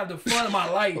 and have the fun of my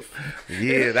life.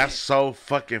 Yeah, that's so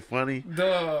fucking funny.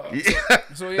 Duh. Yeah.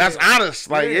 So, that's honest.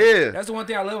 Like, That's the one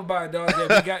thing I love about it, dog.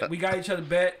 That we got each other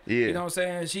back. Yeah. You know what I'm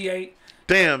saying? She ain't.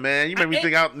 Damn, man, you made me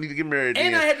think I need to get married.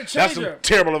 And I had to change That's some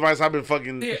terrible advice I've been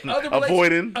fucking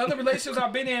avoiding. Other relationships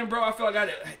I've been in, bro, I feel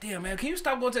like damn, man, can you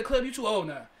stop going to the club? You too old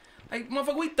now. Like,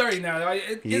 motherfucker, we 30 now.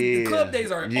 Like, the club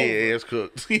days are over. Yeah, it's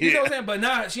cooked. You know what I'm saying? But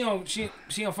nah, she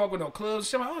don't fuck with no clubs.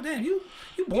 She's like, oh damn, you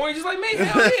boring just like me.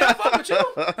 Hell yeah, I fuck with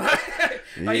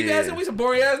you. Like you guys, we some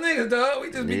boring ass niggas, dog.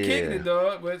 We just be kicking it,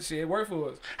 dog. But shit, work for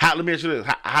us. Let me ask you this: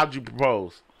 how'd you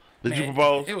propose? Did you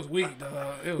propose? It was weak,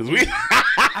 dog. It was weak.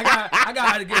 I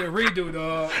got to get a redo,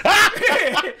 dog.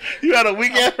 You had a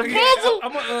weak ass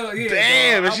proposal? Yeah,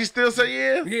 damn, and she still say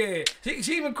yeah? Yeah.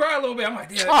 She even cried a little bit. I'm like,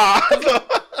 damn.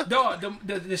 Dog,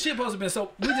 the shit supposed to been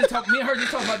so. Me and her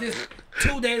just talked about this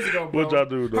 2 days ago, bro. What y'all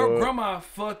do, dog? Her grandma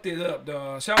fucked it up,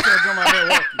 dog. Shout out to her grandma in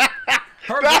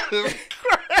Milwaukee.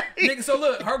 Nigga, so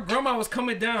look, her grandma was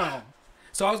coming down.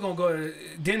 So I was going to go to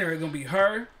dinner. It was going to be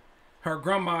her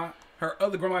grandma, her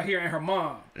other grandma here, and her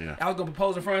mom. Yeah. I was going to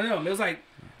propose in front of them. It was like,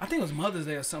 I think it was Mother's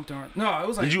Day or something. No, it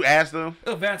was like. Did you ask them? It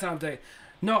was Valentine's Day.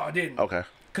 No, I didn't. Okay.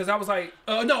 Because I was like,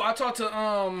 no, I talked to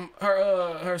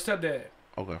her stepdad.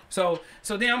 Okay. So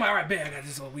then I'm like, all right, bam, I got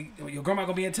this. Your grandma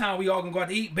gonna be in town. We all gonna go out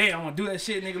to eat. Bam, I'm gonna do that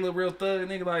shit, nigga. Little real thug,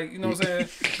 nigga. Like, you know what I'm saying?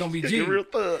 It's gonna be G. Real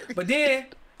thug. But then,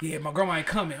 yeah, my grandma ain't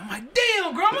coming. I'm like,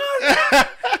 damn, grandma.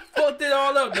 Fucked it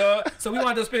all up, dog. So we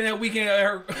wanted to spend that weekend at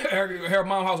her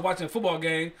mom's house watching a football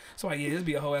game. So I'm like, yeah, this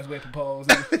be a whole ass way to propose.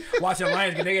 Watching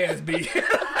Lions get their ass beat.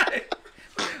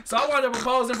 So I wanted to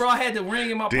propose, and bro, I had the ring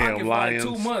in my pocket for like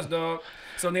 2 months, dog.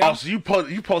 So now, so you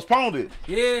postponed it?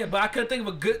 Yeah, but I couldn't think of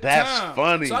a good time. That's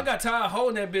funny. So I got tired of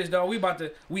holding that bitch, dog.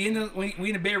 We in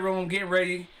the bedroom getting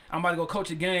ready. I'm about to go coach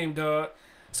a game, dog.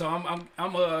 So I'm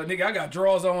nigga, I got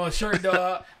drawers on, a shirt,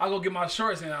 dog. I go get my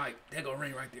shorts, and I that go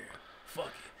ring right there. Fuck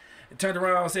it. And turned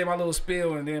around, said my little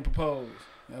spiel, and then proposed.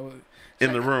 That was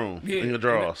in the room, in your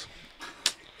drawers.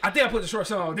 I think I put the shorts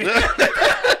on.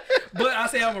 But I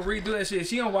say I'm gonna redo that shit.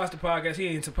 She don't watch the podcast. She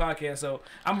ain't into podcasts, so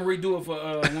I'm gonna redo it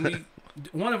for when we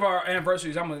one of our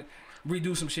anniversaries. I'm gonna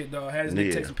redo some shit, dog. Have this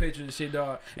nigga take some pictures and shit,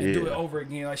 dog, and do it over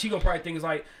again. Like she gonna probably think it's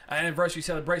like an anniversary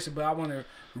celebration, but I want to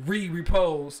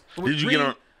repose. Did you get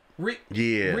on?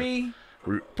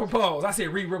 Propose. I said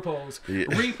repose. Yeah.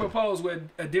 Repropose with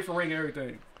a different ring and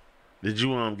everything. Did you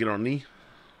get on knee?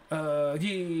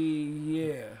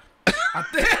 Yeah. I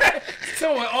think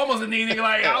someone almost a knee nigga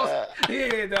like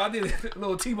I did a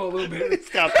little T-Bo a little bit.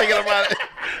 Stop thinking about it.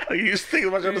 Like you just thinking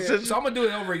about your decision. So I'm gonna do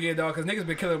it over again, dog, because niggas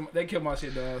been killing. They kill my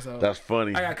shit, dog. So that's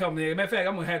funny. I gotta come there. Matter of fact,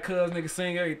 I'm gonna have cuz niggas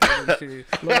sing everything.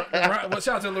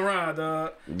 Shout out to LaRon,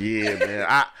 dog. Yeah,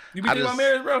 man. You be thinking about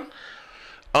marriage, bro?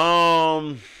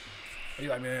 You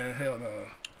like, man, hell no.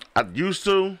 I used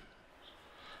to.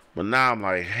 But now I'm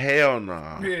like, hell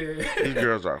no. Yeah. These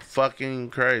girls are fucking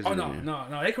crazy. Oh,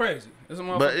 no, they crazy.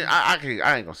 But I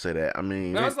ain't gonna say that. I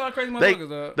mean, no, it's not crazy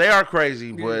motherfuckers. They are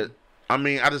crazy, but I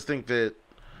mean, I just think that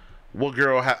what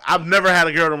girl I've never had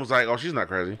a girl that was like, oh, she's not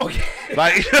crazy. Okay.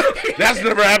 Like that's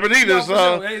never happened either. No,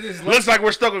 so looks like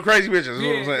we're stuck with crazy bitches.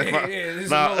 You know what I'm saying? Yeah, this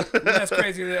is less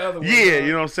crazy than the other ones. Yeah,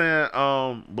 you know what I'm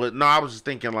saying? But no, I was just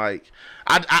thinking like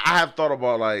I have thought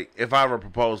about like if I ever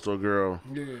proposed to a girl,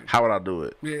 how would I do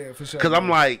it? Yeah, for sure. Because I'm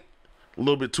like a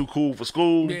little bit too cool for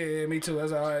school. Yeah, me too.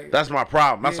 That's all right. That's my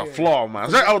problem. That's a flaw of mine.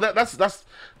 That's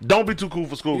don't be too cool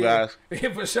for school, guys.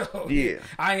 Yeah, for sure. Yeah,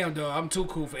 I am though. I'm too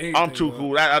cool for anything. I'm too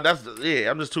cool.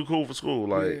 I'm just too cool for school.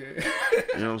 Like,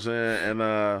 you know what I'm saying? And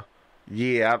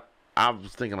I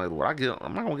was thinking like, am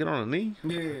I gonna get on a knee?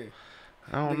 Yeah.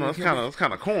 I don't know. It's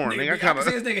kind of corn. Nigga, I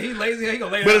see this nigga. He lazy. He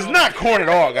gonna lay it but out. it's not corn at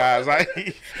all, guys. Like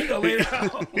he gonna lay it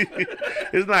out.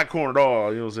 It's not corn at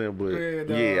all. You know what I'm saying?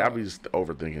 But yeah, I be just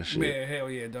overthinking shit. Man, hell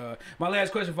yeah, dog. My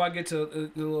last question before I get to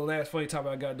the little last funny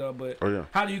topic I got, dog. But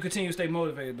how do you continue to stay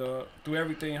motivated, dog? Through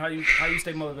everything, how you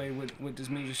stay motivated with this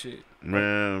music shit?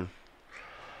 Man,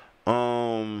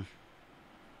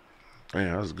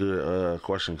 that's a good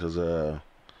question because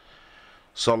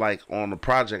so like on the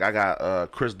project I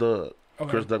got Chris Douglas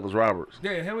Roberts.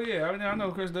 Yeah, hell yeah. I know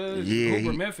Chris Douglas. Yeah,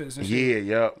 Hooper, Memphis and shit.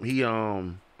 Yeah, he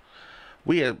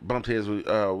we had bumped heads with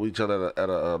each other at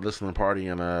a listening party,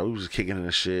 and we was just kicking in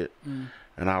the shit.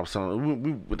 And I was telling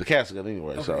we with the cast together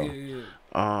anyway. Okay,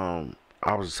 so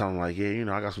I was just telling him like, yeah, you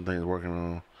know, I got some things working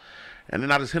on. And then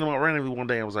I just hit him up randomly one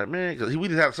day and was like, man, because we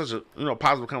just had such a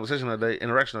positive conversation that day,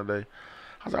 interaction that day.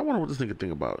 I was like, I wonder what this nigga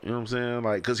think about. You know what I'm saying?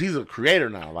 Like, because he's a creator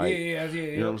now. Like, you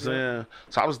know what I'm saying?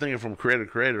 So I was thinking from creator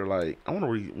to creator, like, I wonder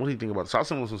what he think about it. So I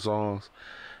sent him some songs,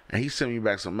 and he sent me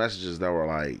back some messages that were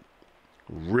like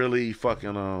really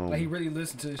fucking like he really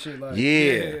listened to this shit. Like,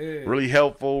 really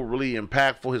helpful, really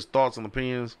impactful. His thoughts and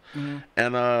opinions,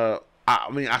 and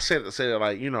I mean, I said it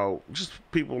like, you know, just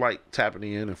people like tapping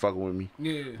in and fucking with me.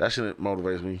 Yeah, that shit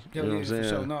motivates me. You know what I'm saying? For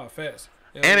sure. No, fast.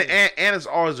 And it's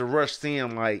always a rush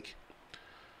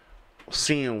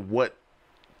seeing what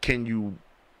can you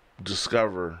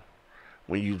discover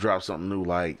when you drop something new.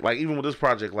 Like even with this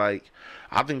project, like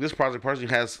I think this project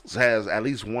personally has at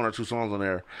least 1 or 2 songs on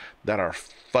there that are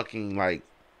fucking like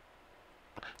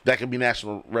that could be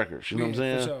national records. You know what I'm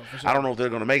saying? For sure. I don't know if they're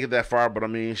gonna make it that far, but I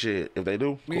mean, shit, if they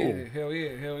do, cool. Yeah, hell yeah.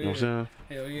 You know what I'm saying?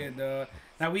 Hell yeah, dog.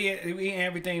 Now we ain't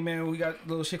everything, man. We got a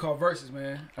little shit called verses,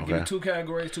 man. I'll give you 2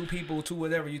 categories, 2 people, 2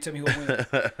 whatever. You tell me who wins.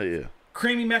 Yeah.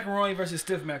 Creamy macaroni versus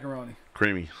stiff macaroni.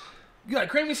 Creamy. You like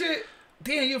creamy shit?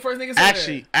 Damn, you the first nigga.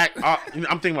 Actually,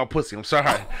 I'm thinking about pussy. I'm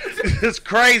sorry. It's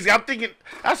crazy. I'm thinking.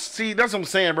 That's what I'm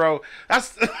saying, bro.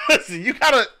 Listen. You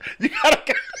gotta.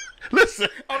 Listen.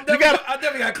 I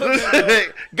definitely got clipped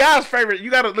that. God's favorite.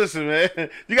 You gotta listen, man.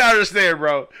 You gotta understand,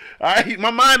 bro. All right.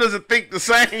 My mind doesn't think the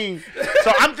same.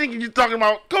 So I'm thinking you're talking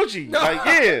about Coachy. No. Like,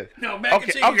 yeah. No, mac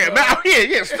and cheese. Okay.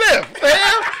 Yeah. Stiff.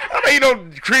 I mean, you know,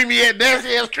 creamy ass,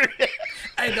 nasty ass creamy.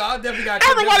 Hey, no, I definitely got. I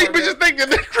don't know why these bitches think that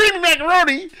creamy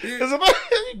macaroni is a.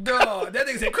 No, that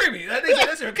nigga said creamy. That nigga said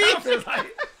that's your confidence.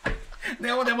 Like,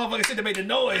 they want that motherfucking shit to make the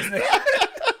noise.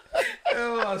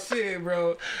 Oh shit,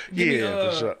 bro. Give me,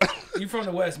 for sure. You from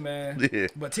the West, man. Yeah.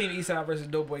 But Team Eastside versus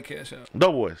Doughboy Cash Out.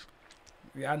 Doughboys.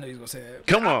 Yeah, I know you was gonna say that.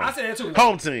 Come on. I said that too.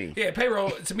 Home team. Yeah,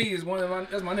 Payroll to me is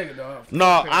that's my nigga, dog. No,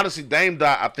 honestly, Dame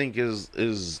Dot I think is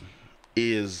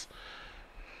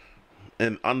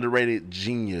an underrated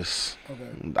genius.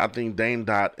 Okay. I think Dame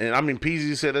Dot, and I mean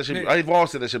Peasy said that shit. I've all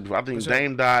said that shit before. I think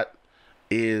Dame Dot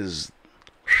is.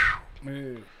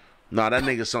 Nah, that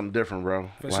nigga's something different, bro.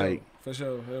 For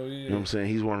sure. Hell yeah. You know what I'm saying?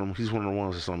 He's one of the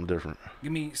ones that's something different.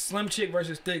 Give me slim chick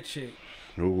versus thick chick.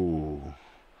 Ooh.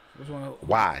 Which one?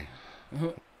 Why?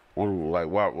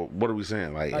 What are we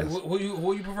saying? Like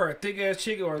who you prefer, a thick ass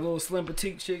chick or a little slim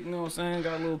petite chick? You know what I'm saying?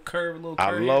 Got a little curve,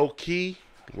 I low key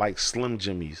like Slim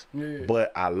Jimmys,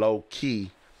 but I low key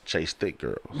chase thick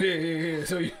girls. Yeah.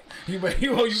 So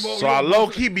so I low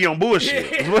key be on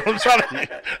bullshit. That's what I'm telling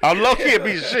you. I low key a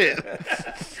piece of shit.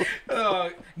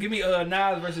 Give me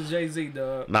Nas versus Jay-Z,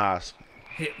 dog. Nas.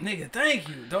 Hit, nigga, thank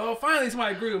you, dog. Finally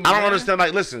somebody agree with me. I don't understand.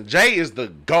 Like, listen, Jay is the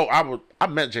GOAT. I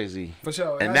met Jay-Z. For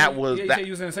sure. And that was that.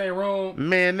 You was in the same room.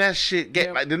 Man, that shit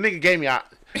like the nigga gave me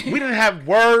we didn't have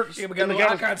words. Yeah, we got no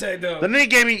eye contact though. The nigga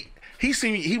gave me he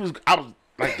seen me, I was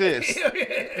like this.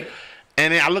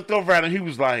 And then I looked over at him, he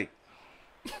was like,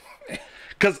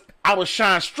 cause I was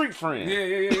Sean's street friend. Yeah.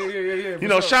 You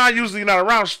know, Sean usually not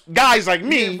around guys like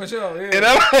me. Yeah, for sure. In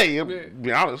LA,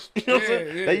 be honest. You know what I'm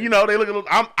saying? They, you know, they look a little.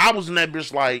 I was in that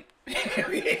bitch like. That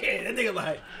nigga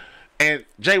like. And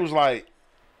Jay was like.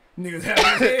 Niggas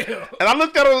happy as hell. And I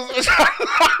looked at him.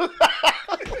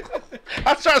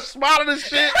 I started smiling and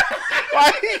shit,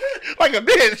 like a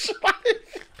bitch.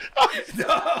 I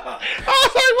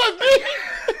was like, what,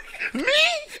 me?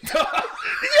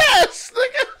 Yes,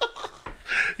 nigga.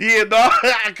 Yeah, dog.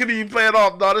 I couldn't even play it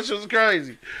off, dog. This shit was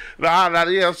crazy.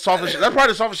 Yeah, softest shit. That's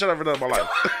probably the softest shit I've ever done in my life.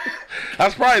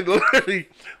 That's probably literally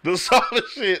the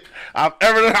softest shit I've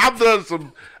ever done. I've done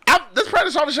some. That's probably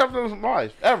the softest shit I've done in my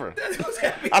life ever.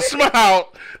 I smiled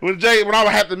when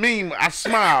I had the meme. I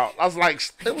smiled. I was like,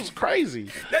 it was crazy.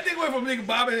 That thing went from nigga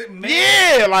Bobby.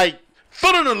 Yeah, like.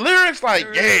 Foot in the lyrics,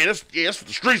 like, that's what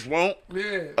the streets want.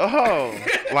 Yeah. Oh,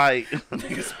 like.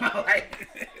 Niggas smell like.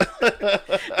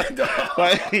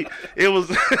 Like, it was.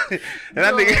 And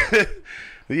that nigga.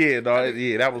 Yeah, dog.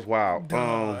 Yeah, that was wild.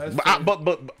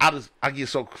 But I get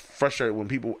so frustrated when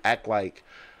people act like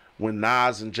when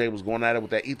Nas and Jay was going at it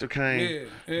with that Ether Cane,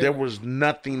 there was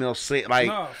nothing else said.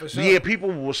 Like, for sure. Yeah,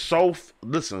 people were so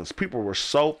people were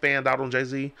so fanned out on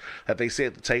Jay-Z that they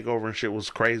said the takeover and shit was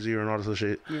crazier and all this other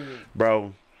shit.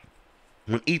 Bro,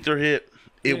 when Ether hit,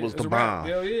 it was the bomb.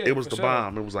 It was the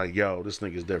bomb. It was like, yo, this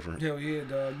nigga's different. Hell yeah,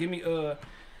 dog. Give me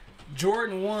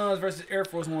Jordan 1s versus Air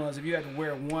Force 1s. If you had to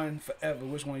wear one forever,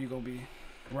 which one you gonna be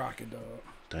rocking, dog?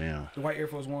 Damn. The white Air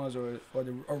Force 1s or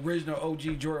the original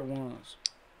OG Jordan 1s?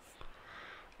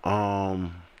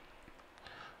 I'm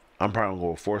probably gonna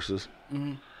go with Forces.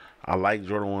 I like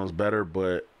Jordan 1s better,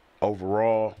 but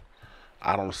overall,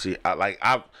 I don't see.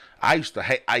 I've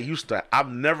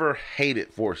never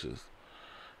hated Forces.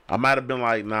 I might have been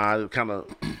like, nah, it kind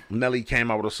of, Nelly came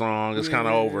out with a song. It's kind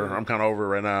of over. I'm kind of over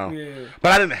it right now.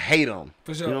 But I didn't hate them.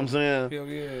 For sure. You know what I'm saying? Hell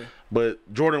yeah.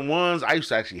 But Jordan 1s, I used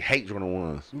to actually hate Jordan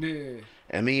 1s. Yeah.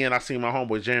 And then I seen my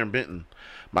homeboy Jaron Benton.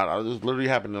 This literally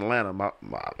happened in Atlanta.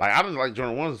 I didn't like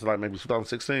Jordan 1s until like maybe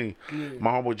 2016.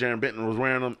 My homeboy Jaron Benton was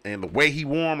wearing them, and the way he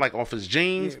wore them, like off his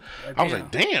jeans, I was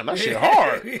like, damn, that shit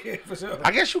hard. For sure.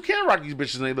 I guess you can rock these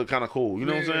bitches and they look kind of cool. You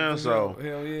know what I'm saying? So,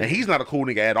 hell yeah. And he's not a cool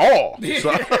nigga at all.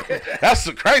 So that's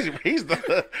the crazy. He's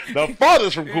the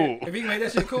farthest from cool. If he can make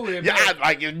that shit cool, you know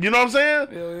what I'm saying?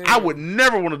 Yeah. I would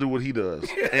never want to do what he does.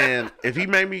 And if he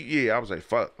made me, I was like,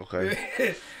 fuck,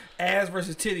 okay. Ass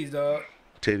versus titties, dog.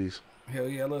 Titties. Hell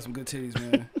yeah, I love some good titties,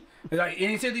 man. Like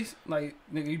any titties, like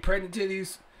nigga, you pregnant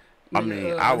titties. Nigga, I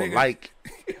mean, I would like.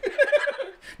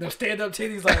 No stand up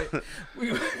titties, like.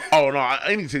 Oh no,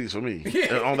 any titties for me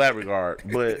on that regard.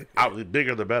 But the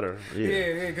bigger the better.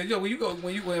 Yeah. Because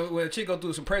when a chick go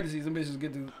through some pregnancies, them bitches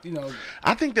get to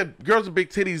I think that girls with big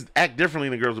titties act differently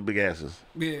than girls with big asses.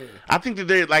 Yeah. I think that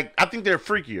they're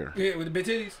freakier. Yeah, with the big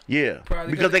titties. Yeah.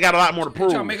 Probably because they got a lot more to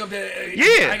prove. Trying to make up that.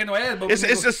 I ain't got no ass, but it's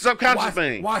a subconscious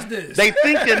thing. Watch this. They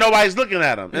think that nobody's looking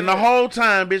at them, and the whole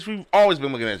time, bitch, we've always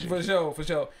been looking at you. For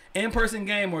sure. In-person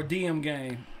game or DM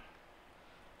game?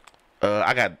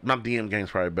 I got my DM game's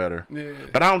probably better. Yeah.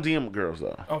 But I don't DM girls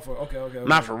though. Oh, okay.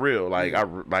 Not for real. Like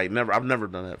I've never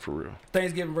done that for real.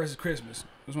 Thanksgiving versus Christmas.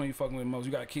 Which one you fucking with the most?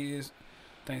 You got kids.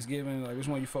 Thanksgiving, like which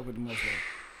one you fuck with the most? Like?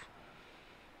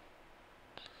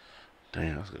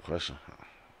 Damn, that's a good question.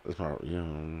 That's my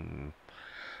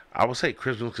I would say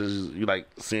Christmas because you like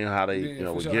seeing how they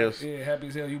with gifts. Yeah, happy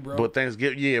as hell you broke. But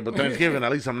Thanksgiving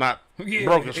at least I'm not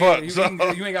broke as fuck.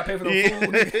 You ain't got to pay for no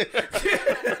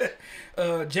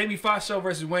food. Jamie Foxx show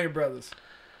versus Wayne Brothers.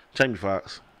 Jamie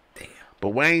Foxx. Damn. But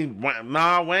Wayne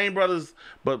Brothers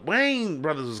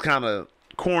was kind of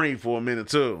corny for a minute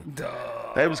too. Duh.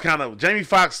 They was kind of Jamie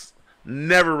Foxx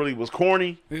never really was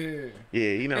corny. Yeah,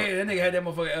 you know. Hey, that nigga had that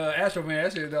motherfucker Astro Man.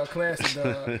 That shit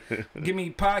classic. Give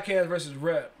me podcast versus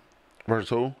rap. Versus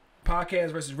who?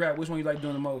 Podcast versus rap. Which one you like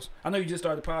doing the most? I know you just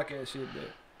started the podcast shit,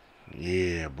 but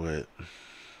yeah, but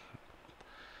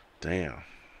damn,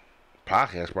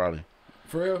 podcast probably.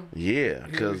 For real? Yeah,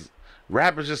 because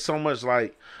rap is just so much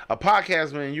like a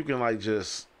podcast, man. You can like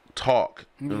just talk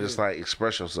and just like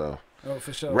express yourself. Oh,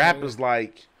 for sure. Rap is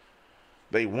like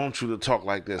they want you to talk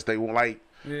like this. They want like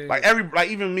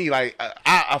even me. Like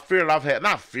a fear that I've had,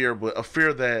 not fear, but a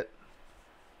fear that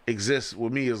exists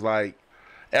with me is like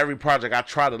every project I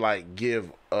try to like give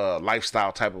a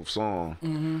lifestyle type of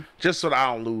song, just so that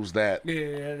I don't lose that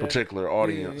particular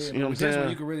audience. You know what I'm saying? That's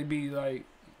when you can really be like.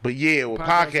 But yeah, with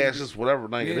podcasts, just whatever,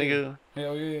 nigga.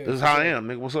 Hell yeah. This is how I am,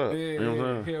 nigga. What's up? Yeah, you know what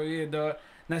I'm saying? Hell yeah, dog.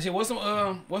 Now, shit, what's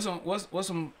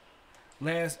some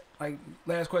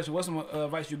last question? What's some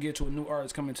advice you give to a new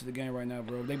artist coming to the game right now,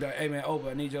 bro? They be like, hey man, Oba,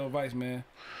 I need your advice, man.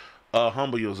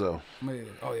 Humble yourself. Man.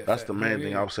 Oh yeah. That's the main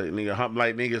thing I would say, nigga.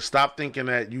 Nigga, stop thinking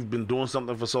that you've been doing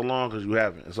something for so long because you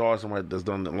haven't. It's always somebody that's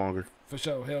done it longer. For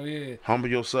sure, hell yeah. Humble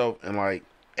yourself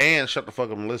and shut the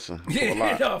fuck up and listen.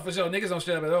 Yeah, no, for sure. Niggas don't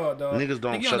shut up at all, dog. Niggas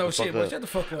don't shut the fuck up. But shut the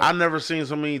fuck up. I've never seen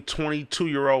so many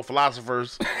 22-year-old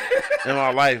philosophers in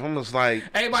my life. I'm just like,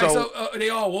 everybody, they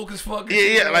all woke as fuck.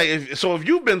 Yeah. Like, if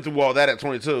you've been through all that at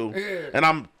 22, and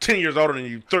I'm 10 years older than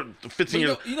you, 15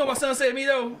 years. You know what my son said to me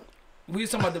though? We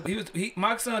was talking about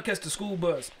my son catch the school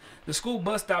bus. The school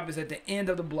bus stop is at the end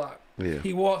of the block. Yeah.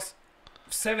 He walks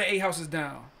 7-8 houses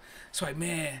down. So like,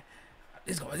 man,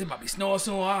 it's about to be snowing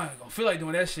soon. I ain't gonna feel like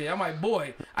doing that shit. I'm like,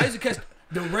 boy, I used to catch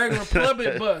the regular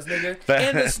public bus, nigga,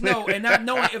 in the snow, and not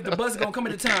knowing if the bus is gonna come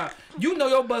at the time. You know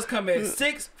your bus come at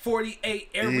 6:48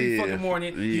 every fucking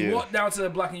morning. You walk down to the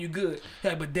block and you good.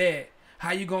 Yeah, but Dad,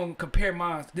 how you gonna compare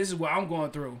mine? This is what I'm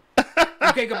going through.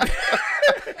 You can't compare.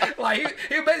 Like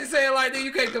he basically saying like, nigga,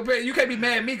 you can't compare. You can't be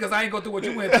mad at me because I ain't go through what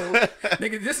you went through.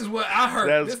 Nigga, this is what I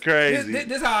heard. That's crazy.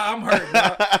 This how I'm hurt.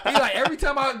 Bro. He like every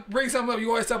time I bring something up, you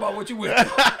always talk about what you went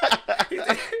through.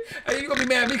 Hey, you gonna be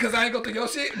mad at me because I ain't go through your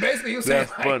shit? Basically, he was saying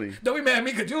like, funny. Don't be mad at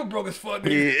me because you were broke as fuck.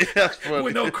 Nigga. Yeah, that's funny.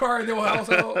 With no car in your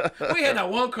household. We had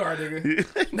not one car,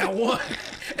 nigga. Not one.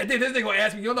 And then this nigga gonna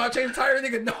ask me, you don't know how to change the tire,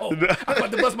 nigga? No. I'm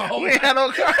about to bust my whole life. Had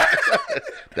no car.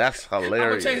 That's hilarious. I'm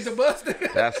gonna change the bus,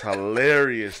 nigga. That's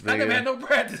hilarious, nigga. I never had no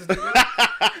practice,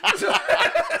 nigga. So,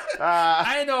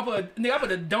 I ain't know I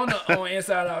put a donut on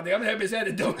Inside Out, nigga. I'm happy to have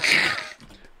the donut.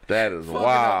 That is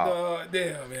wild. Up,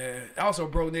 damn, man. I also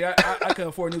broke, nigga. I couldn't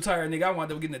afford a new tire, nigga. I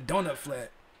wound up getting a donut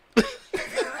flat.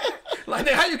 Like,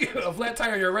 nigga, how you get a flat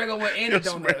tire on your regular one and a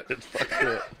donut?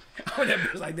 I'm that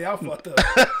bitch like, damn, I'm fucked up.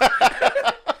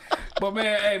 But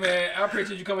man, hey man, I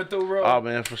appreciate you coming through, bro. Oh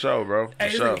man, for sure, bro. For hey,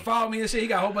 this sure. nigga follow me and shit. He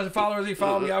got a whole bunch of followers. He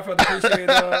follow me. I felt appreciate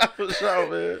it. For sure,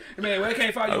 man. Man, where can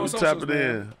I follow you on socials,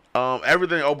 man?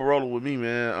 Everything Oba Rowland with me,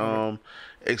 man.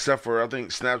 Except for I think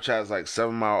Snapchat's like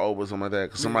 7 Mile Oba, something like that.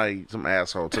 Cause some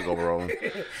asshole took Oba Rowland.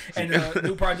 And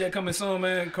new project coming soon,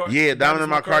 man. Yeah, Diamond in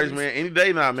My Cardies, man. Any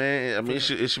day now, man. I mean,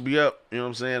 it should be up. You know what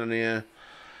I'm saying? And then.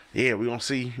 Yeah, we're going to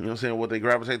see, you know what I'm saying, what they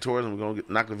gravitate towards, and we're going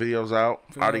to knock the videos out.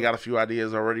 I already got a few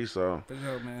ideas already, so.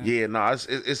 Man. Yeah, no,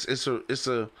 it's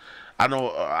a, I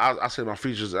know, I say my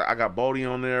features, I got Bodie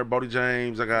on there, Bodie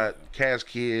James, I got Cash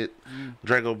Kid,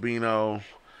 Draco Bino,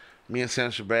 me and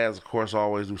Sam Shabazz, of course,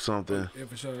 always do something. Yeah,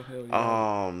 for sure. Hell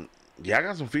yeah. Yeah, I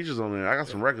got some features on there. I got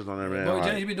some records on there, man. Bodie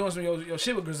James, you be doing some your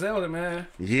shit with Griselda, man.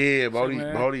 Yeah, Bodie.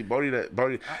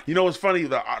 You know what's funny?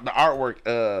 The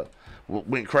artwork,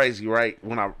 went crazy, right?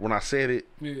 When I said it,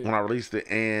 when I released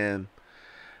it, and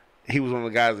he was one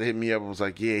of the guys that hit me up and was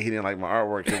like, "Yeah, he didn't like my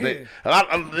artwork."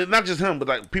 Not just him, but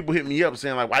like people hit me up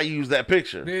saying like, "Why you use that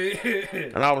picture?"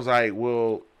 And I was like,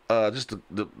 "Well, just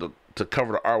to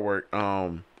cover the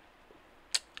artwork.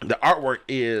 The artwork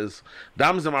is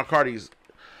Diamonds in My Cardies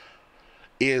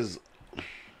is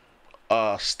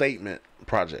a statement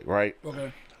project, right?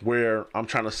 Okay. Where I'm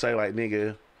trying to say like,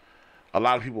 nigga, a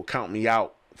lot of people count me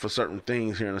out for certain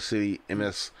things here in the city, and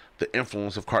that's the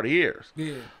influence of Cartiers.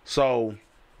 Yeah. So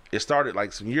it started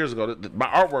like some years ago. My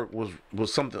artwork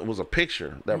was a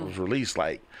picture that was released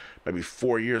like maybe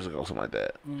 4 years ago, something like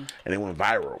that, and it went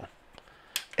viral.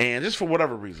 And just for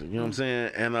whatever reason, you know what I'm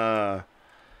saying?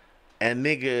 And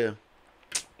nigga,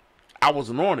 I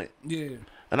wasn't on it. Yeah.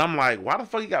 And I'm like, why the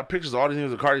fuck you got pictures of all these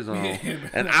niggas with Cartiers on?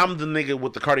 And I'm the nigga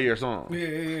with the Cartier song.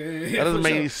 That doesn't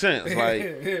make any sense.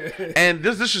 Like, and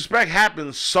this disrespect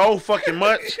happens so fucking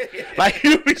much. Like,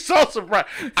 you'd be so surprised.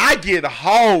 I get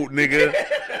hold, nigga.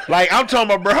 Like, I'm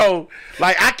talking about, bro.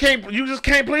 Like, you just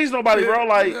can't please nobody, bro.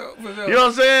 Like, you know what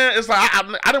I'm saying? It's like,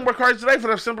 I didn't wear Cartiers today for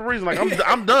that simple reason. Like,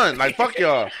 I'm done. Like, fuck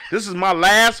y'all. This is my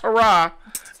last hurrah.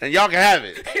 And y'all can have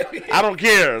it. I don't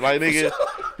care. Like, nigga,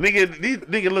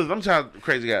 listen, I'm trying to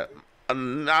crazy guy.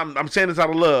 I'm saying this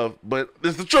out of love, but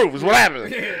it's the truth. It's what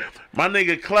happened. My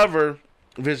nigga Clever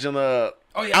Vision, I'm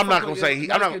not gonna say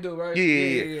he. I'm not.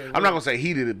 I'm not gonna say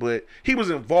he did it, but he was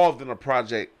involved in a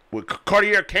project with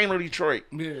Cartier came to Detroit.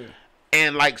 Yeah.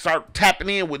 And like start tapping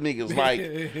in with niggas, like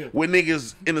with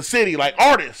niggas in the city, like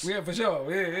artists. Yeah, for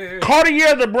sure. Yeah.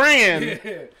 Cartier the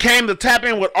brand came to tap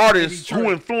in with artists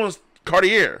who influenced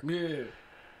Cartier. Yeah.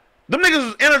 Them niggas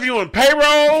was interviewing Payroll.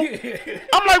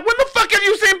 I'm like, when the fuck have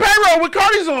you seen Payroll with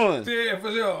Cardi's on? Yeah,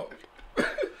 for sure.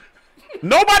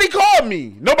 Nobody called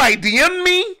me. Nobody DM'd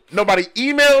me. Nobody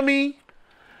emailed me.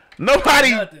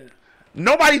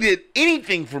 Nobody did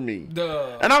anything for me.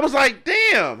 Duh. And I was like,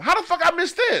 damn, how the fuck I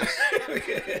missed this?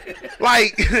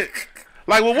 like,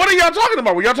 well, what are y'all talking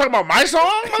about? Were y'all talking about my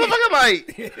song, motherfucker?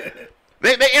 Like,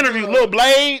 they interviewed Lil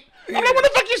Blade. I'm like, what the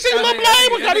fuck you see Lil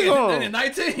Blade with Cardi's on? In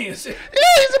 19 and shit. Yeah,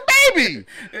 he's a baby.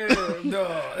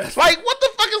 Like, what the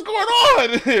fuck is going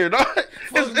on here?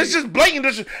 It's just blatant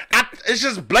disrespect. It's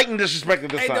just blatant disrespect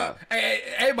at this time. Hey,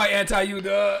 everybody anti you,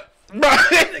 dog.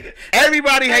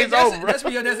 Everybody hates Oba, bro.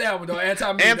 That's album, though.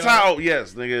 Anti-me.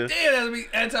 Yes, nigga. Damn, that's me.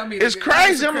 Anti-me. It's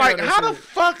crazy. I'm like, how the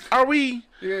fuck are we?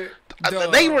 Yeah. I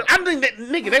think that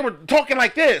nigga, they were talking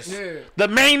like this. Yeah. The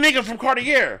main nigga from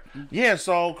Cartier. Yeah,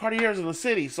 so Cartier's in the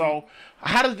city. So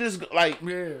how does this like?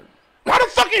 Yeah. Why the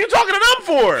fuck are you talking to them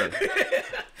for?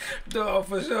 Duh,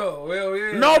 for sure. Well,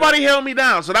 yeah. Nobody held me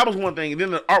down. So that was one thing. And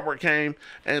then the artwork came,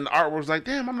 and the artwork was like,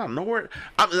 damn, I'm not nowhere.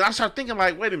 I started thinking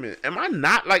like, wait a minute, am I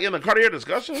not like in a Cartier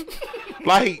discussion?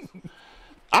 Like,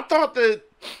 I thought that.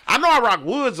 I know I rock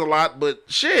Woods a lot, but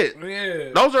shit,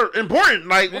 those are important.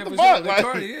 Like, what the fuck?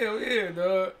 Sure. Like, yeah,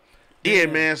 dog. Yeah,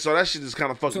 man. So that shit just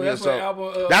kind of fucked me up.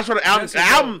 So that's what the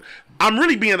album. I'm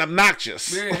really being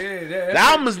obnoxious. Yeah. The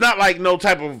album is not like no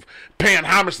type of paying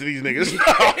homage to these niggas.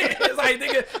 It's like,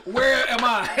 nigga, where am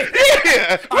I?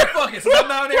 Yeah. I'm fucking. So I'm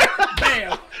down there.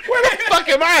 Bam. Where the fuck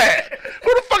am I at?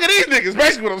 Who the fuck are these niggas?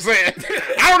 Basically what I'm saying.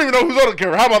 I don't even know who's on the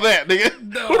cover. How about that, nigga?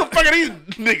 No. Who the fuck are these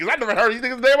niggas? I never heard of these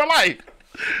niggas a day in my life.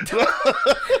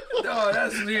 No,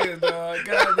 that's weird, dog.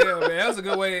 Goddamn, man. That was a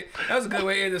good way. That was a good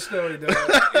way to end the story, dog.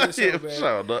 End the show, man.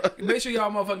 Sure, dog. Make sure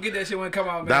y'all motherfucking get that shit when it come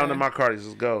out, man. Down in my Cartiers,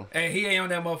 let's go. And he ain't on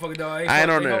that motherfucker, dog. I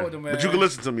ain't on there, him, but you can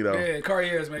listen to me though. Yeah,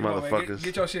 Cartiers, man. Motherfuckers,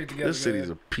 get your shit together. This city's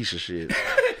a piece of shit.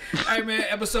 Hey, man.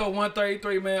 Episode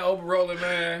 133, man. Oba Rowland,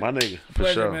 man. My nigga,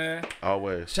 pleasure, for sure. Man.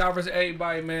 Always. Shad vs.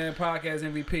 everybody, man. Podcast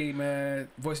MVP, man.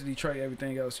 Voice of Detroit.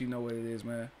 Everything else, you know what it is,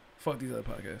 man. Fuck these other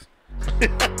podcasts.